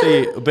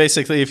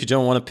basically, if you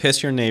don't want to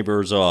piss your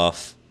neighbors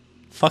off,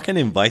 fucking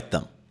invite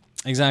them.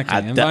 Exactly.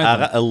 At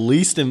Invite them.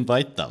 least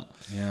invite them.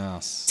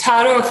 Yes.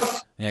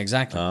 Taruf. Yeah,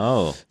 exactly.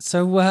 Oh.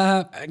 So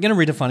I'm going to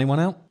read a funny one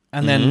out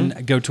and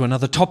then go to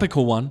another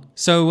topical one.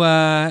 So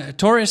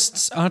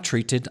tourists are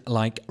treated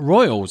like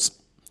royals,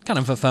 kind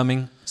of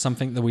affirming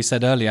something that we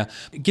said earlier.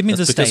 Give me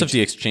That's the because stage. of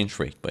the exchange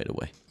rate, by the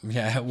way.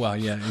 Yeah, well,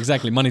 yeah,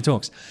 exactly. Money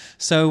talks.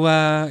 So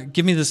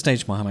give me the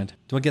stage, Mohammed.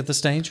 Do I get the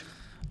stage?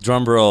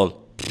 Drum roll.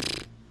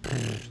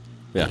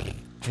 Yeah.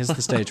 Here's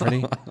the stage.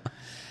 Ready?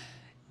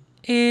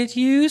 It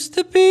used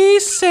to be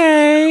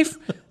safe,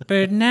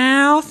 but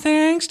now,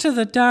 thanks to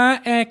the dire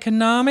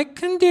economic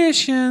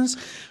conditions,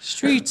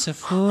 streets are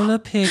full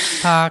of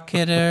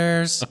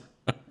pickpocketers.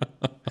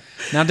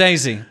 Now,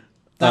 Daisy,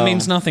 that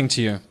means nothing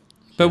to you,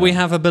 but we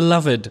have a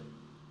beloved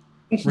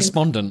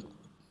respondent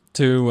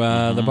to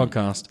the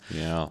podcast.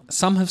 Yeah.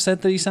 Some have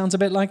said that he sounds a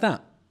bit like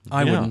that.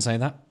 I Yeah. wouldn't say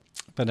that,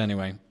 but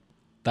anyway,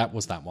 that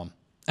was that one.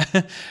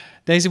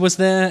 Daisy, was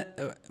there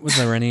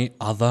any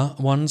other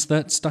ones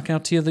that stuck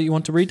out to you that you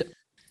want to read?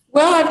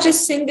 Well, I've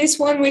just seen this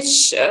one,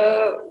 which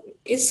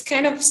is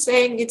kind of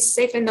saying it's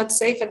safe and not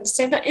safe at the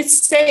same time. It's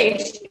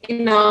safe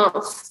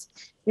enough,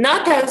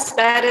 not as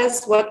bad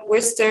as what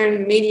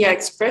Western media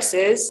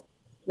expresses.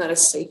 Not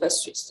as safe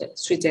as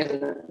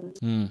Switzerland.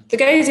 The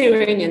guy is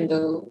Iranian,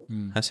 though.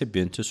 Has he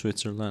been to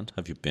Switzerland?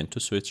 Have you been to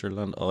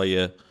Switzerland? Oh,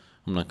 yeah.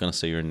 I'm not going to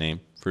say your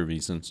name for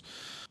reasons.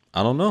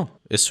 I don't know.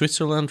 Is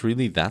Switzerland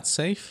really that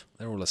safe?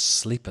 They're all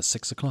asleep at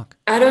 6 o'clock.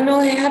 I don't know.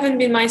 I haven't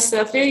been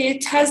myself.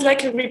 It has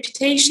like a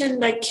reputation,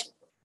 like,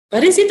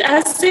 but is it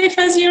as safe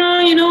as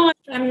Iran?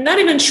 I'm not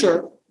even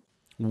sure.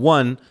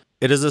 One,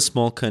 it is a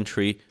small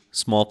country,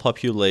 small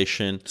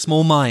population.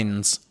 Small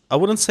minds. I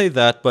wouldn't say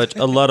that, but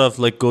a lot of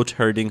like goat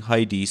herding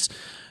Heidis.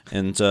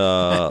 And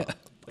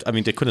I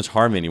mean, they couldn't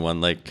harm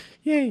anyone. Like,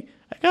 yay,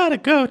 I got a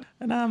goat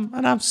and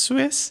I'm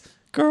Swiss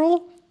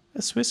girl.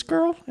 A Swiss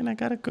girl, and I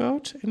got a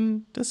goat,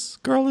 and this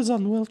girl is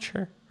on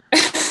wheelchair.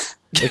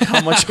 Like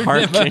how much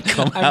harm can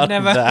come I've out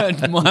never of that,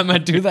 heard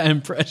Mohammed do that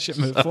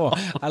impression before.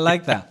 I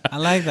like that.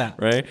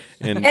 right?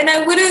 And And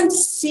I wouldn't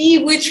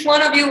see which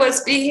one of you was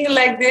speaking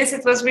like this.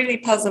 It was really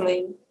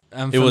puzzling.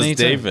 And it for was me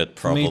too. David,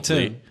 For me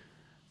probably. too.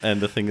 And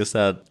the thing is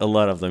that a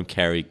lot of them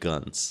carry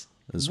guns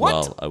as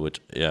What? well.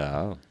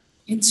 Yeah.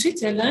 In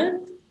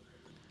Switzerland?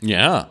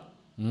 Yeah.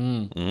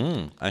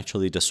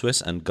 Actually, the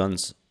Swiss and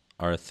guns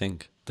are a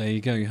thing. There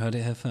you go. You heard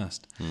it here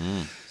first.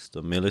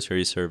 The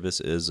military service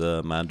is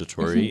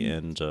mandatory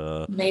and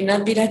May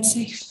not be that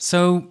safe.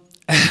 So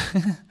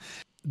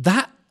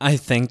that, I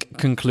think,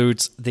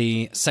 concludes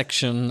the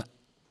section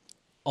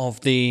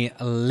of the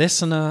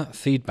listener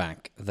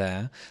feedback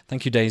there.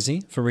 Thank you, Daisy,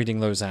 for reading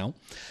those out.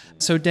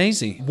 So,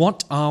 Daisy,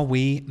 what are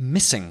we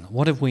missing?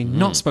 What have we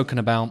not spoken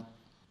about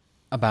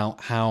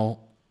how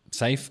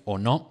safe or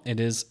not it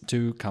is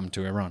to come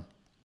to Iran?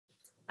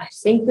 I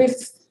think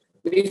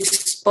we've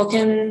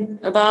spoken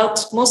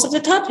about most of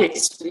the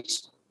topics. We've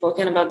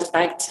spoken about the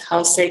fact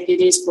how safe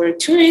it is for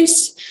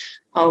tourists,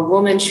 how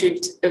women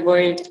should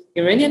avoid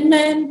Iranian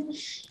men.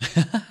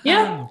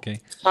 Yeah.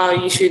 Okay. How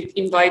you should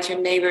invite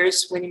your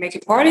neighbors when you make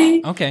a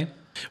party. Okay.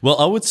 well,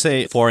 I would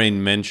say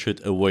foreign men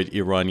should avoid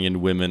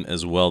Iranian women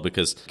as well,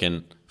 because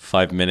in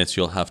 5 minutes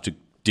you'll have to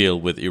deal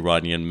with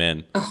Iranian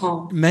men.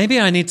 Maybe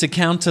I need to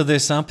counter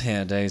this up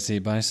here, Daisy,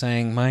 by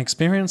saying my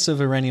experience of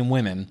Iranian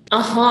women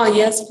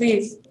Yes,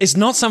 please. is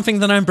not something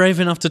that I'm brave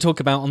enough to talk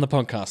about on the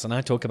podcast, and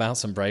I talk about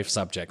some brave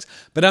subjects.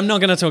 But I'm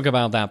not going to talk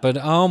about that. But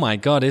oh my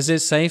God, is it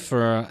safe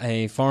for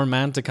a foreign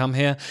man to come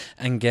here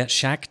and get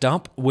shacked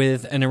up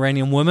with an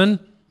Iranian woman?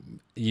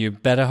 You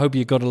better hope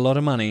you got a lot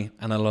of money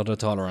and a lot of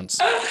tolerance.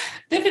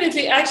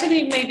 Definitely.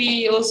 Actually,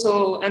 maybe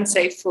also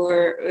unsafe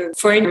for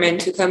foreign men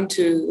to come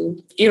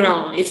to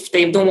Iran if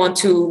they don't want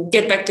to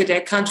get back to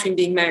their country and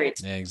being married.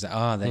 Yeah,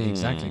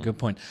 exactly. Good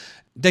point.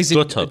 Daisy,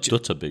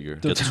 Dota bigger.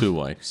 Get 2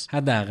 wives.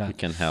 حداقل. You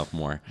can have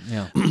more.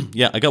 Yeah.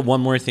 Yeah, I got one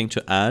more thing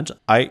to add.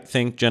 I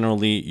think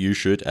generally you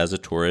should, as a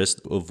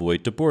tourist,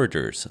 avoid the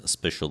borders,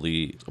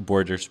 especially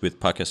borders with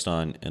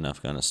Pakistan and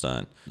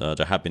Afghanistan.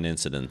 There have been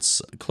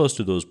incidents close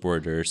to those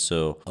borders,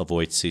 so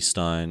avoid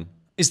Sistan.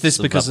 Is this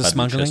because of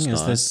smuggling? Is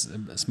Baluchistan, this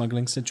a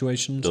smuggling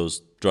situation?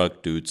 those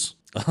drug dudes?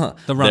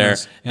 The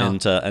runners, there,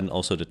 yeah. and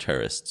also the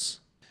terrorists.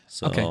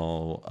 So,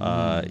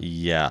 Okay.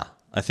 yeah,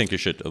 I think you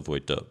should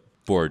avoid the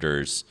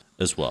borders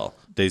as well.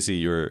 Daisy,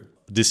 your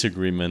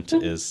disagreement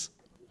is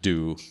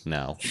due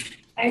now.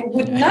 I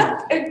would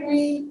not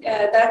agree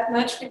that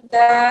much with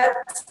that.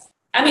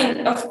 I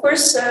mean, of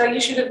course,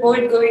 you should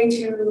avoid going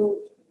to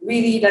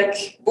really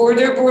like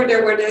border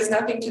where there's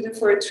nothing to do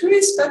for a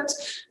tourist. But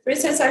for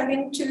instance, I've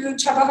been to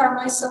Chabahar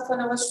myself when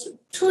I was a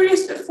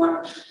tourist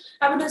before.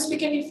 I wouldn't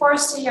speak any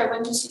Farsi. I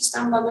went to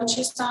Sistan,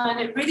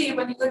 Baluchistan, and really,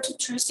 when you go to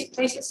touristic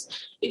places,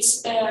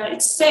 it's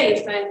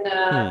safe. And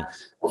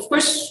of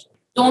course,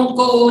 don't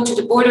go to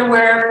the border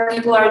where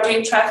people are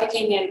doing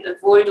trafficking, and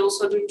avoid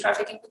also doing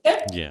trafficking with them.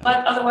 Yeah.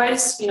 But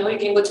otherwise, you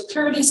can go to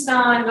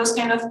Kurdistan, those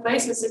kind of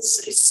places.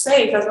 It's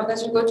safe as long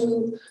as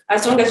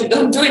you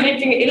don't do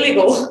anything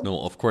illegal.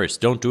 No, of course,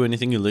 don't do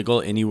anything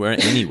illegal anywhere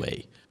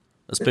anyway,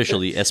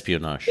 especially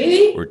espionage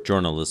Really? or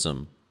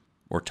journalism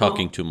or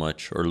talking too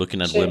much or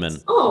looking at Shit. women,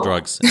 Oh.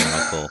 drugs, and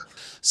alcohol.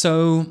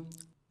 So,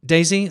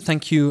 Daisy,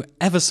 thank you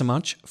ever so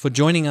much for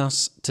joining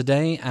us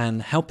today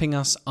and helping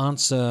us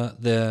answer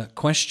the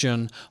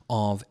question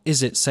of,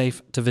 is it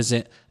safe to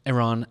visit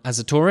Iran as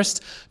a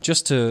tourist?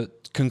 Just to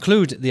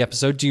conclude the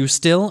episode, do you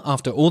still,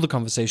 after all the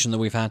conversation that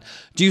we've had,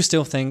 do you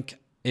still think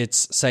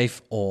it's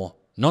safe or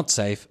not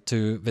safe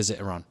to visit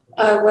Iran?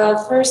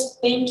 Well, first,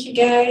 thank you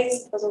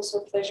guys. It was also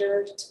a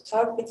pleasure to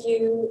talk with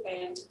you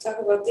and to talk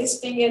about this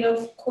thing. And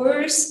of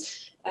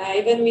course,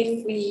 even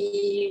if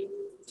we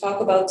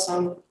talk about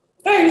some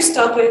various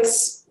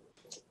topics,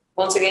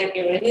 once again,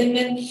 Iranian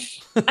men,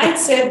 I'd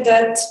said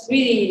that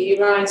really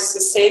Iran is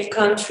a safe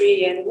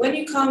country. And when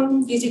you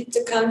come visit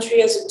the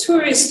country as a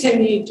tourist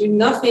and you do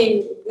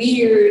nothing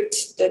weird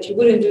that you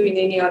wouldn't do in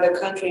any other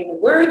country in the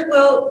world,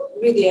 well,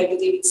 really, I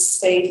believe it's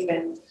safe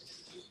and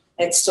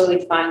it's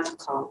totally fine to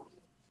come.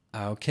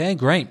 Okay,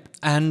 great.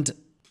 And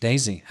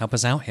Daisy, help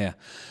us out here.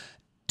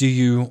 Do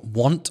you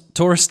want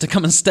tourists to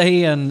come and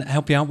stay and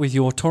help you out with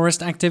your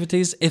tourist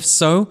activities? If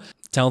so,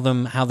 tell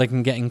them how they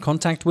can get in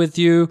contact with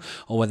you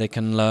or where they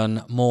can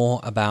learn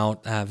more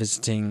about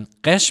visiting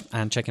Resh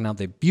and checking out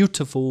the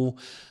beautiful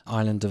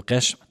island of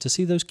Resh to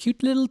see those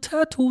cute little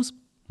turtles.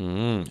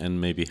 And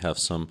maybe have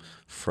some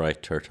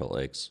fried turtle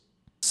eggs.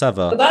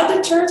 Sava. About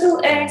the turtle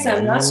eggs,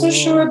 I'm not so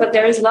sure, but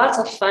there is lots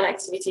of fun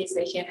activities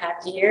they can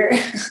have here,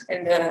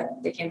 and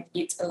they can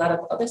eat a lot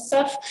of other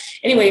stuff.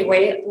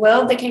 Anyway,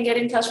 well, they can get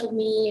in touch with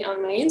me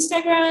on my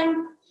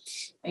Instagram.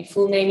 My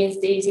full name is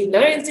Daisy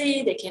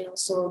Lorenzi. They can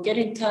also get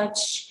in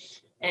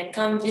touch and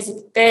come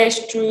visit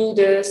Tesh through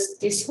this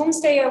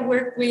homestay I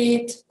work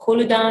with,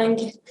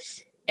 Koludang.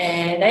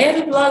 And I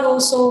have a blog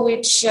also,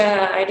 which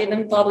I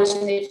didn't publish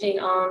anything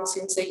on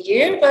since a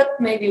year, but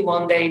maybe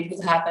one day it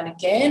will happen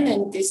again.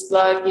 And this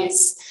blog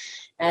is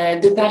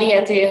De Paris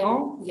à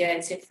Téhéran, yeah,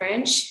 it's in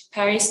French,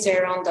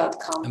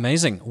 ParisTéhéran.com.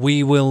 Amazing.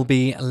 We will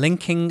be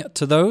linking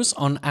to those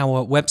on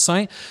our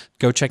website.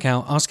 Go check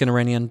out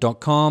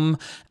askaniranian.com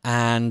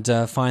and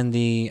find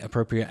the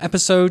appropriate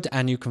episode,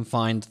 and you can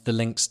find the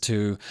links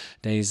to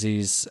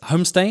Daisy's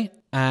homestay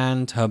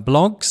and her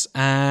blogs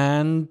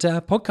and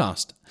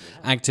podcast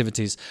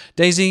activities.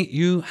 Daisy,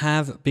 you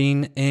have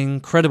been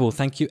incredible.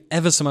 Thank you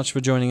ever so much for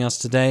joining us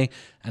today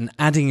and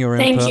adding your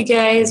input. Thank you,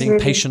 guys. Being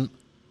patient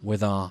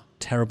with our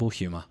terrible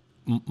humor.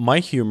 My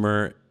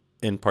humor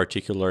in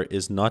particular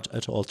is not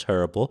at all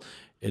terrible.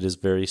 It is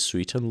very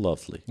sweet and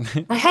lovely.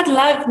 I had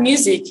live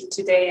music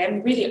today.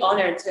 I'm really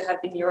honored to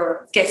have been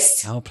your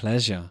guest. Our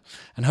pleasure.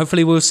 And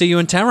hopefully we'll see you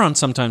in Tehran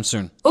sometime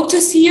soon. Hope to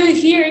see you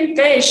here in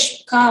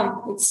Pesh.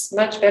 Come, it's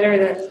much better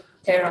than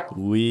Tehran.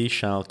 We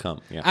shall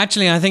come. Yeah.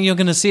 Actually, I think you're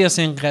going to see us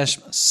in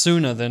Qesh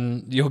sooner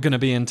than you're going to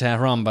be in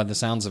Tehran by the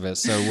sounds of it.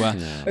 So,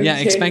 yeah,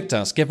 expect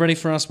us. Get ready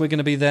for us. We're going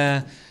to be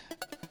there.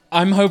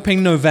 I'm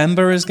hoping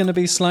November is going to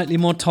be slightly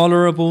more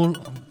tolerable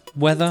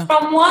weather.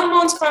 From 1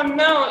 month from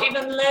now,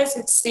 even less,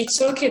 it's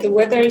okay. The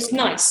weather is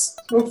nice.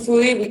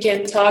 Hopefully, we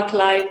can talk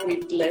live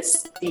with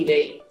less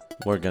delay.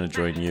 We're going to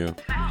join you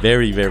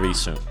very, very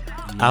soon.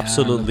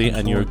 Absolutely,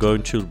 and you're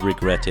going to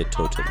regret it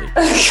totally.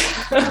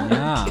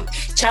 Yeah.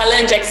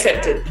 Challenge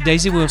accepted.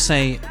 Daisy will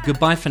say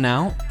goodbye for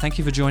now. Thank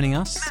you for joining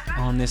us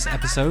on this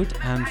episode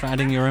and for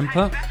adding your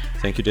input.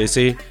 Thank you,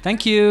 Daisy.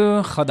 Thank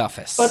you.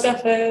 Khodafis.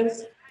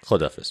 Khotafez.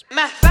 Khodafis.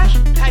 محوش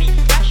پریوش